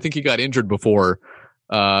team. I think he got injured before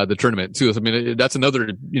the tournament too. So, I mean, that's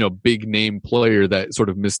another big name player that sort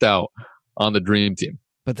of missed out on the dream team.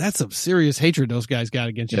 But that's some serious hatred those guys got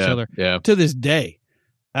against each other to this day.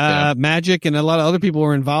 Magic and a lot of other people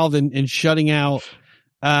were involved in shutting out.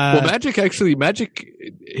 Well, Magic,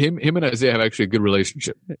 him and Isaiah have actually a good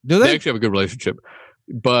relationship. Do they? They actually have a good relationship.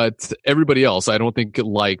 But everybody else, I don't think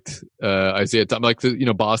liked Isaiah. Like,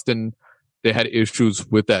 Boston, they had issues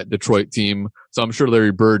with that Detroit team. So I'm sure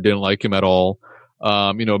Larry Bird didn't like him at all.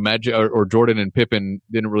 Magic or Jordan and Pippen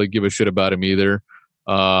didn't really give a shit about him either.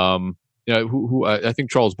 I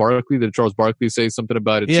think Charles Barkley, did Charles Barkley say something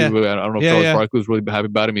about it too? I don't know if Charles Barkley was really happy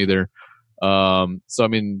about him either. So I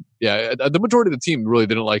mean, the majority of the team really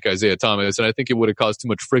didn't like Isaiah Thomas, and I think it would have caused too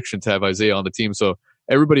much friction to have Isaiah on the team. So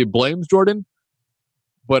everybody blames Jordan,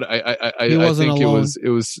 but I think alone.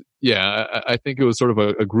 I think it was sort of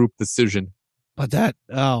a group decision. But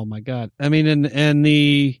oh my God. I mean,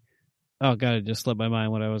 oh God, it just slipped my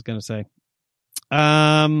mind what I was going to say.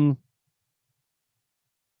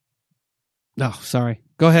 No, sorry.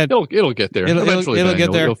 Go ahead. It'll get there. It'll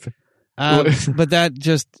get there. But that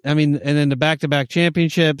just, I mean, and then the back-to-back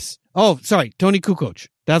championships. Oh, sorry, Tony Kukoc.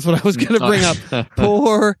 That's what I was going to bring up.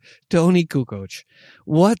 Poor Tony Kukoc.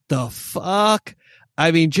 What the fuck?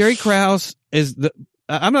 I mean, Jerry Krause is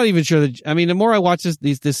I'm not even sure that, I mean, the more I watch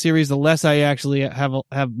this series, the less I actually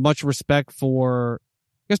have much respect for,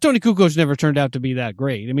 because Tony Kukoc never turned out to be that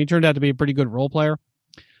great. I mean, he turned out to be a pretty good role player.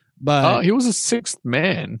 But he was a sixth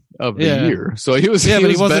man of the year. So he was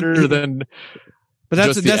better than. But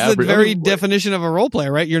that's the very definition of a role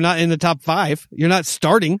player, right? You're not in the top 5. You're not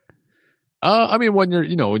starting. I mean, when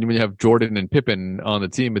you have Jordan and Pippen on the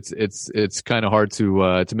team, it's kind of hard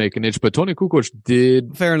to make a niche. But Tony Kukoc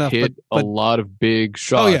did hit a lot of big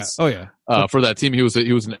shots. Oh yeah. For that team, he was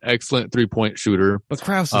an excellent 3-point shooter. But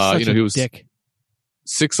Krause is such a dick.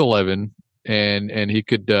 6'11", and he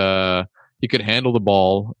could handle the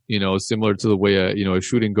ball. Similar to the way a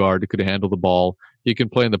shooting guard could handle the ball. He can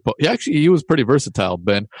play in the he was pretty versatile,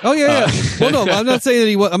 Ben. Oh yeah. Well, no, I'm not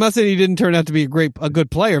saying that I'm not saying he didn't turn out to be a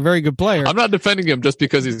good player, very good player. I'm not defending him just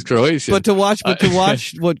because he's Croatian. But to watch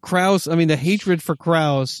what Krause, I mean, the hatred for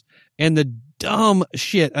Krause and the dumb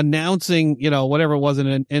shit announcing, whatever it was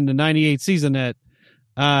in the 98 season the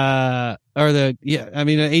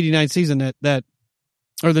 89 season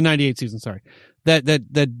or the 98 season, sorry.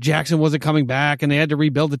 That Jackson wasn't coming back and they had to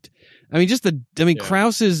rebuild it. I mean,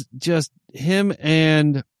 Krause is just him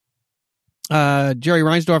and Jerry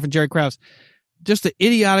Reinsdorf and Jerry Krause, just the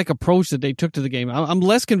idiotic approach that they took to the game. I'm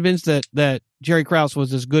less convinced that Jerry Krause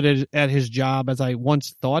was as good at his job as I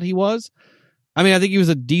once thought he was. I mean, I think he was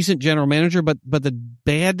a decent general manager, but the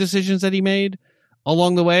bad decisions that he made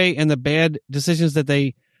along the way and the bad decisions that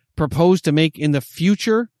they proposed to make in the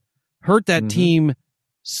future hurt that team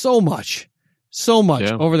so much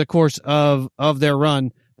over the course of their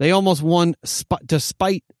run. They almost won to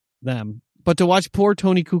spite them. But to watch poor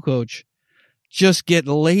Tony Kukoc just get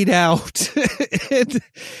laid out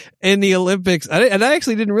in the Olympics. And I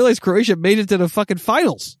actually didn't realize Croatia made it to the fucking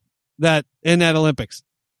finals in that Olympics.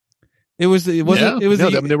 They were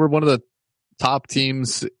one of the top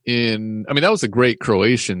teams that was a great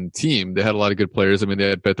Croatian team. They had a lot of good players. I mean, they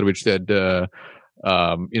had Petrovic, they had,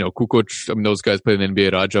 Kukoc. I mean, those guys played in the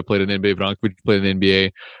NBA. Raja played in the NBA. Vrankovic played in the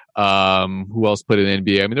NBA. Who else played in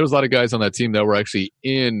the NBA? I mean, there was a lot of guys on that team that were actually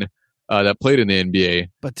that played in the NBA.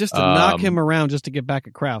 But just to knock him around just to get back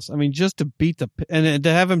at Krause. I mean, just to beat and to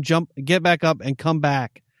have him get back up and come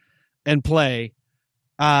back and play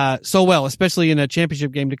so well, especially in a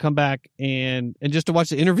championship game, to come back and just to watch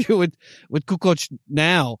the interview with Kukoc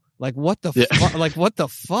now. Like, what the fuck? Like, what the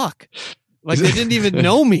fuck? Like, they didn't even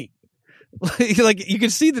know me. Like you can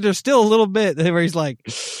see that there's still a little bit where he's like,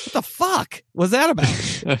 what the fuck was that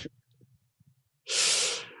about?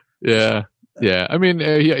 Yeah. I mean,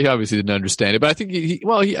 he obviously didn't understand it, but I think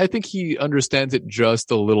I think he understands it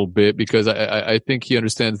just a little bit, because I think he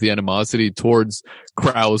understands the animosity towards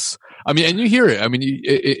Krause. I mean, and you hear it. I mean,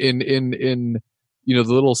 in the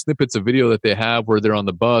little snippets of video that they have where they're on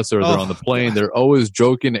the bus or they're on the plane, God. they're always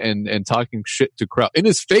joking and talking shit to crowd in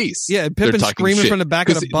his face. Yeah, Pippen screaming from the back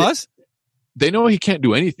of the bus. They know he can't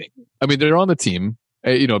do anything. I mean, they're on the team.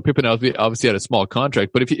 Pippen obviously had a small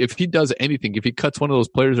contract, but if he does anything, if he cuts one of those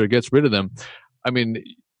players or gets rid of them, I mean,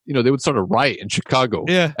 they would start a riot in Chicago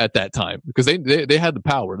at that time because they had the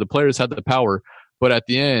power. The players had the power. But at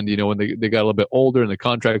the end, when they got a little bit older and the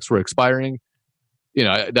contracts were expiring,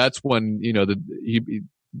 that's when,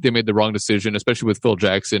 they made the wrong decision, especially with Phil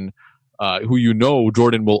Jackson, who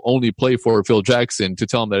Jordan will only play for Phil Jackson, to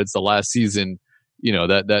tell him that it's the last season.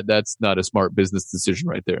 That's not a smart business decision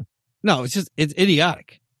right there. No, it's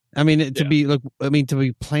idiotic. I mean, to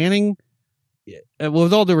be planning,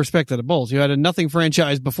 with all due respect to the Bulls, you had a nothing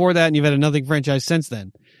franchise before that and you've had a nothing franchise since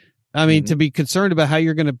then. I mean, to be concerned about how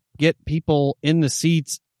you're going to get people in the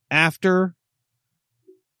seats after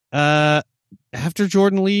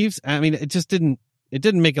Jordan leaves. I mean, it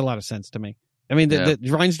didn't make a lot of sense to me. I mean, the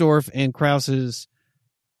Reinsdorf and Krause's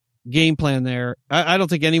game plan there, I don't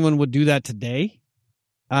think anyone would do that today.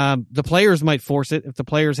 The players might force it if the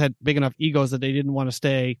players had big enough egos that they didn't want to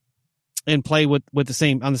stay and play on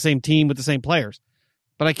the same team with the same players.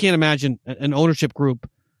 But I can't imagine an ownership group,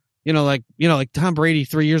 like Tom Brady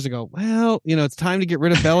 3 years ago. Well, it's time to get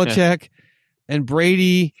rid of Belichick and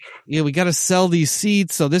Brady. We got to sell these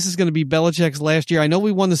seats. So this is going to be Belichick's last year. I know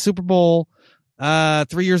we won the Super Bowl 3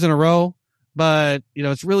 years in a row, but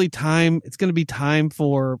it's really time. It's going to be time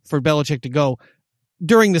for Belichick to go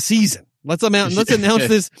during the season. Let's announce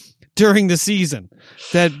this during the season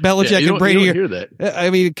that Belichick and Brady. You don't hear that.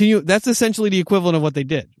 I mean, that's essentially the equivalent of what they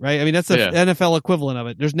did, right? I mean, that's the NFL equivalent of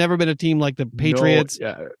it. There's never been a team like the Patriots.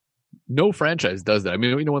 No franchise does that. I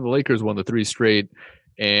mean, when the Lakers won the 3 straight,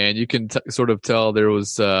 and you can sort of tell there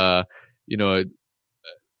was, Kobe and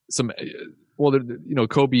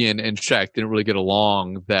Shaq didn't really get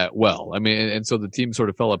along that well. I mean, and so the team sort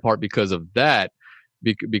of fell apart because of that,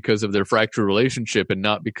 because of their fractured relationship, and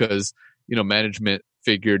not because, management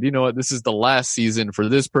figured, this is the last season for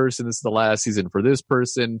this person. This is the last season for this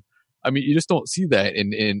person. I mean, you just don't see that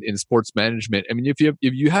in sports management. I mean, if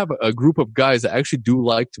you have a group of guys that actually do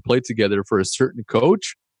like to play together for a certain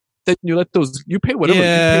coach, then you pay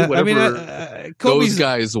whatever, those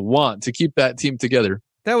guys want to keep that team together.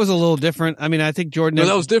 That was a little different. I mean, I think Jordan.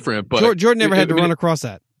 That was different, but Jordan never had to run across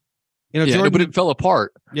that. Jordan, but it fell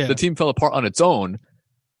apart. Yeah. The team fell apart on its own.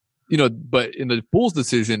 But in the Bulls'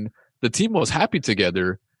 decision, the team was happy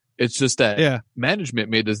together. It's just that management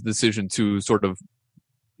made this decision to sort of,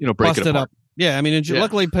 break it apart. Yeah, I mean,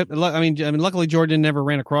 luckily Jordan never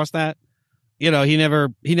ran across that. He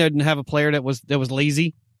didn't have a player that was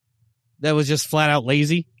lazy, that was just flat out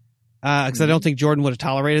lazy. Because I don't think Jordan would have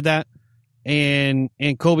tolerated that. And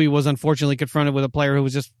Kobe was unfortunately confronted with a player who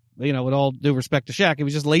was just, with all due respect to Shaq, he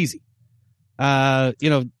was just lazy.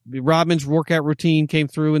 Rodman's workout routine came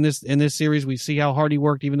through in this series. We see how hard he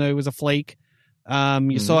worked, even though he was a flake.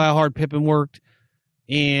 You saw how hard Pippen worked.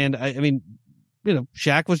 And I mean,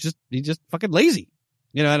 Shaq was just fucking lazy,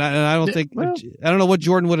 and I don't think, I don't know what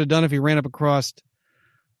Jordan would have done if he ran up across,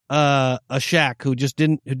 a Shaq who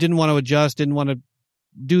didn't want to adjust, didn't want to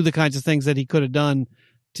do the kinds of things that he could have done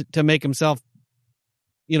to make himself,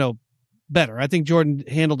 better. I think Jordan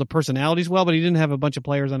handled the personalities well, but he didn't have a bunch of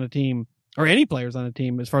players on the team, or any players on the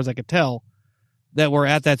team, as far as I could tell, that were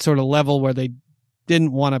at that sort of level where they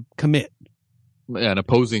didn't want to commit. Yeah, an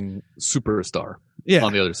opposing superstar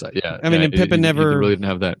on the other side. Yeah. I mean, and Pippen never really didn't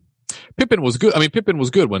have that. Pippen was good. I mean, Pippen was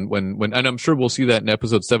good when, and I'm sure we'll see that in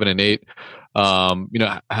episode 7 and 8. How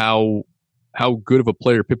good of a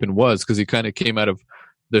player Pippen was, because he kind of came out of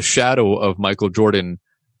the shadow of Michael Jordan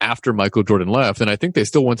after Michael Jordan left. And I think they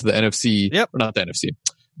still went to the NFC. Yep. Or not the NFC.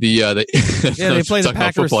 They played the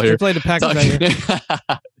Packers. They played the Packers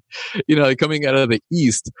that year. Coming out of the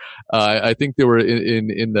East, I think they were in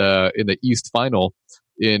the East final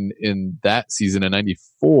in that season in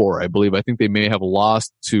 '94, I believe. I think they may have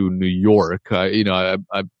lost to New York. I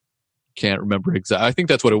can't remember exactly. I think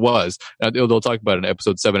that's what it was. They'll talk about it in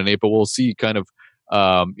episode 7 and 8, but we'll see kind of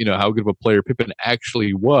how good of a player Pippen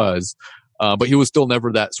actually was. But he was still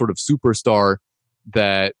never that sort of superstar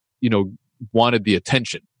that wanted the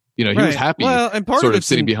attention. He was happy and sort of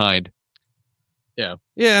sitting behind. Yeah.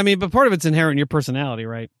 Yeah, I mean, but part of it's inherent in your personality,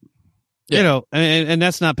 right? Yeah. And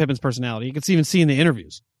that's not Pippen's personality. You can even see in the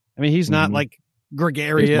interviews. I mean, he's not like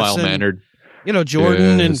gregarious. He's mild-mannered.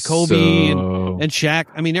 Jordan and Kobe and Shaq.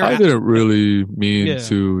 I mean, I didn't really mean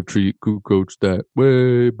to treat Coach that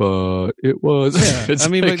way, but it was. Yeah. I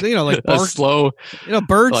mean, like Bird, slow.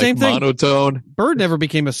 Bird, like same thing. Monotone. Bird never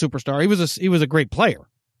became a superstar. He was a great player.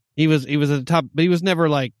 He was at the top, but he was never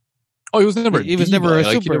like Oh, he was never. He was never a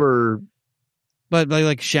like, super. He never, But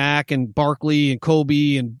like Shaq and Barkley and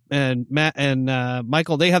Kobe and Matt and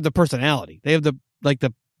Michael, they have the personality. They have the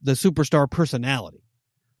superstar personality.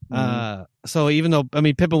 So even though, I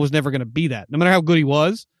mean, Pippen was never going to be that. No matter how good he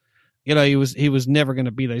was, you know, he was never going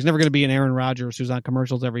to be that. He's never going to be an Aaron Rodgers who's on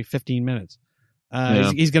commercials every 15 minutes.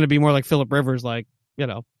 He's going to be more like Phillip Rivers, like, you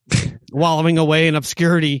know, wallowing away in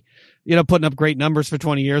obscurity, you know, putting up great numbers for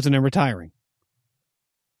 20 years and then retiring.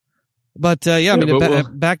 But I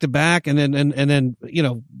mean, back to back, and then you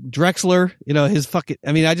know, Drexler, you know, his fucking.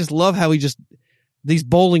 I mean, I just love how he just these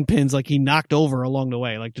bowling pins like he knocked over along the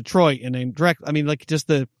way, like Detroit, and then I mean, like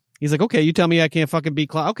just he's like, okay, you tell me I can't fucking beat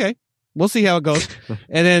Cloud. Okay, we'll see how it goes.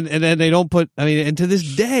 and then they don't put. I mean, and to this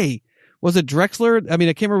day, was it Drexler? I mean,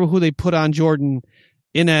 I can't remember who they put on Jordan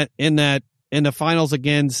in the finals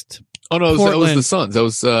against. Oh no, it was the Suns. That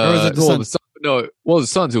was the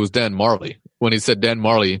Suns. It was Dan Marley. When he said Dan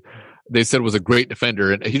Marley, they said was a great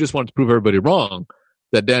defender, and he just wanted to prove everybody wrong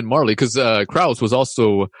that Dan Marley, because Krause was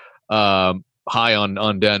also high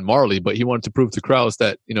on Dan Marley, but he wanted to prove to Krause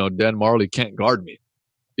that, you know, Dan Marley can't guard me.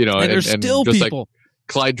 You know, and there's still just people. Like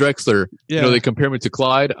Clyde Drexler, you know, they compare me to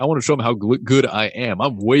Clyde. I want to show them how good I am.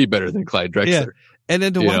 I'm way better than Clyde Drexler. Yeah. And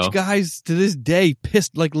then to watch guys to this day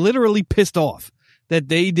literally pissed off that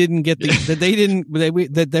they didn't get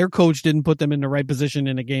that their coach didn't put them in the right position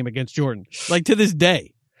in a game against Jordan. Like to this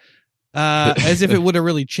day. As if it would have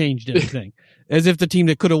really changed anything. As if the team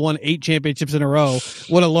that could have won 8 championships in a row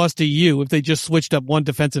would have lost to you if they just switched up one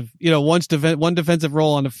defensive role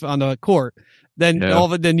on the court. Then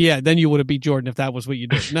then you would have beat Jordan if that was what you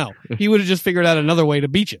did. No, he would have just figured out another way to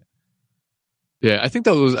beat you. Yeah, that's when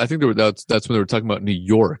they were talking about New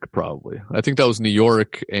York, probably. I think that was New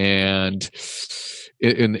York and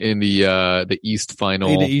in the East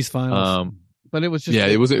final. The East finals. But it was just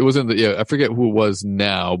it was in the I forget who it was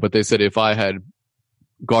now, but they said if I had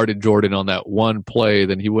guarded Jordan on that one play,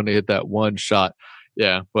 then he wouldn't have hit that one shot.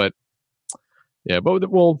 Yeah, but I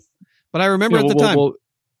remember at the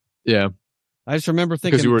time. I just remember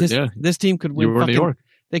thinking this team could win. You were in New York.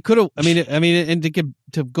 They could have. I mean, and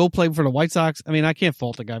to go play for the White Sox. I mean, I can't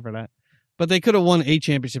fault the guy for that. But they could have won 8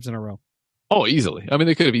 championships in a row. Oh, easily. I mean,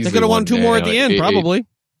 they could have easily. They could have won 2 more at the end, probably.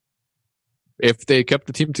 If they kept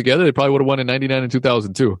the team together, they probably would have won in '99 and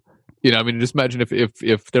 2002. You know, I mean, just imagine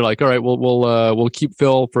if they're like, all right, we'll keep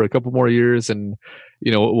Phil for a couple more years, and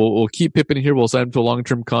you know, we'll keep Pippen here. We'll sign him to a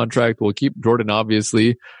long-term contract. We'll keep Jordan,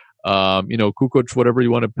 obviously. You know, Kukoc, whatever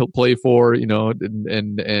you want to play for, you know, and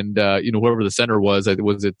you know, whoever the center was it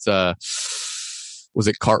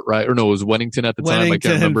Cartwright or no, it was Wennington at the time. I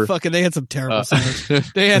can't remember. Fucking, they had some terrible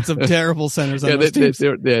centers. They had some terrible centers. On those teams.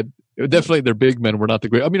 They had definitely their big men were not the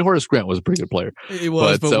great. I mean, Horace Grant was a pretty good player. He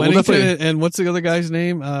was, but Wennington and what's the other guy's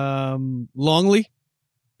name? Longley.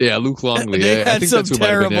 Yeah, Luke Longley. They had some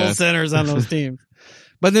terrible centers on those teams.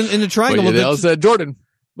 But then in the triangle, they all said Jordan.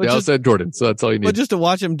 They all said Jordan, so that's all you need. But just to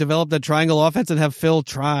watch him develop that triangle offense and have Phil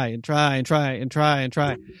try. With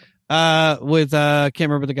can't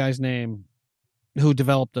remember the guy's name who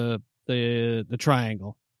developed the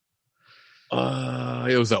triangle.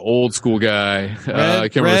 It was an old school guy. I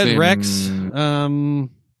can't remember his name. Rex.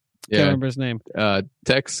 Can't remember his name.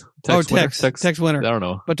 Tex Winter. I don't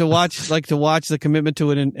know. But to watch the commitment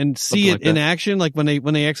to it and see it in action, like when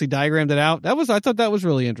they actually diagrammed it out, I thought that was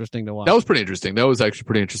really interesting to watch. That was pretty interesting. That was actually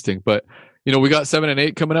pretty interesting. But you know, we got 7 and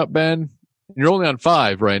 8 coming up, Ben. You're only on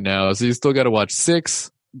 5 right now, so you still got to watch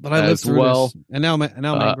 6. But I lived through this, and now I'm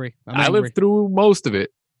angry. I lived through most of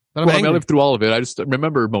it. But I lived through all of it. I just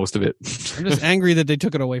remember most of it. I'm just angry that they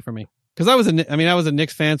took it away from me. Because I was a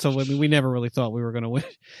Knicks fan, so we never really thought we were going to win.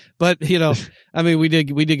 But you know, I mean, we did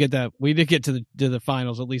get that. We did get to the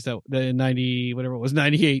finals, at least in 90, whatever it was,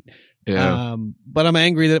 98. Yeah. But I'm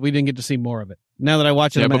angry that we didn't get to see more of it. Now that I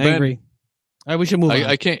watch it, I'm angry. We should move on.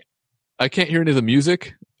 I can't hear any of the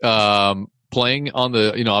music playing on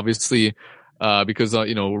the, you know, obviously because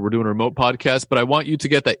you know, we're doing a remote podcast. But I want you to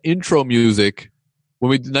get that intro music.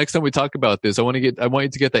 Next time we talk about this, I want you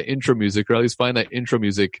to get that intro music, or at least find that intro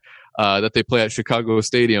music that they play at Chicago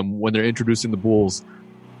Stadium when they're introducing the Bulls.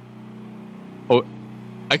 Oh,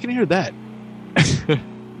 I can hear that.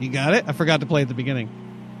 You got it? I forgot to play at the beginning.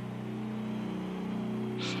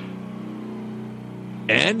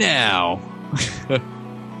 And now.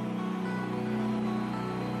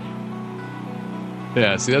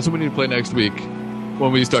 Yeah, see, that's what we need to play next week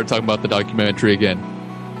when we start talking about the documentary again.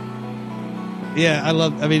 Yeah,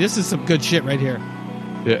 I mean, this is some good shit right here.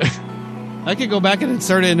 Yeah. I could go back and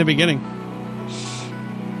insert it in the beginning.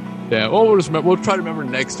 Yeah, well, we'll try to remember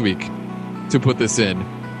next week to put this in.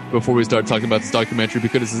 before we start talking about this documentary,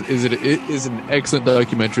 because it is an excellent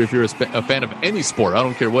documentary. If you're a fan of any sport, I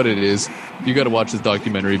don't care what it is, you got to watch this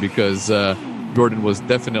documentary, because Jordan was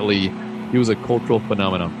definitely, he was a cultural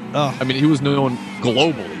phenomenon. Oh. I mean, he was known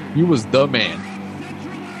globally. He was the man.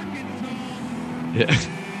 Yeah.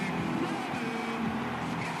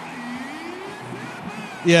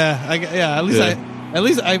 Yeah. At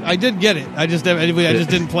least I did get it. I just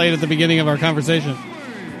didn't play it at the beginning of our conversation.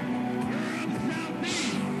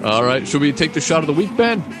 All right. Should we take the shot of the week,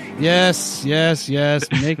 Ben? Yes.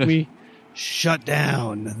 Make me shut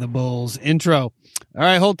down the Bulls intro. All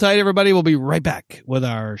right. Hold tight, everybody. We'll be right back with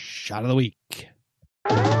our shot of the week.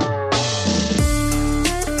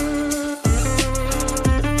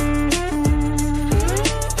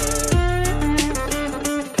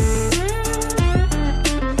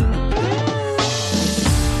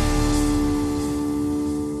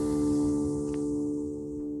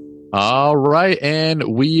 All right, and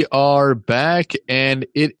we are back, and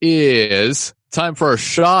it is time for our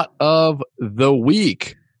shot of the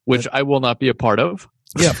week, which I will not be a part of.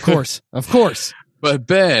 Yeah, of course. But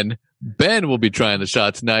Ben will be trying the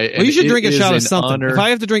shot tonight. Well, you should drink a shot of something. Honor. If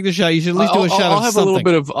I have to drink the shot, you should at least do a shot of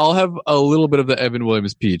something. I'll have a little bit of the Evan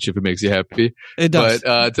Williams peach if it makes you happy. It does.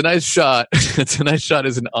 But tonight's shot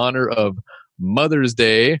is in honor of Mother's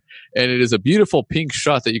Day, and it is a beautiful pink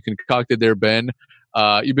shot that you concocted there, Ben.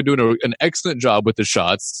 You've been doing an excellent job with the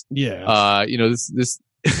shots. Yeah. This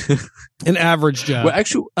an average job. Well,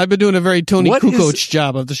 actually, I've been doing a very Tony Kukoc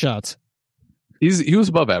job of the shots. He was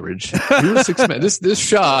above average. He was sixth man. This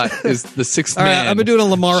shot is the sixth man. All right, I've been doing a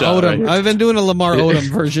Lamar Odom. I've been doing a Lamar Odom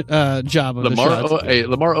version job of the shots.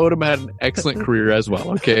 Lamar Odom had an excellent career as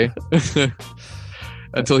well. Okay.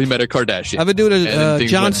 Until he met a Kardashian. I've been doing a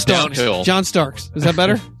John Starks. Downhill. John Starks. Is that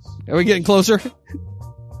better? Are we getting closer?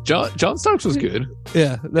 John Starks was good.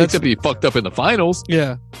 Yeah. Except he fucked up in the finals.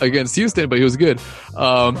 Yeah. Against Houston, but he was good.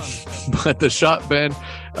 But the shot, Ben,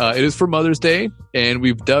 it is for Mother's Day, and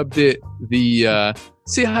we've dubbed it the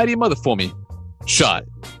Say Hi to Your Mother For Me shot.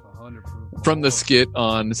 From the skit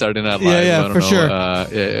on Saturday Night Live. Yeah, for sure.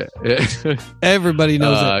 Yeah. Everybody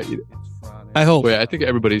knows it. I hope. Well, I think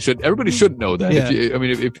everybody should know that. Yeah.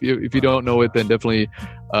 If you don't know it, then definitely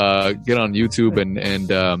get on YouTube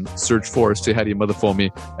and search for Say Hi to Your Mother For Me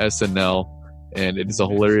SNL, and it is a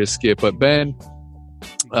hilarious skit. But Ben,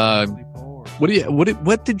 how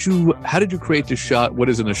did you create this shot? What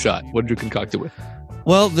is in the shot? What did you concoct it with?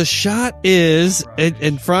 Well, the shot is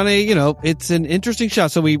in front of, it's an interesting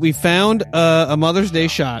shot. So we found a Mother's Day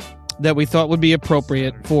shot that we thought would be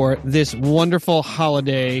appropriate for this wonderful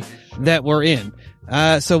holiday that we're in.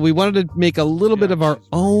 So we wanted to make a little bit of our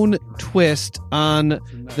own twist on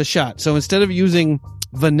the shot. So instead of using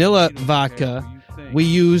vanilla vodka, we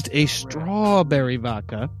used a strawberry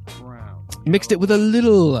vodka, mixed it with a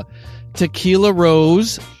little tequila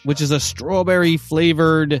rose, which is a strawberry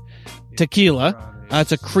flavored tequila.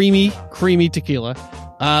 It's a creamy tequila.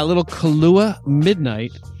 A little Kahlua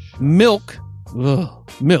Midnight, milk,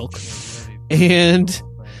 and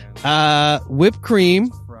whipped cream,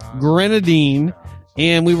 grenadine,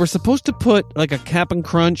 and we were supposed to put like a Cap'n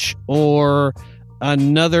Crunch or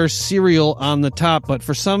another cereal on the top, but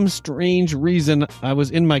for some strange reason, I was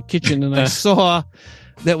in my kitchen and I saw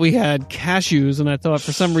that we had cashews, and I thought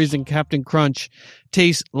for some reason Captain Crunch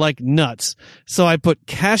tastes like nuts, so I put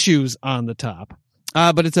cashews on the top.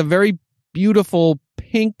 But it's a very beautiful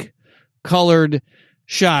pink colored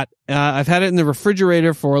shot. I've had it in the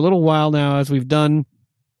refrigerator for a little while now, as we've done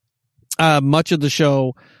much of the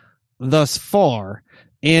show thus far,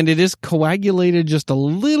 and it is coagulated just a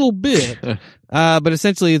little bit. But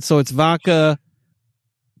essentially, it's vodka,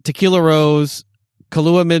 tequila rose,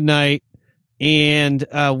 Kahlua Midnight, and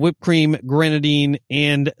whipped cream, grenadine,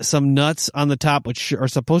 and some nuts on the top, which are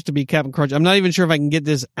supposed to be Cap'n Crunch. I'm not even sure if I can get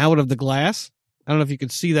this out of the glass. I don't know if you can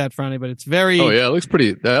see that, Franny, but it's very. Oh yeah,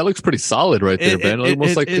 that looks pretty solid right there, Ben.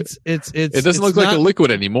 It doesn't look like a liquid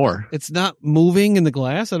anymore. It's not moving in the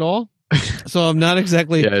glass at all, so I'm not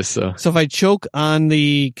exactly. Yeah, so if I choke on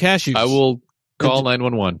the cashews, I will call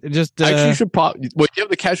 911. Just actually, you should probably. Well, you have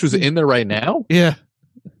the cashews in there right now. Yeah,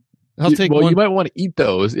 I'll take one. You might want to eat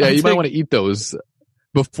those. Yeah, you might want to eat those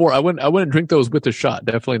before. I wouldn't drink those with the shot.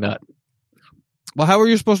 Definitely not. Well, how are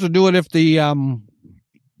you supposed to do it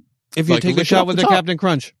if you take a shot with the Captain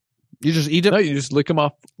Crunch? You just eat it? No, you just lick it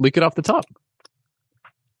off the top.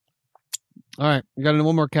 All right. We got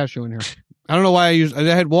one more cashew in here. I don't know why I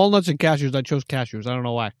had walnuts and cashews. I chose cashews. I don't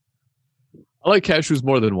know why. I like cashews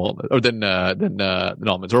more than walnuts, or than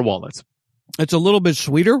almonds or walnuts. It's a little bit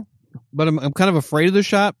sweeter, but I'm kind of afraid of the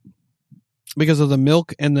shot because of the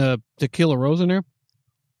milk and the tequila rose in there.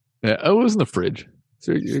 Yeah, it was in the fridge.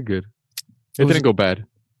 So you're good. It didn't go bad.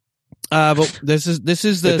 But this is It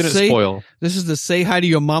the didn't spoil. this is the say hi to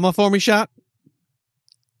your mama for me shot.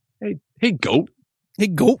 Hey, goat. Hey,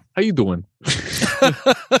 go. How you doing?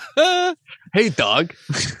 Hey, dog.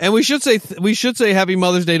 And we should say Happy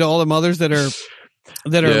Mother's Day to all the mothers that are Yes,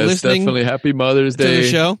 listening definitely Happy Mother's to Day the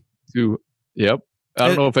show. Yep. I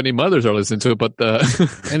don't know if any mothers are listening to it, but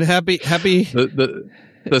And happy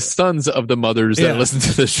the sons of the mothers Yeah. that listen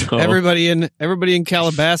to the show. everybody in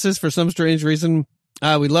Calabasas for some strange reason.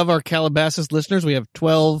 We love our Calabasas listeners. We had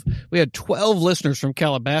 12 listeners from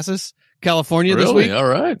Calabasas, California this Really? week. All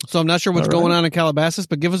right. So I'm not sure what's All right. going on in Calabasas,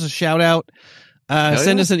 but give us a shout out.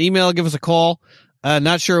 Send yeah. us an email, give us a call.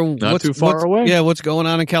 Not sure Not too far away. Yeah, what's going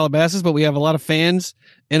on in Calabasas, but we have a lot of fans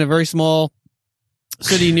in a very small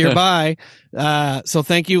city nearby. So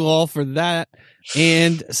thank you all for that,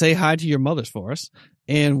 and say hi to your mothers for us,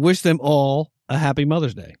 and wish them all a happy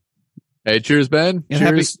Mother's Day. Hey, cheers, Ben. And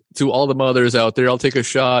Cheers to all the mothers out there. I'll take a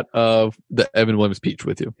shot of the Evan Williams peach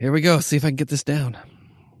with you. Here we go. See if I can get this down.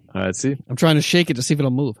 All right, see? I'm trying to shake it to see if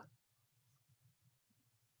it'll move.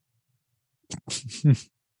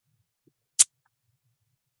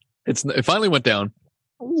 It finally went down.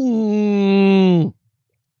 Mm.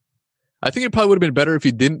 I think it probably would have been better if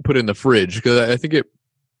you didn't put it in the fridge, because I think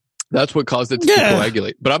that's what caused it to Yeah.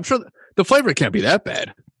 coagulate. But I'm sure the flavor can't be that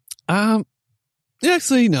bad.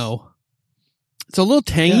 Actually, no. It's a little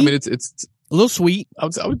tangy, Yeah, I mean, it's a little sweet. I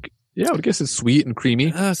would guess it's sweet and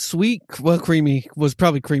creamy. Sweet, well, creamy was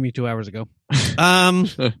probably creamy 2 hours ago.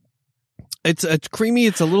 It's creamy.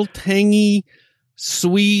 It's a little tangy,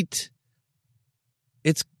 sweet.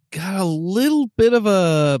 It's got a little bit of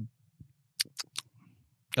an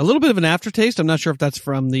aftertaste. I'm not sure if that's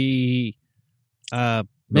from the, maybe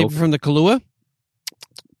Milk. from the Kahlua,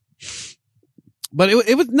 but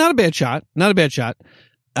it was not a bad shot. Not a bad shot.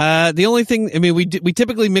 The only thing, I mean, we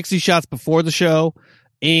typically mix these shots before the show,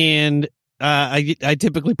 and I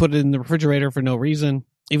typically put it in the refrigerator for no reason,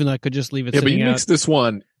 even though I could just leave it Yeah, but sitting you out mixed this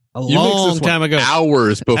one a You mixed long this one time ago.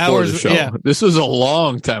 hours before the show. yeah. This was a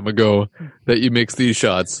long time ago that you mixed these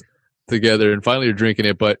shots together, and finally you're drinking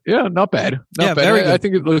it. But yeah, not bad. Not Yeah, bad. very I good.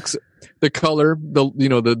 think it looks, the color,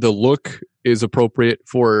 the look is appropriate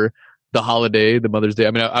for the holiday, the Mother's Day.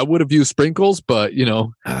 I mean, I would have used sprinkles, but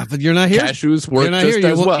But you're not here. cashews work You're not just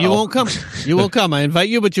here. as well. You won't come. You won't come. I invite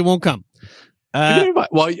you, but you won't come.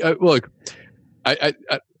 Well, look,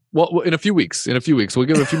 well, in a few weeks, we'll give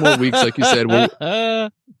it a few more weeks, like you said.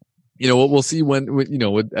 We'll see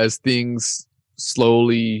when as things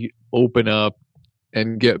slowly open up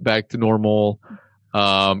and get back to normal.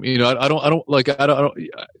 I'm in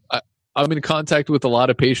contact with a lot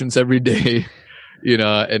of patients every day,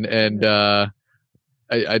 and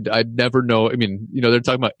I'd never know. I mean, they're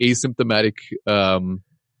talking about asymptomatic,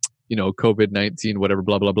 COVID-19, whatever,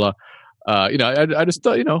 blah, blah, blah. I just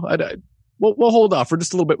thought, we'll hold off for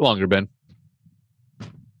just a little bit longer, Ben.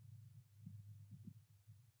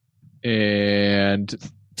 And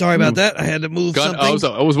Sorry about that. I had to move something.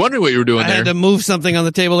 I was wondering what you were doing I there. had to move something on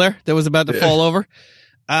the table there that was about to fall over.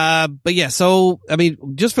 But yeah, so, I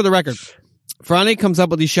mean, just for the record, Franny comes up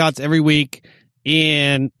with these shots every week,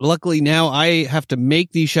 and luckily now I have to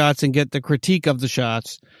make these shots and get the critique of the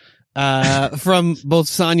shots from both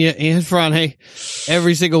Sonia and Franny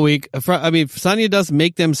every single week. Sonia does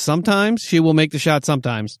make them sometimes. She will make the shot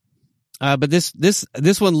sometimes. But this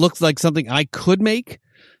one looks like something I could make.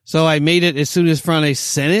 So I made it as soon as Franny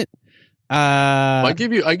sent it. I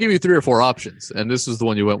give you 3 or 4 options, and this is the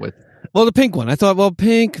one you went with. Well, the pink one. I thought,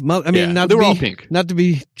 pink. They were all pink. Not to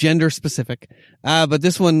be gender specific. But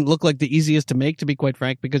this one looked like the easiest to make, to be quite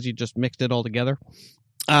frank, because you just mixed it all together.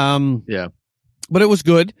 Yeah. But it was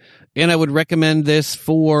good, and I would recommend this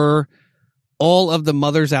for all of the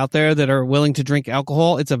mothers out there that are willing to drink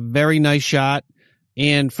alcohol. It's a very nice shot,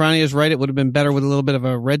 and Franny is right. It would have been better with a little bit of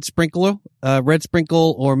a red sprinkle,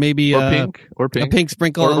 or maybe a pink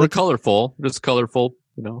sprinkle, or colorful, just colorful,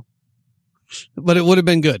 But it would have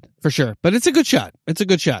been good for sure. But it's a good shot. I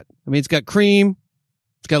mean, it's got cream,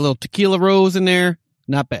 it's got a little tequila rose in there.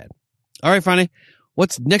 Not bad. All right, Franny,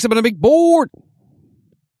 what's next up on the big board?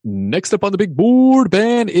 Next up on the big board,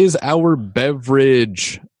 Ben, is our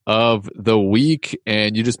beverage of the week.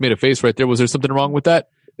 And you just made a face right there. Was there something wrong with that?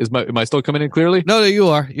 Am I still coming in clearly? No, you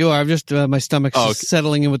are. I'm just, my stomach's just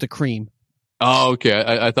settling in with the cream. Oh, okay.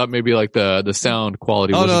 I thought maybe like the sound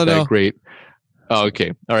quality wasn't that great. Oh,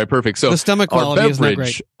 okay. All right. Perfect. So the stomach quality is not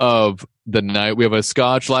great. Our beverage of the night, we have a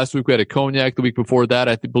scotch. Last week we had a cognac. The week before that,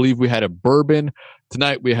 I believe we had a bourbon.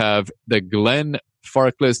 Tonight we have the Glen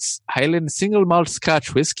Farkless Highland Single Malt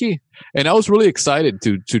Scotch Whiskey. And I was really excited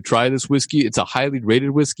to try this whiskey. It's a highly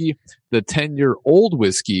rated whiskey. The 10-year-old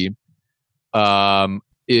whiskey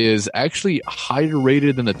is actually higher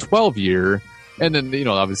rated than the 12-year. And then,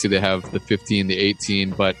 obviously they have the 15, the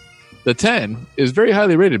 18, but the 10 is very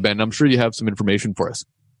highly rated, Ben. I'm sure you have some information for us.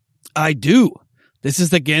 I do. This is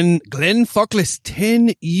the Glenfarclas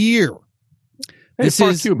 10-year. Hey,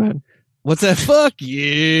 fuck you, man. What's that? Fuck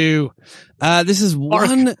you. This is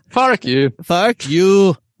Fuck you. Fuck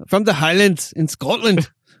you. From the Highlands in Scotland.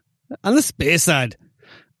 On the space side.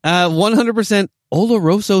 100%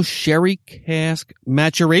 Oloroso sherry cask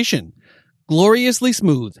maturation. Gloriously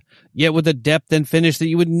smooth, yet with a depth and finish that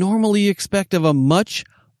you would normally expect of a much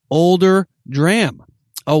older dram.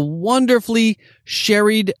 A wonderfully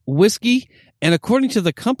sherried whiskey, and according to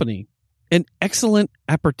the company, an excellent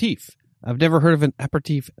aperitif. I've never heard of an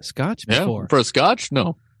aperitif scotch before. Yeah, for a scotch?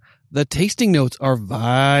 No. The tasting notes are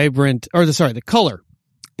vibrant, the color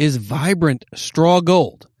is vibrant straw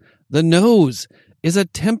gold. The nose is a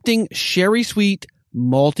tempting sherry sweet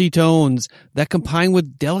malty tones that combine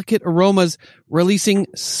with delicate aromas, releasing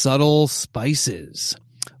subtle spices.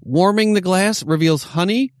 Warming the glass reveals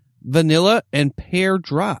honey, vanilla, and pear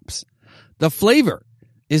drops. The flavor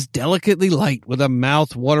is delicately light with a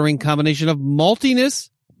mouth-watering combination of maltiness,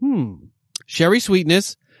 sherry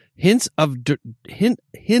sweetness, hints of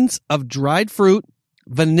dried fruit,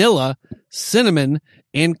 vanilla, cinnamon,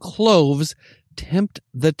 and cloves tempt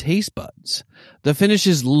the taste buds. The finish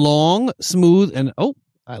is long, smooth, and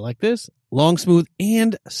I like this. Long, smooth,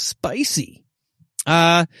 and spicy.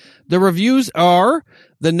 The reviews are: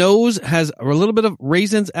 the nose has a little bit of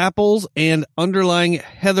raisins, apples, and underlying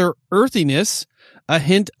heather earthiness. A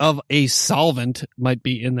hint of a solvent might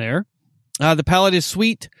be in there. The palate is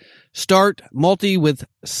sweet start, malty with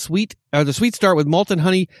the sweet start with malt and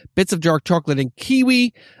honey, bits of dark chocolate and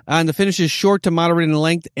kiwi, and the finish is short to moderate in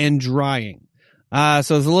length and drying. So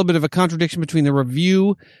there's a little bit of a contradiction between the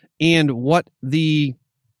review and what the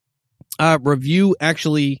review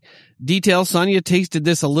actually details. Sonia tasted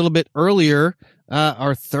this a little bit earlier,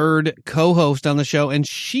 our third co-host on the show, and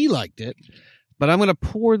she liked it. But I'm going to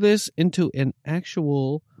pour this into an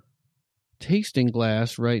actual tasting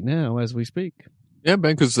glass right now as we speak. Yeah,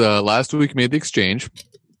 Ben, because last week we made the exchange.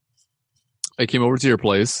 I came over to your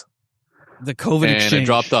place. The COVID exchange. And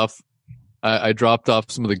I dropped off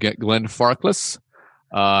some of the Glenfarclas,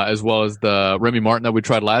 as well as the Remy Martin that we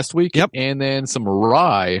tried last week. Yep. And then some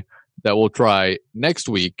rye that we'll try next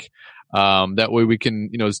week. That way we can,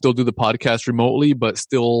 still do the podcast remotely, but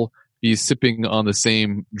still be sipping on the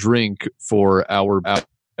same drink for our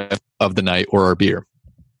of the night or our beer.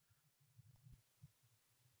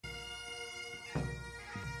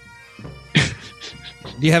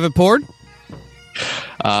 Do you have it poured?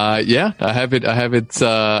 Yeah, I have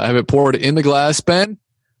it poured in the glass, Ben.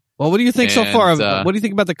 Well, what do you think so far? What do you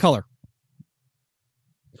think about the color?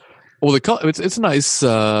 Well, the color, it's a nice,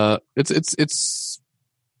 it's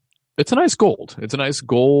a nice gold. It's a nice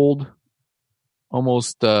gold,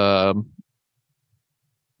 almost, I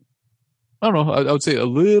don't know. I would say a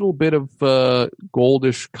little bit of,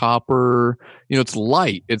 goldish copper. It's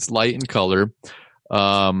light. It's light in color.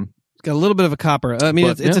 It's got a little bit of a copper. I mean,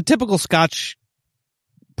 it's a typical Scotch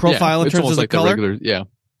profile in terms of the color.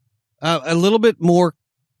 A little bit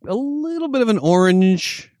of an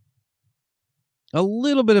orange, a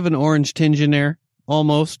little bit of an orange tinge in there,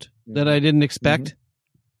 almost, that I didn't expect.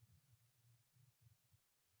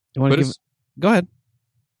 You want to go ahead.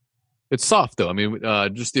 It's soft though. I mean,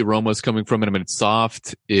 just the aroma is coming from it. I mean, it's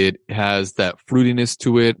soft. It has that fruitiness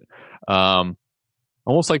to it.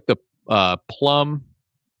 Almost like the, plum,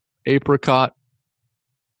 apricot.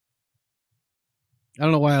 I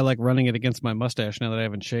don't know why I like running it against my mustache now that I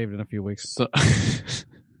haven't shaved in a few weeks.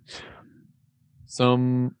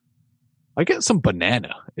 I get some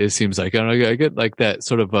banana. It seems like I get like that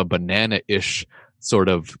sort of a banana-ish sort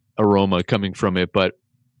of aroma coming from it, but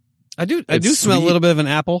I do smell a little bit of an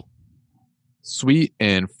apple. Sweet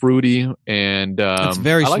and fruity, and it's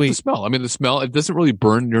very I like sweet. the smell. I mean, the smell, it doesn't really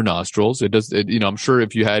burn your nostrils. It does. I'm sure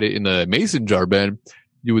if you had it in the mason jar, Ben,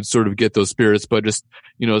 you would sort of get those spirits, but just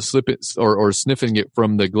slip it or sniffing it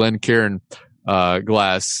from the Glencairn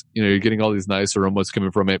glass, you're getting all these nice aromas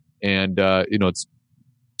coming from it, and it's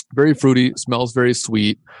very fruity, smells very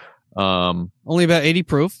sweet. Only about 80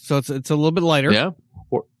 proof, so it's a little bit lighter. Yeah,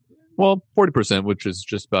 40%, which is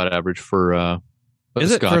just about average for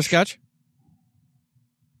is it for a Scotch?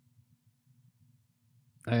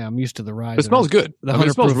 I'm used to the rye. It smells good.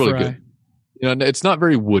 It smells really rye. good. It's not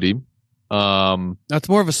very woody. That's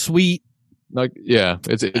more of a sweet Like, yeah,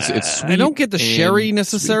 it's sweet. I don't get the and sherry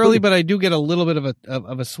necessarily, sweet. but I do get a little bit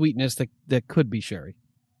of a sweetness that could be sherry.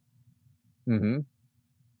 Mm-hmm.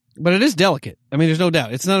 But it is delicate. I mean, there's no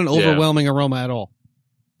doubt. It's not an overwhelming aroma at all.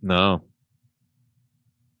 No.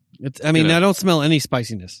 I don't smell any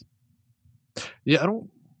spiciness. Yeah,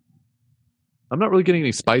 I'm not really getting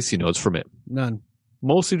any spicy notes from it. None.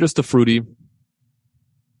 Mostly just the fruity,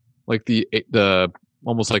 like the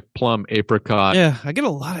almost like plum apricot. Yeah, I get a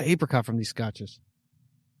lot of apricot from these scotches.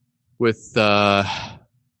 With I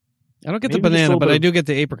don't get the maybe just a banana, little but bit I of- do get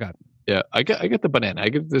the apricot. yeah, I get the banana. I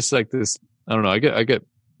get this like this. I don't know. I get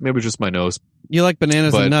maybe just my nose. You like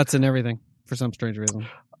bananas But- and nuts and everything for some strange reason.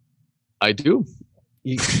 I do.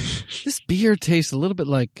 This beer tastes a little bit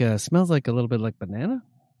like smells like a little bit like banana,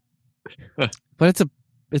 but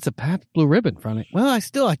it's a Pabst Blue Ribbon from it. Well,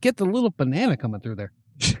 I get the little banana coming through there.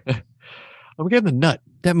 I'm getting the nut.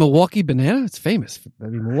 That Milwaukee banana, it's famous. I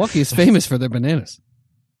mean, Milwaukee is famous for their bananas.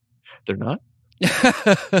 They're not.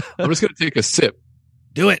 I'm just gonna take a sip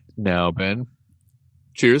Do it. now, Ben.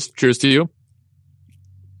 Cheers. Cheers to you.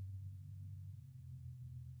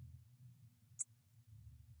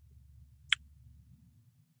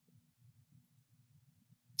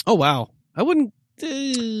 Oh wow, I wouldn't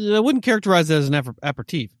characterize it as an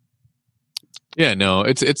aperitif. Yeah, no,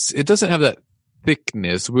 it doesn't have that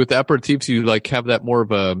thickness. With aperitifs, you like have that more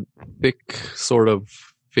of a thick sort of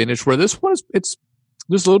finish. Where this one there's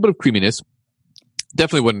a little bit of creaminess.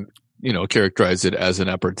 Definitely wouldn't characterize it as an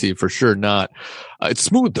aperitif for sure. Not. It's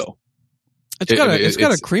smooth though. It's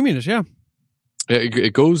got a creaminess, yeah.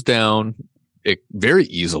 It goes down very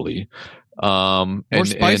easily. More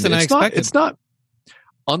spice than I expected. It's not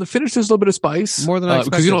on the finish. There's a little bit of spice More than I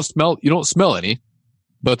expected. because you don't smell any,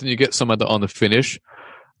 but then you get some on the finish.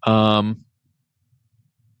 But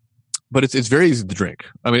it's very easy to drink.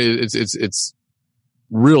 I mean, it's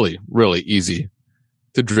really, really easy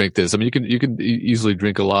to drink this. I mean, you can easily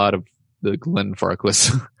drink a lot of the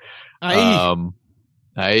Glenfarclas.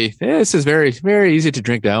 This is very, very easy to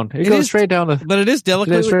drink down. It goes straight down but it is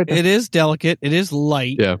delicate. straight down. It is delicate. It is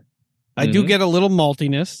light. Yeah. I do Mhm. get a little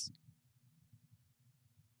maltiness.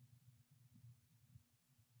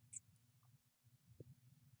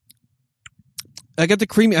 I get the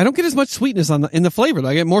creamy. I don't get as much sweetness in the flavor.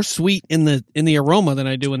 I get more sweet in the aroma than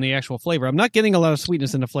I do in the actual flavor. I'm not getting a lot of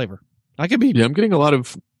sweetness in the flavor. I could be. Yeah, I'm getting a lot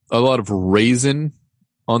of raisin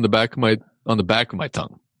on the back of my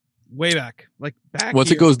tongue. Way back, like back. Once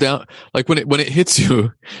here. it goes down, like when it hits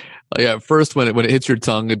you, like at first when it hits your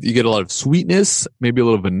tongue, you get a lot of sweetness, maybe a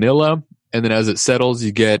little vanilla, and then as it settles,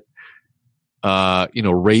 you get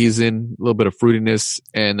raisin, a little bit of fruitiness,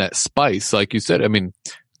 and that spice. Like you said, I mean,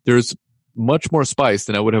 there's much more spice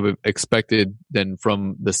than I would have expected than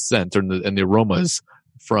from the scent and the aromas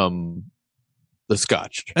from the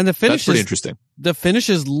Scotch. and the finish That's pretty is interesting. the finish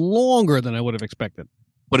is longer than I would have expected.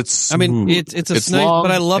 But it's smooth. I mean, it's nice, long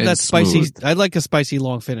but I love and that spicy. smooth. I like a spicy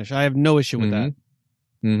long finish. I have no issue with that.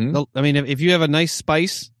 Mhm. I mean, if you have a nice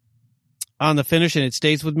spice on the finish and it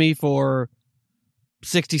stays with me for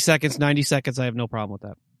 60 seconds, 90 seconds, I have no problem with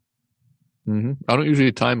that. Mhm. I don't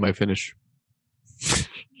usually time my finish.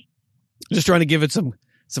 Just trying to give it some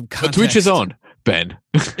But context. to each his own, Ben.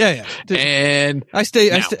 Yeah. And I stay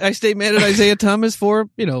mad at Isaiah Thomas for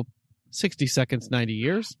 60 seconds, 90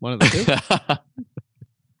 years. One of the two.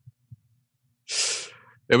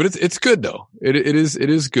 yeah, but it's good though. It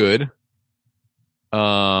is good.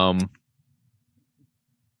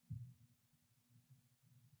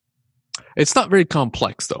 It's not very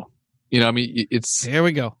complex though. I mean, Here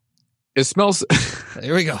we go. it smells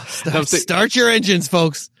Here we go. I'm saying- Start your engines,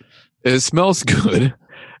 folks. it smells good.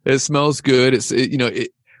 It smells good.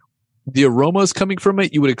 The aromas coming from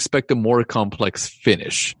it, you would expect a more complex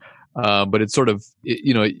finish. But it's sort of,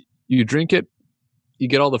 you drink it, you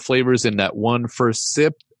get all the flavors in that one first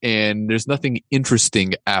sip, and there's nothing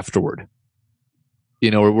interesting afterward.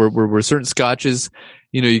 Where certain scotches,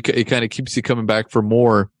 it kind of keeps you coming back for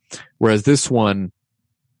more. Whereas this one,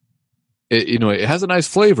 it has a nice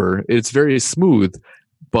flavor. It's very smooth,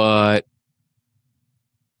 but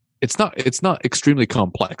it's not extremely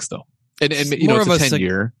complex though. And It's it's more a of a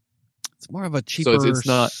 10-year. It's more of a cheaper it's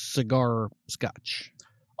not- cigar scotch.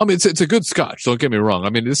 I mean, it's a good scotch. Don't get me wrong. I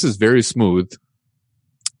mean, this is very smooth,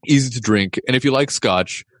 easy to drink. And if you like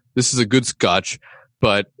scotch, this is a good scotch,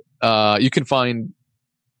 but, you can find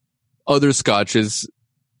other scotches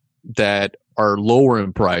that are lower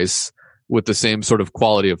in price with the same sort of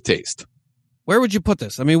quality of taste. Where would you put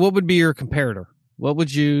this? I mean, what would be your comparator? What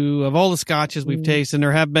would you, of all the scotches we've tasted, and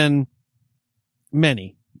there have been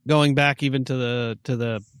many going back even to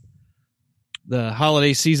the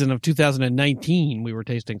holiday season of 2019, we were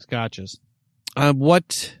tasting scotches.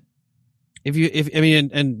 What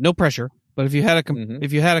and no pressure, but if you had a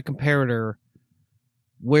if you had a comparator,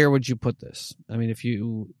 where would you put this? I mean,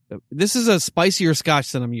 this is a spicier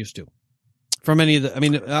Scotch than I'm used to. From any of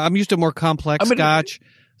the, I'm used to more complex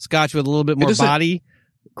Scotch with a little bit more body,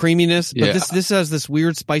 creaminess, but this has this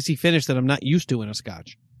weird spicy finish that I'm not used to in a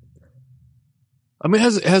Scotch. I mean,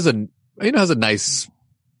 it has a nice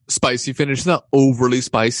spicy finish. It's not overly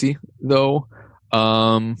spicy though.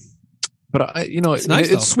 But it's nice,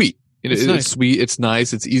 it's sweet. It's sweet. It's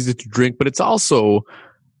nice. It's easy to drink, but it's also,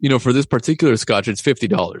 for this particular Scotch, it's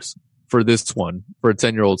 $50 for this one, for a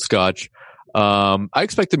 10-year-old Scotch. I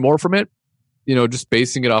expected more from it, just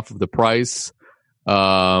basing it off of the price.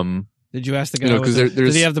 Did you ask the guy?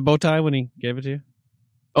 Did he have the bow tie when he gave it to you?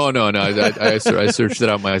 Oh, no. I searched it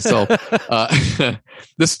out myself.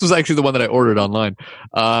 This was actually the one that I ordered online.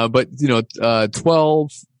 But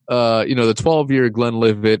 12, the 12-year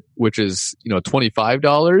Glenlivet, which is,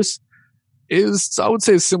 $25 is, I would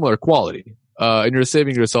say, similar quality. And you're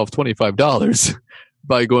saving yourself $25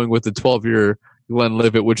 by going with the 12-year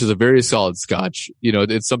Glenlivet, which is a very solid Scotch.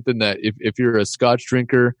 It's something that if you're a Scotch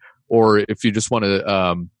drinker, or if you just want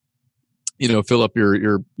to, fill up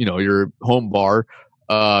your home bar,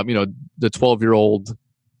 the 12-year-old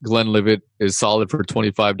Glenlivet is solid for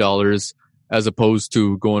 $25 as opposed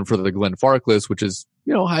to going for the Glenfarclas, which is,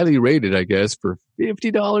 highly rated, I guess, for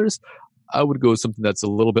 $50. I would go with something that's a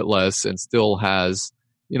little bit less and still has,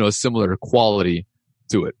 a similar quality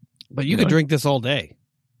to it. But you could drink this all day.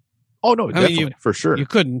 Oh no, definitely, for sure. You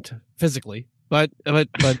couldn't physically, but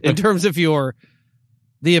in terms of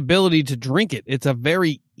the ability to drink it, it's a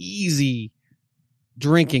very easy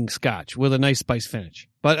drinking Scotch with a nice spice finish.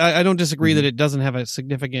 But I don't disagree that it doesn't have a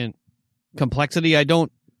significant complexity. I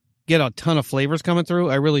don't get a ton of flavors coming through.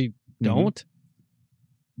 I really don't.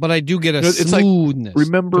 But I do get a smoothness.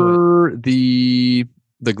 Remember the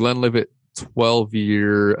Glenlivet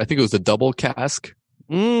 12-year, I think it was the double cask.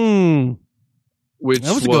 Which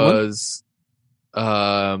was it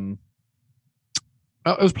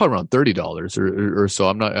was probably around $30 or so.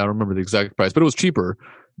 I don't remember the exact price, but it was cheaper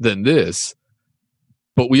than this.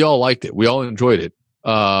 But we all liked it. We all enjoyed it.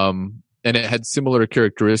 And it had similar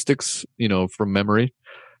characteristics, from memory.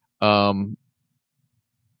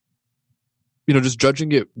 Just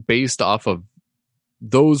judging it based off of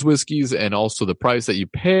those whiskeys and also the price that you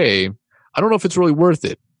pay, I don't know if it's really worth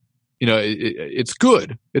it. It's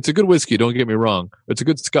good. It's a good whiskey. Don't get me wrong. It's a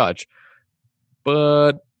good Scotch,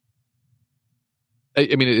 but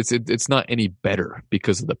it's not any better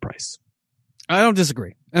because of the price. I don't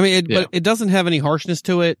disagree. But it doesn't have any harshness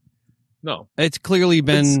to it. No, it's clearly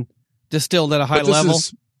been distilled at a high level.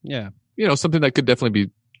 Something that could definitely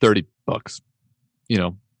be $30.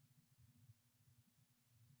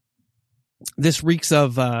 This reeks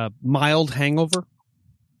of mild hangover.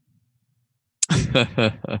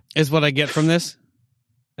 Is what I get from this.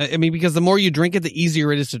 Because the more you drink it, the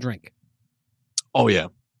easier it is to drink. Oh yeah,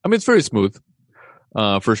 it's very smooth,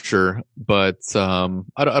 for sure. But I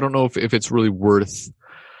don't know if it's really worth,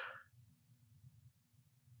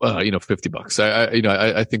 $50.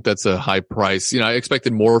 I think that's a high price. I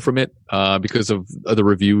expected more from it because of the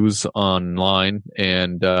reviews online,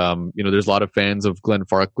 and there's a lot of fans of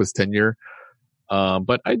Glenfarclas 10-year.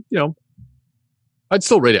 But I'd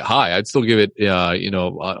still rate it high. I'd still give it,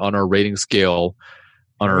 on our rating scale,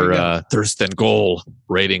 on our thirst and goal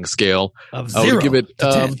rating scale, I would give it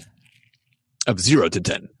of 0 to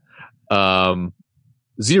 10.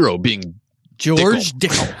 0 being George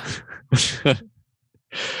Dickel.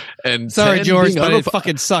 And sorry, George, but it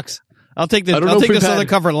fucking sucks. I'll take the Southern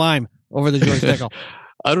Comfort Lime over the George Dickel.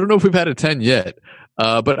 I don't know if we've had a 10 yet,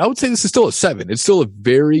 but I would say this is still a 7. It's still a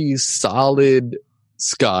very solid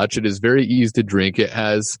Scotch. It is very easy to drink. It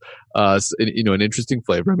has, an interesting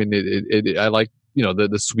flavor. I like,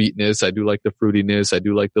 the sweetness. I do like the fruitiness. I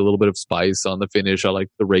do like the little bit of spice on the finish. I like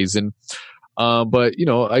the raisin. But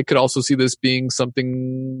I could also see this being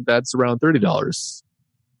something that's around $30.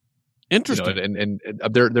 Interesting. And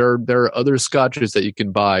there are other Scotches that you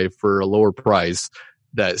can buy for a lower price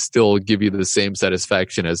that still give you the same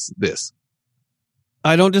satisfaction as this.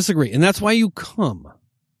 I don't disagree. And that's why you come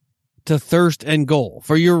to Thirst and Goal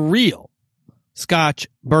for your real Scotch,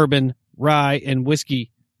 bourbon, rye, and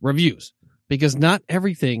whiskey reviews. Because not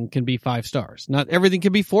everything can be 5 stars. Not everything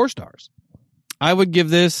can be 4 stars. I would give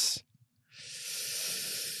this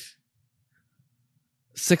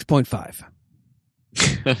 6.5.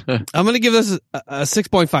 I'm going to give this a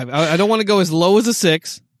 6.5. I don't want to go as low as a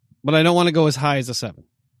 6, but I don't want to go as high as a 7.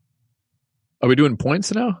 Are we doing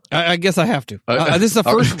points now? I guess I have to. This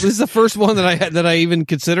is the first one that I even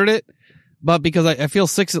considered it, but because I feel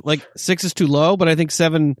 6 is too low, but I think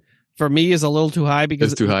 7 for me is a little too high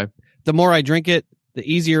because It's too high. the more I drink it, the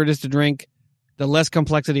easier it is to drink, the less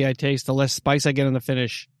complexity I taste, the less spice I get in the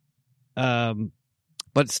finish.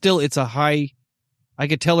 But still, it's a high. I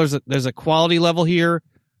could tell there's a quality level here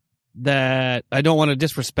that I don't want to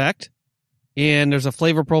disrespect, and there's a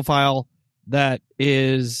flavor profile that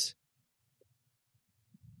is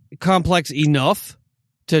complex enough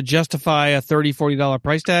to justify a $30-$40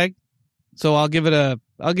 price tag. So I'll give it a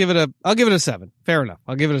 7. Fair enough.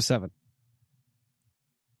 I'll give it a 7.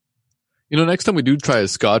 Next time we do try a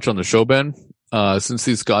scotch on the show, Ben, since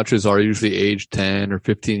these scotches are usually aged 10 or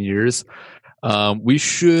 15 years, we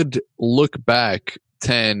should look back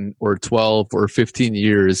 10 or 12 or 15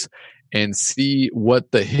 years and see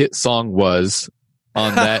what the hit song was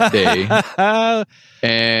on that day.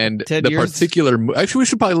 And 10 the years? particular, actually, we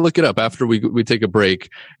should probably look it up after we take a break.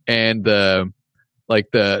 And the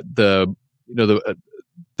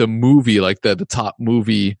movie, like the top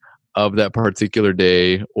movie of that particular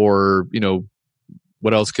day, or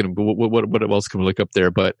what else can we look up there?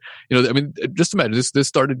 But I mean, just imagine this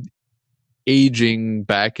started aging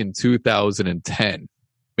back in 2010,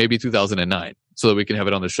 maybe 2009, so that we can have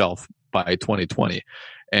it on the shelf by 2020.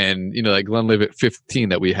 And like Glenlivet 15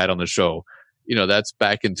 that we had on the show, that's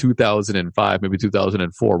back in 2005, maybe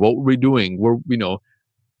 2004. What were we doing? What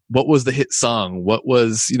was the hit song? What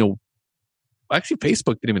was actually,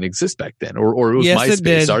 Facebook didn't even exist back then, or it was yes, MySpace. it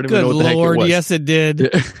did. I don't Good even know what the Lord, heck it was. yes, it did.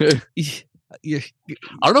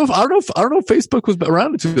 I don't know if Facebook was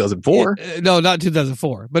around in 2004. No, not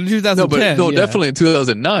 2004, but in 2010. No, yeah. definitely in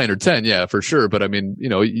 2009 or 10. Yeah, for sure. But I mean,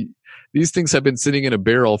 these things have been sitting in a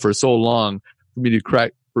barrel for so long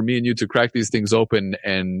for me and you to crack these things open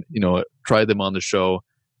and try them on the show.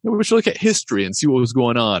 We should look at history and see what was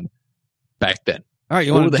going on back then. All right,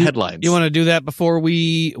 What were the headlines? You want to do that before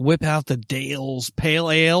we whip out the Dale's Pale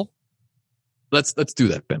Ale? Let's do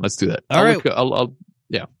that, Ben. Let's do that. All right.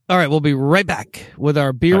 Yeah. All right, we'll be right back with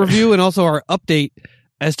our beer review and also our update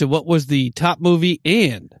as to what was the top movie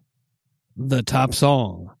and the top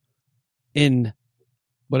song in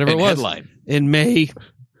whatever it was headline in May,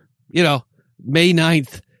 May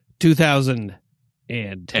 9th,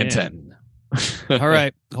 2010. All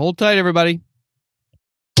right, hold tight, everybody.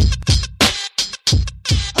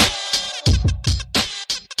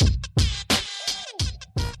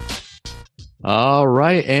 All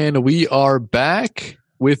right, and we are back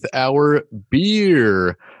with our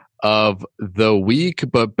beer of the week.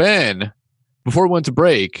 But Ben, before we went to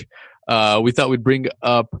break, we thought we'd bring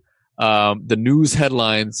up the news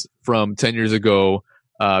headlines from 10 years ago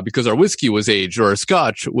because our whiskey was aged, or our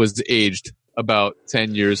scotch was aged about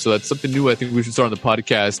 10 years. So that's something new I think we should start on the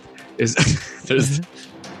podcast.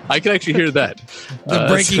 I can actually hear that. The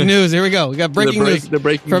breaking news. Here we go. We got breaking news the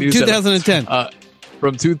breaking from news 2010.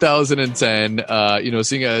 From 2010,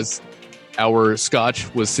 seeing as our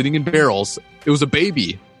scotch was sitting in barrels, it was a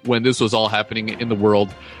baby when this was all happening in the world.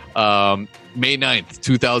 May 9th,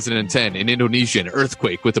 2010, in Indonesia, an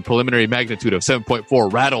earthquake with a preliminary magnitude of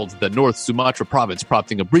 7.4 rattled the North Sumatra province,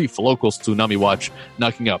 prompting a brief local tsunami watch,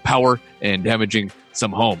 knocking out power and damaging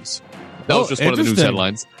some homes. That was just one of the news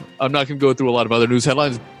headlines. I'm not going to go through a lot of other news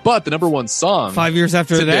headlines, but the number one song 5 years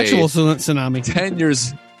after today, the actual tsunami. 10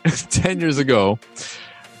 years ago,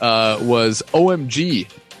 was OMG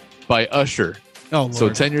by Usher. Oh, Lord. So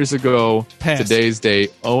 10 years ago, Pass. Today's day,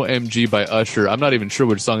 OMG by Usher. I'm not even sure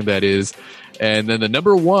which song that is. And then the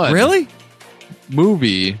number one Really?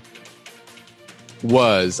 movie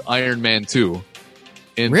was Iron Man 2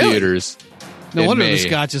 in Really? theaters. No in wonder May the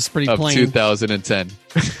scotch is pretty of plain. 2010.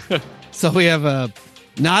 So we have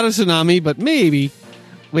not a tsunami, but maybe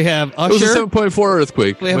we have It was Usher, a 7.4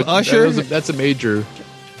 earthquake. We have but Usher. That's a major.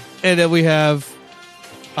 and then we have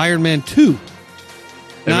Iron Man 2. we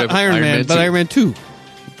Not have Iron Man, but 2. Iron Man 2.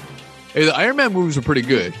 Hey, the Iron Man movies were pretty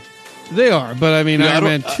good. They are, but I mean Yeah, I Iron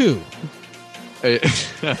Man don't- 2.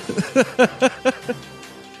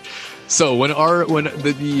 So when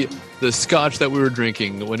the scotch that we were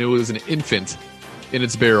drinking, when it was an infant in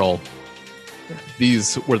its barrel,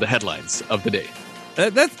 these were the headlines of the day.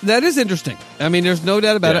 That is interesting. I mean, there's no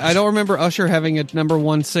doubt about it. Yeah. I don't remember Usher having a number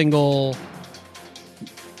one single.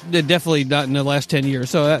 Definitely not in the last 10 years.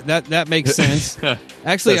 So that makes sense.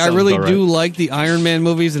 Actually, That I sounds really about do like the Iron Man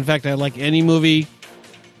movies. In fact, I like any movie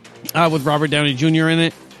with Robert Downey Jr. in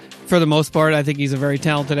it. For the most part, I think he's a very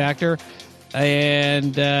talented actor.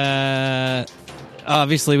 And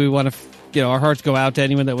obviously, we want to, our hearts go out to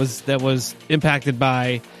anyone that was impacted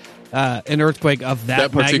by an earthquake of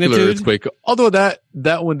that particular magnitude. earthquake. Although that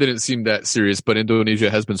one didn't seem that serious, but Indonesia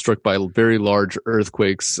has been struck by very large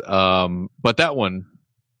earthquakes. But that one,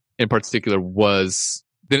 in particular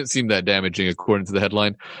didn't seem that damaging according to the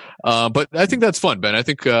headline. But I think that's fun, Ben. I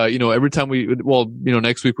think, every time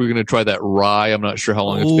next week we're going to try that rye. I'm not sure how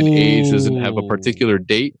long it's been aged. It doesn't have a particular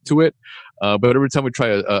date to it. But every time we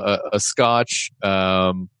try a scotch,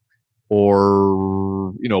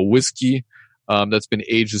 or whiskey, that's been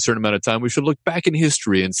aged a certain amount of time, we should look back in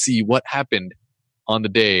history and see what happened on the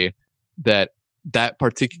day that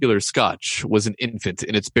particular scotch was an infant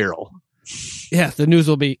in its barrel. Yeah, the news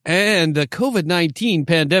will be, and the COVID-19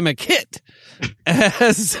 pandemic hit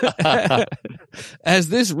as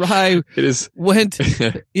this rye went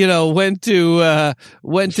to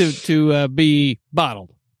be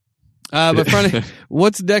bottled. But Franny,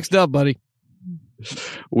 what's next up, buddy?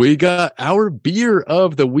 We got our beer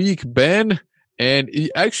of the week, Ben, and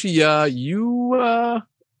actually,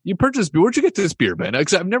 you purchased beer. Where'd you get this beer, Ben?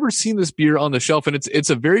 Because I've never seen this beer on the shelf, and it's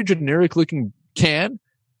a very generic looking can.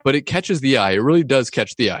 But it catches the eye. It really does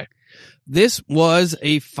catch the eye. This was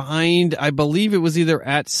a find. I believe it was either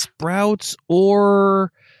at Sprouts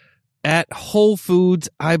or at Whole Foods.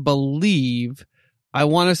 I believe. I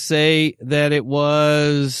want to say that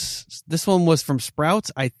this one was from Sprouts,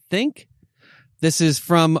 I think. This is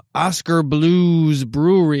from Oscar Blues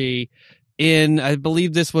Brewery I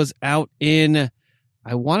believe this was out in,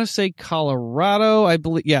 I want to say Colorado.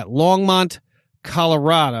 Longmont,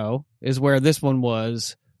 Colorado is where this one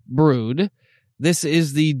was brewed. This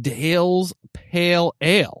is the Dale's Pale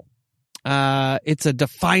Ale. It's a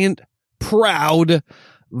defiant, proud,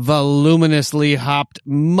 voluminously hopped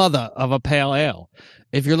mother of a pale ale.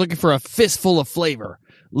 If you're looking for a fistful of flavor,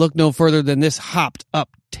 look no further than this hopped up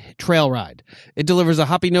trail ride. It delivers a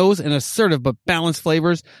hoppy nose and assertive but balanced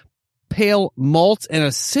flavors, pale malts, and a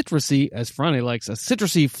citrusy, as Franny likes, a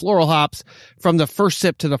citrusy floral hops from the first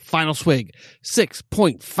sip to the final swig.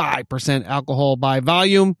 6.5% alcohol by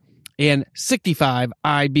volume and 65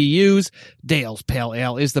 IBUs. Dale's Pale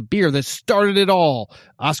Ale is the beer that started it all.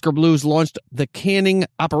 Oscar Blues launched the canning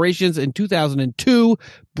operations in 2002,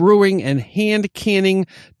 brewing and hand canning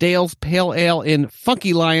Dale's Pale Ale in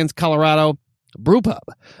Funky Lions, Colorado. Brewpub,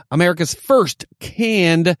 America's first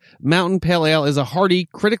canned mountain pale ale, is a hearty,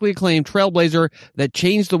 critically acclaimed trailblazer that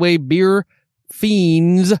changed the way beer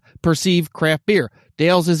fiends perceive craft beer.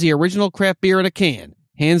 Dale's is the original craft beer in a can.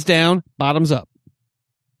 Hands down, bottoms up.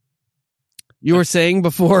 You were saying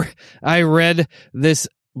before I read this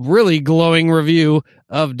really glowing review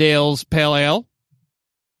of Dale's Pale Ale.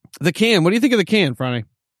 The can, what do you think of the can, Franny?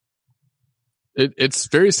 It's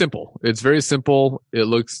very simple. It's very simple. It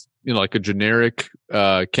looks like a generic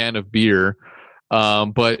can of beer.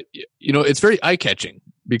 But it's very eye-catching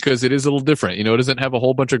because it is a little different. It doesn't have a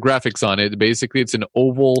whole bunch of graphics on it. Basically, it's an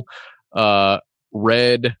oval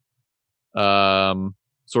red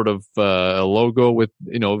sort of logo with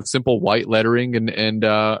simple white lettering, and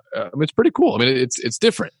it's pretty cool. I mean, it's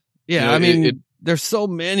different. Yeah, there's so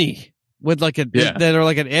many with that are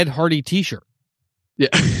like an Ed Hardy T-shirt. Yeah,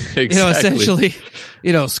 exactly. Essentially,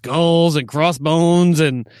 skulls and crossbones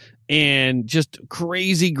and just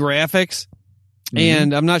crazy graphics. Mm-hmm.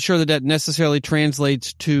 And I'm not sure that necessarily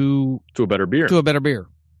translates to a better beer.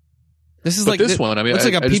 This is this one. I mean, it's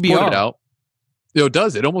like a PBR. Just poured it out. It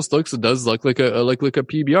does. It almost looks. It does look like a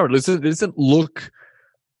PBR. It doesn't look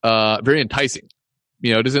very enticing.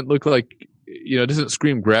 It doesn't look like it doesn't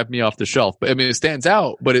scream grab me off the shelf. But I mean, it stands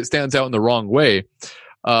out, but it stands out in the wrong way.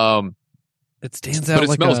 It stands out, but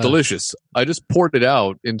it smells delicious. I just poured it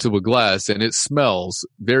out into a glass, and it smells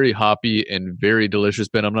very hoppy and very delicious.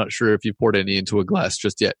 Ben, I'm not sure if you poured any into a glass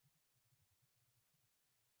just yet.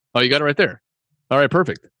 Oh, you got it right there. All right,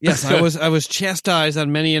 perfect. Yes, I was chastised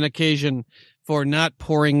on many an occasion for not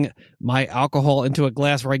pouring my alcohol into a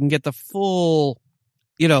glass where I can get the full,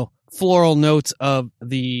 floral notes of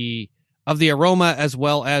the aroma as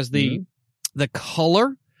well as the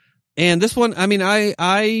color. And this one, I mean,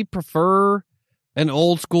 I prefer an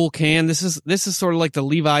old school can. This is sort of like the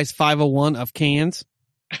Levi's 501 of cans.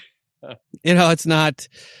 This is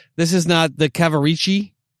not the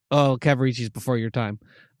Cavaricci. Oh, Cavaricci's before your time.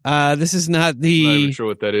 This is not the. I'm not even sure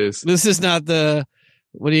what that is. This is not the.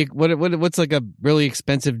 What's like a really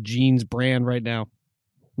expensive jeans brand right now?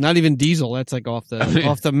 Not even Diesel. That's like off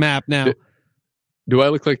the map now. Do I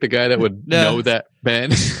look like the guy that would know that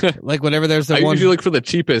band? Like whatever. There's the I one. I usually look for the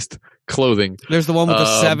cheapest clothing. There's the one with the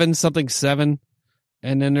 7,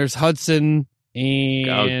 and then there's Hudson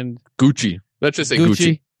and Gucci. Let's just say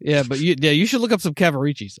Gucci. Yeah, but you should look up some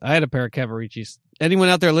Cavariccis. I had a pair of Cavariccis. Anyone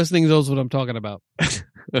out there listening knows what I'm talking about.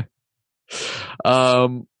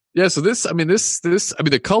 Yeah. So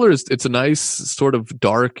the color it's a nice sort of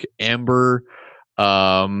dark amber,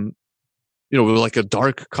 with like a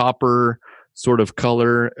dark copper sort of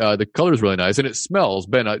color. The color is really nice, and it smells.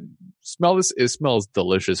 Ben, smell this. It smells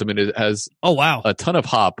delicious. I mean, it has Oh, wow. a ton of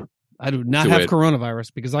hop. I do not to have it.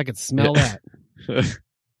 coronavirus because I could smell that.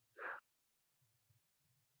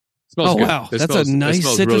 Smells Oh, good. wow. It That's smells- a it nice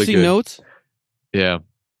smells citrusy really good. note. Yeah.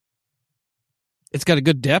 It's got a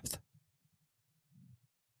good depth.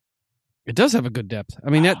 It does have a good depth. I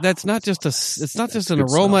mean, that's not just it's not just an good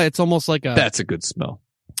aroma. smell. It's almost like a, That's a good smell.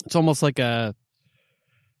 it's almost like a,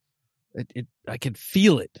 I can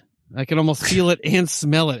feel it. I can almost feel it and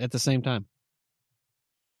smell it at the same time.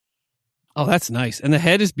 Oh, that's nice. And the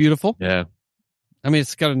head is beautiful. Yeah. I mean,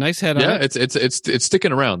 it's got a nice head Yeah. on it. It's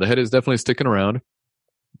sticking around. The head is definitely sticking around.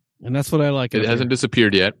 And that's what I like. It hasn't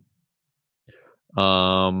disappeared yet. But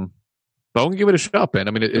I'm gonna give it a shot, Ben.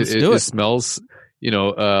 I mean, Let's do it it. smells,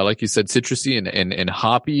 like you said, citrusy and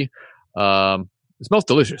hoppy. It smells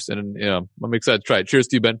delicious, and I'm excited to try it. Cheers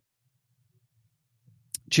to you, Ben.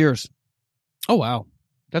 Cheers. Oh, wow.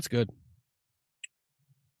 That's good.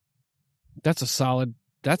 That's a solid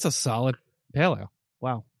pale ale.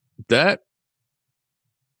 Wow. That,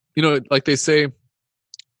 like they say,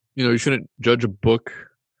 you shouldn't judge a book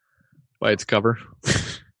by its cover,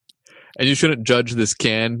 and you shouldn't judge this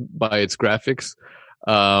can by its graphics,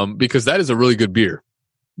 because that is a really good beer.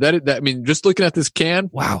 I mean, just looking at this can,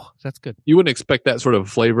 Wow. That's good. you wouldn't expect that sort of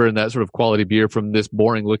flavor and that sort of quality beer from this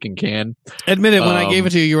boring looking can. Admit it, when I gave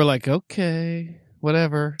it to you, you were like, okay,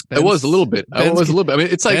 whatever. It was a little bit. I Ben's mean,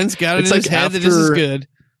 it's like Ben's got it it's in like his head that this is after- good.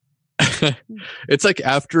 it's like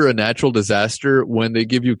after a natural disaster when they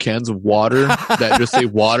give you cans of water that just say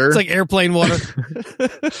water. It's like airplane water.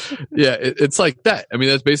 Yeah, it's like that. I mean,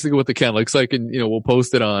 that's basically what the can looks like, and we'll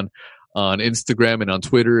post it on Instagram and on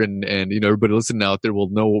Twitter, and everybody listening out there will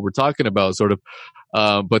know what we're talking about, sort of.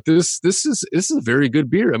 But this is a very good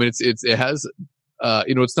beer. I mean, it has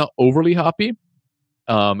it's not overly hoppy.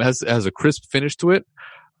 It has a crisp finish to it.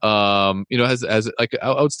 Has like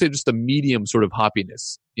I would say just a medium sort of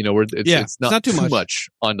hoppiness. Where it's not too much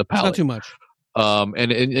on the It's palate. not too much.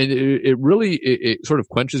 And it really it sort of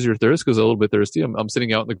quenches your thirst because I'm a little bit thirsty. I'm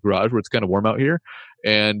sitting out in the garage where it's kind of warm out here,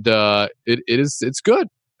 and it's good.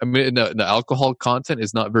 I mean, the alcohol content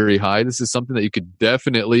is not very high. This is something that you could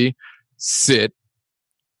definitely sit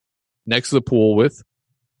next to the pool with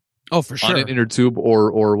Oh, for on sure. an inner tube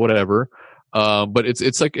or whatever. But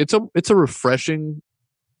it's a refreshing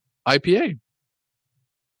IPA.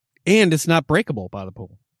 And it's not breakable by the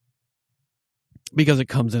pool because it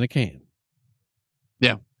comes in a can.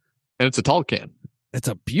 And it's a tall can. It's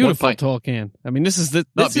a beautiful pint. tall can. I mean, this is the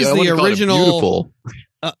I wouldn't call it original. beautiful.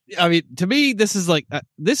 I mean, to me, this is like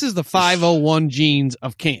this is the 501 jeans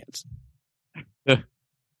of cans.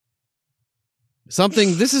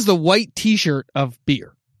 This is the white T-shirt of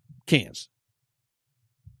beer cans.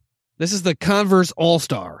 This is the Converse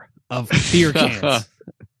All-Star of beer cans.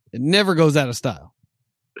 It never goes out of style.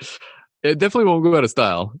 It definitely won't go out of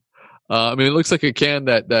style. I mean, it looks like a can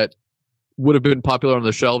that would have been popular on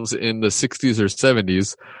the shelves in the 60s or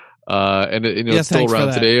 70s. And Yes, it's still thanks for around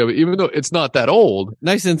that. today, even though it's not that old.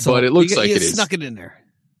 Nice insult. But it looks like you it is. snuck it in there.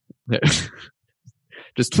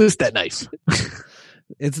 Just twist that knife.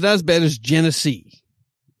 It's not as bad as Genesee.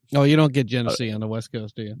 Oh, you don't get Genesee on the West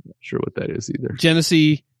Coast, do you? Not sure what that is either.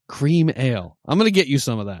 Genesee Cream Ale. I'm going to get you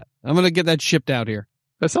some of that. I'm going to get that shipped out here.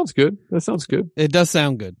 That sounds good. It does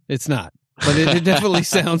sound good. It's not, but it definitely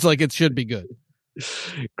sounds like it should be good.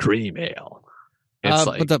 Cream ale. It's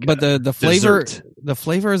like, but the flavor, dessert. the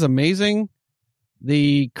flavor is amazing.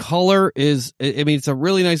 The color is, I mean, it's a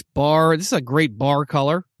really nice bar. This is a great bar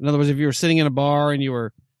color. In other words, if you were sitting in a bar and you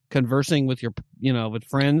were conversing with your, with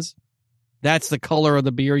friends, that's the color of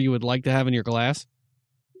the beer you would like to have in your glass.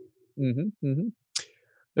 Mm-hmm, mm-hmm.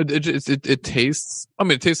 It tastes. I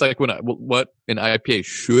mean, it tastes like what an IPA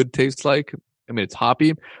should taste like. I mean, it's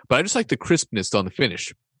hoppy, but I just like the crispness on the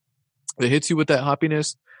finish. It hits you with that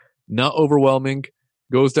hoppiness, not overwhelming,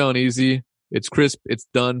 goes down easy. It's crisp. It's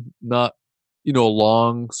done. Not a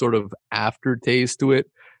long sort of aftertaste to it,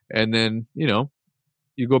 and then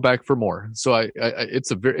you go back for more. So it's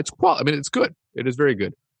quality. I mean, it's good. It is very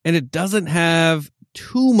good. And it doesn't have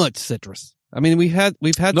too much citrus. I mean, we've had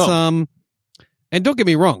No. some, and don't get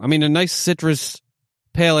me wrong. I mean, a nice citrus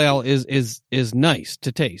pale ale is nice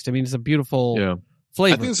to taste. I mean, it's a beautiful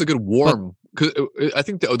flavor. I think it's a good warm, because I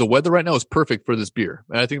think the weather right now is perfect for this beer,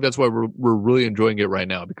 and I think that's why we're really enjoying it right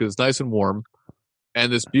now, because it's nice and warm,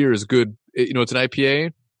 and this beer is good. It's an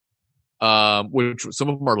IPA, which some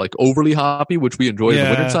of them are like overly hoppy, which we enjoy in the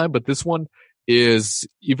wintertime, but this one is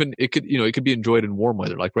it could be enjoyed in warm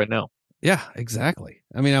weather, like right now. Yeah, exactly.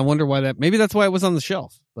 I mean, I wonder why maybe that's why it was on the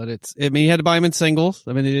shelf, but you had to buy them in singles.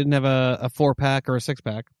 I mean, they didn't have a 4-pack or a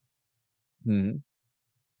 6-pack. Hmm.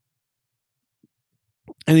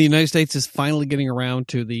 And the United States is finally getting around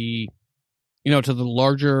to the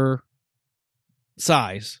larger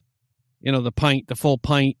size, the full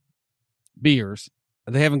pint beers.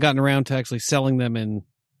 They haven't gotten around to actually selling them in,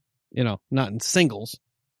 not in singles.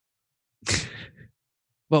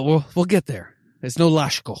 But we'll get there. It's no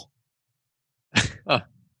Lashko.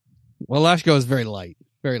 Well, Lashko is very light,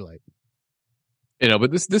 very light.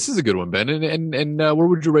 But this is a good one, Ben. And where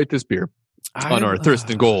would you rate this beer on our Thirst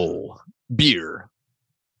and Goal beer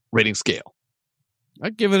rating scale?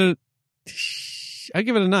 I'd give it a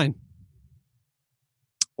 9.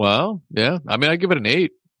 Well, yeah. I mean, I'd give it an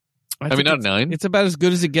 8. I mean, not a 9. It's about as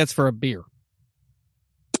good as it gets for a beer.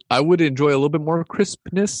 I would enjoy a little bit more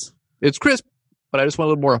crispness. It's crisp, but I just want a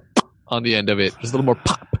little more on the end of it. Just a little more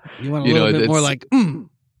pop. You want a little bit more like,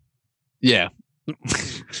 Yeah.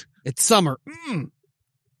 It's summer.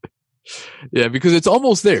 Yeah, because it's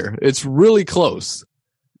almost there. It's really close,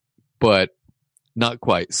 but not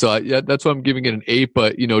quite. So that's why I'm giving it an 8.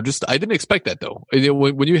 But I didn't expect that though.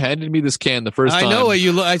 When you handed me this can the first time, I know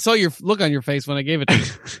I saw your look on your face when I gave it to you.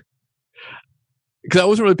 Because I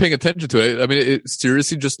wasn't really paying attention to it. I mean, it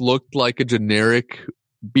seriously just looked like a generic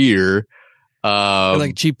beer.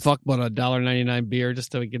 Like cheap fuck, but a $1.99 beer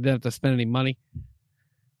just so we didn't have to spend any money.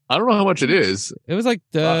 I don't know how much it is. It was like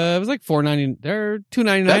 $4.99 or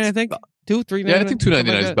 $2.99, I think. $3.99. Yeah, I think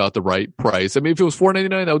 $2.99 is about the right price. I mean, if it was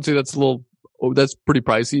 $4.99, I would say that's pretty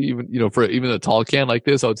pricey. Even for a tall can like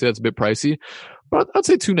this, I would say that's a bit pricey. But I'd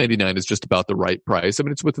say $2.99 is just about the right price. I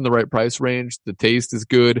mean, it's within the right price range. The taste is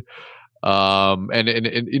good. And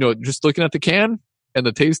just looking at the can and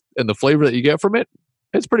the taste and the flavor that you get from it,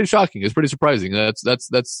 it's pretty shocking. It's pretty surprising. That's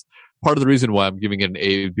part of the reason why I'm giving it an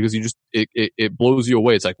 8, because it blows you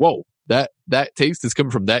away. It's like, whoa, that taste is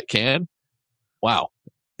coming from that can. Wow.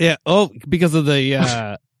 Yeah. Oh, because of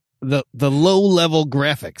the low level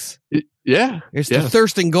graphics. It's the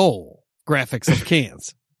Thirst and Goal graphics of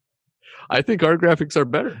cans. I think our graphics are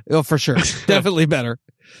better. Oh, for sure. Definitely better.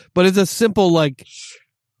 But it's a simple, like,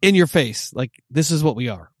 in your face. Like, this is what we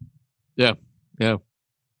are. Yeah. Yeah.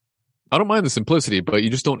 I don't mind the simplicity, but you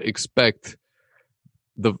just don't expect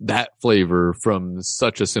that flavor from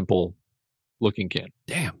such a simple looking can.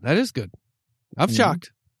 Damn, that is good. I'm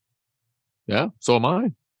shocked. Yeah, so am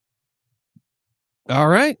I. All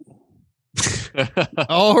right.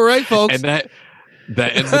 All right, folks. And that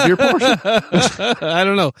ends the beer portion. I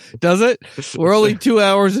don't know. Does it? We're only 2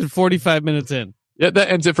 hours and 45 minutes in. Yeah,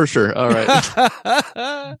 that ends it for sure. All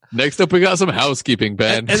right. Next up, we got some housekeeping,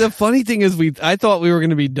 Ben. And the funny thing is, I thought we were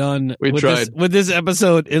going to be done with this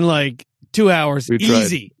episode in like 2 hours.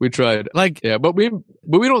 Easy. We tried. Like, yeah, but we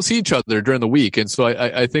don't see each other during the week, and so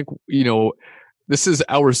I think this is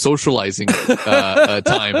our socializing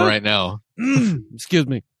time right now. Excuse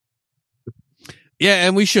me. Yeah,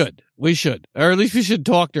 and we should, or at least we should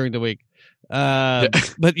talk during the week.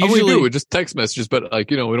 But usually we do. Just text messages, but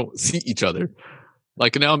we don't see each other.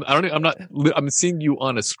 Like now, I'm seeing you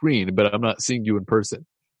on a screen, but I'm not seeing you in person.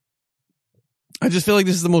 I just feel like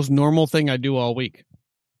this is the most normal thing I do all week.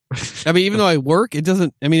 I mean, even though I work,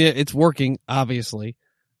 it's working, obviously,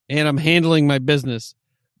 and I'm handling my business.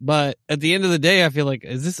 But at the end of the day, I feel like,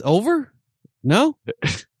 is this over? No?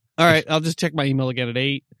 All right, I'll just check my email again at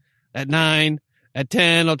 8, at 9, at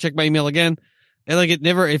 10, I'll check my email again. And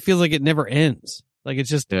it feels like it never ends. Like it's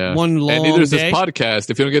just one long and neither is day. This podcast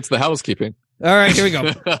if you don't get to the housekeeping. All right, here we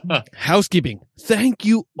go. Housekeeping. Thank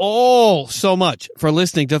you all so much for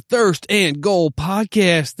listening to Thirst and Goal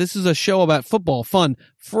Podcast. This is a show about football, fun,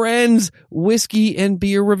 friends, whiskey, and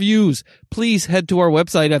beer reviews. Please head to our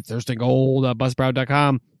website at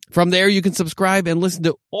thirstandgoal.buzzsprout.com. From there, you can subscribe and listen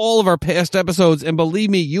to all of our past episodes. And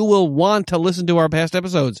believe me, you will want to listen to our past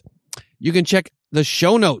episodes. You can check the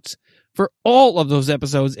show notes for all of those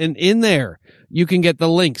episodes. And in there, you can get the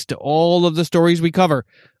links to all of the stories we cover.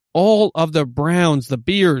 All of the browns, the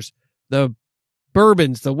beers, the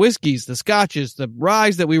bourbons, the whiskeys, the scotches, the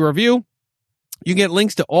ryes that we review. You get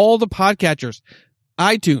links to all the podcatchers,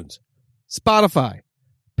 iTunes, Spotify,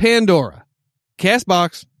 Pandora,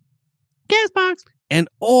 Castbox, and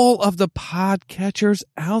all of the podcatchers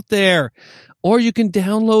out there. Or you can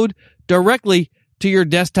download directly to your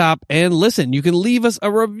desktop and listen. You can leave us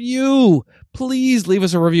a review. Please leave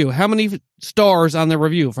us a review. How many stars on the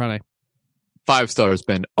review, Friday? 5 stars,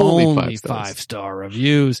 Ben. Only 5 stars. 5-star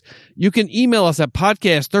reviews. You can email us at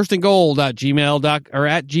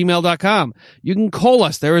podcastthirstandgoal@gmail.com. You can call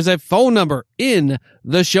us. There is a phone number in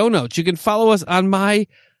the show notes. You can follow us on my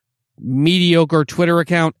mediocre Twitter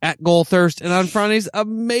account at GoalThirst and on Friday's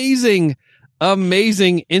amazing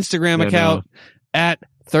Instagram account at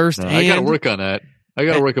Thirst. I got to work on that. I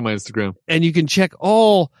got to work on my Instagram. And you can check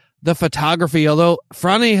all the photography, although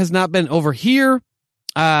Franny has not been over here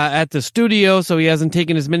at the studio, so he hasn't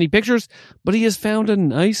taken as many pictures, but he has found a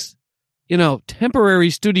nice, temporary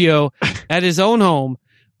studio at his own home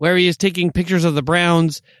where he is taking pictures of the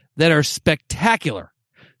Browns that are spectacular.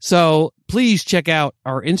 So please check out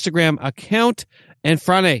our Instagram account. And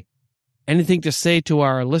Franny, anything to say to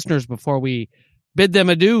our listeners before we bid them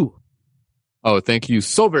adieu? Oh, thank you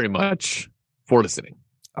so very much for listening.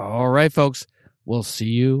 All right, folks. We'll see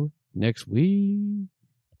you next week.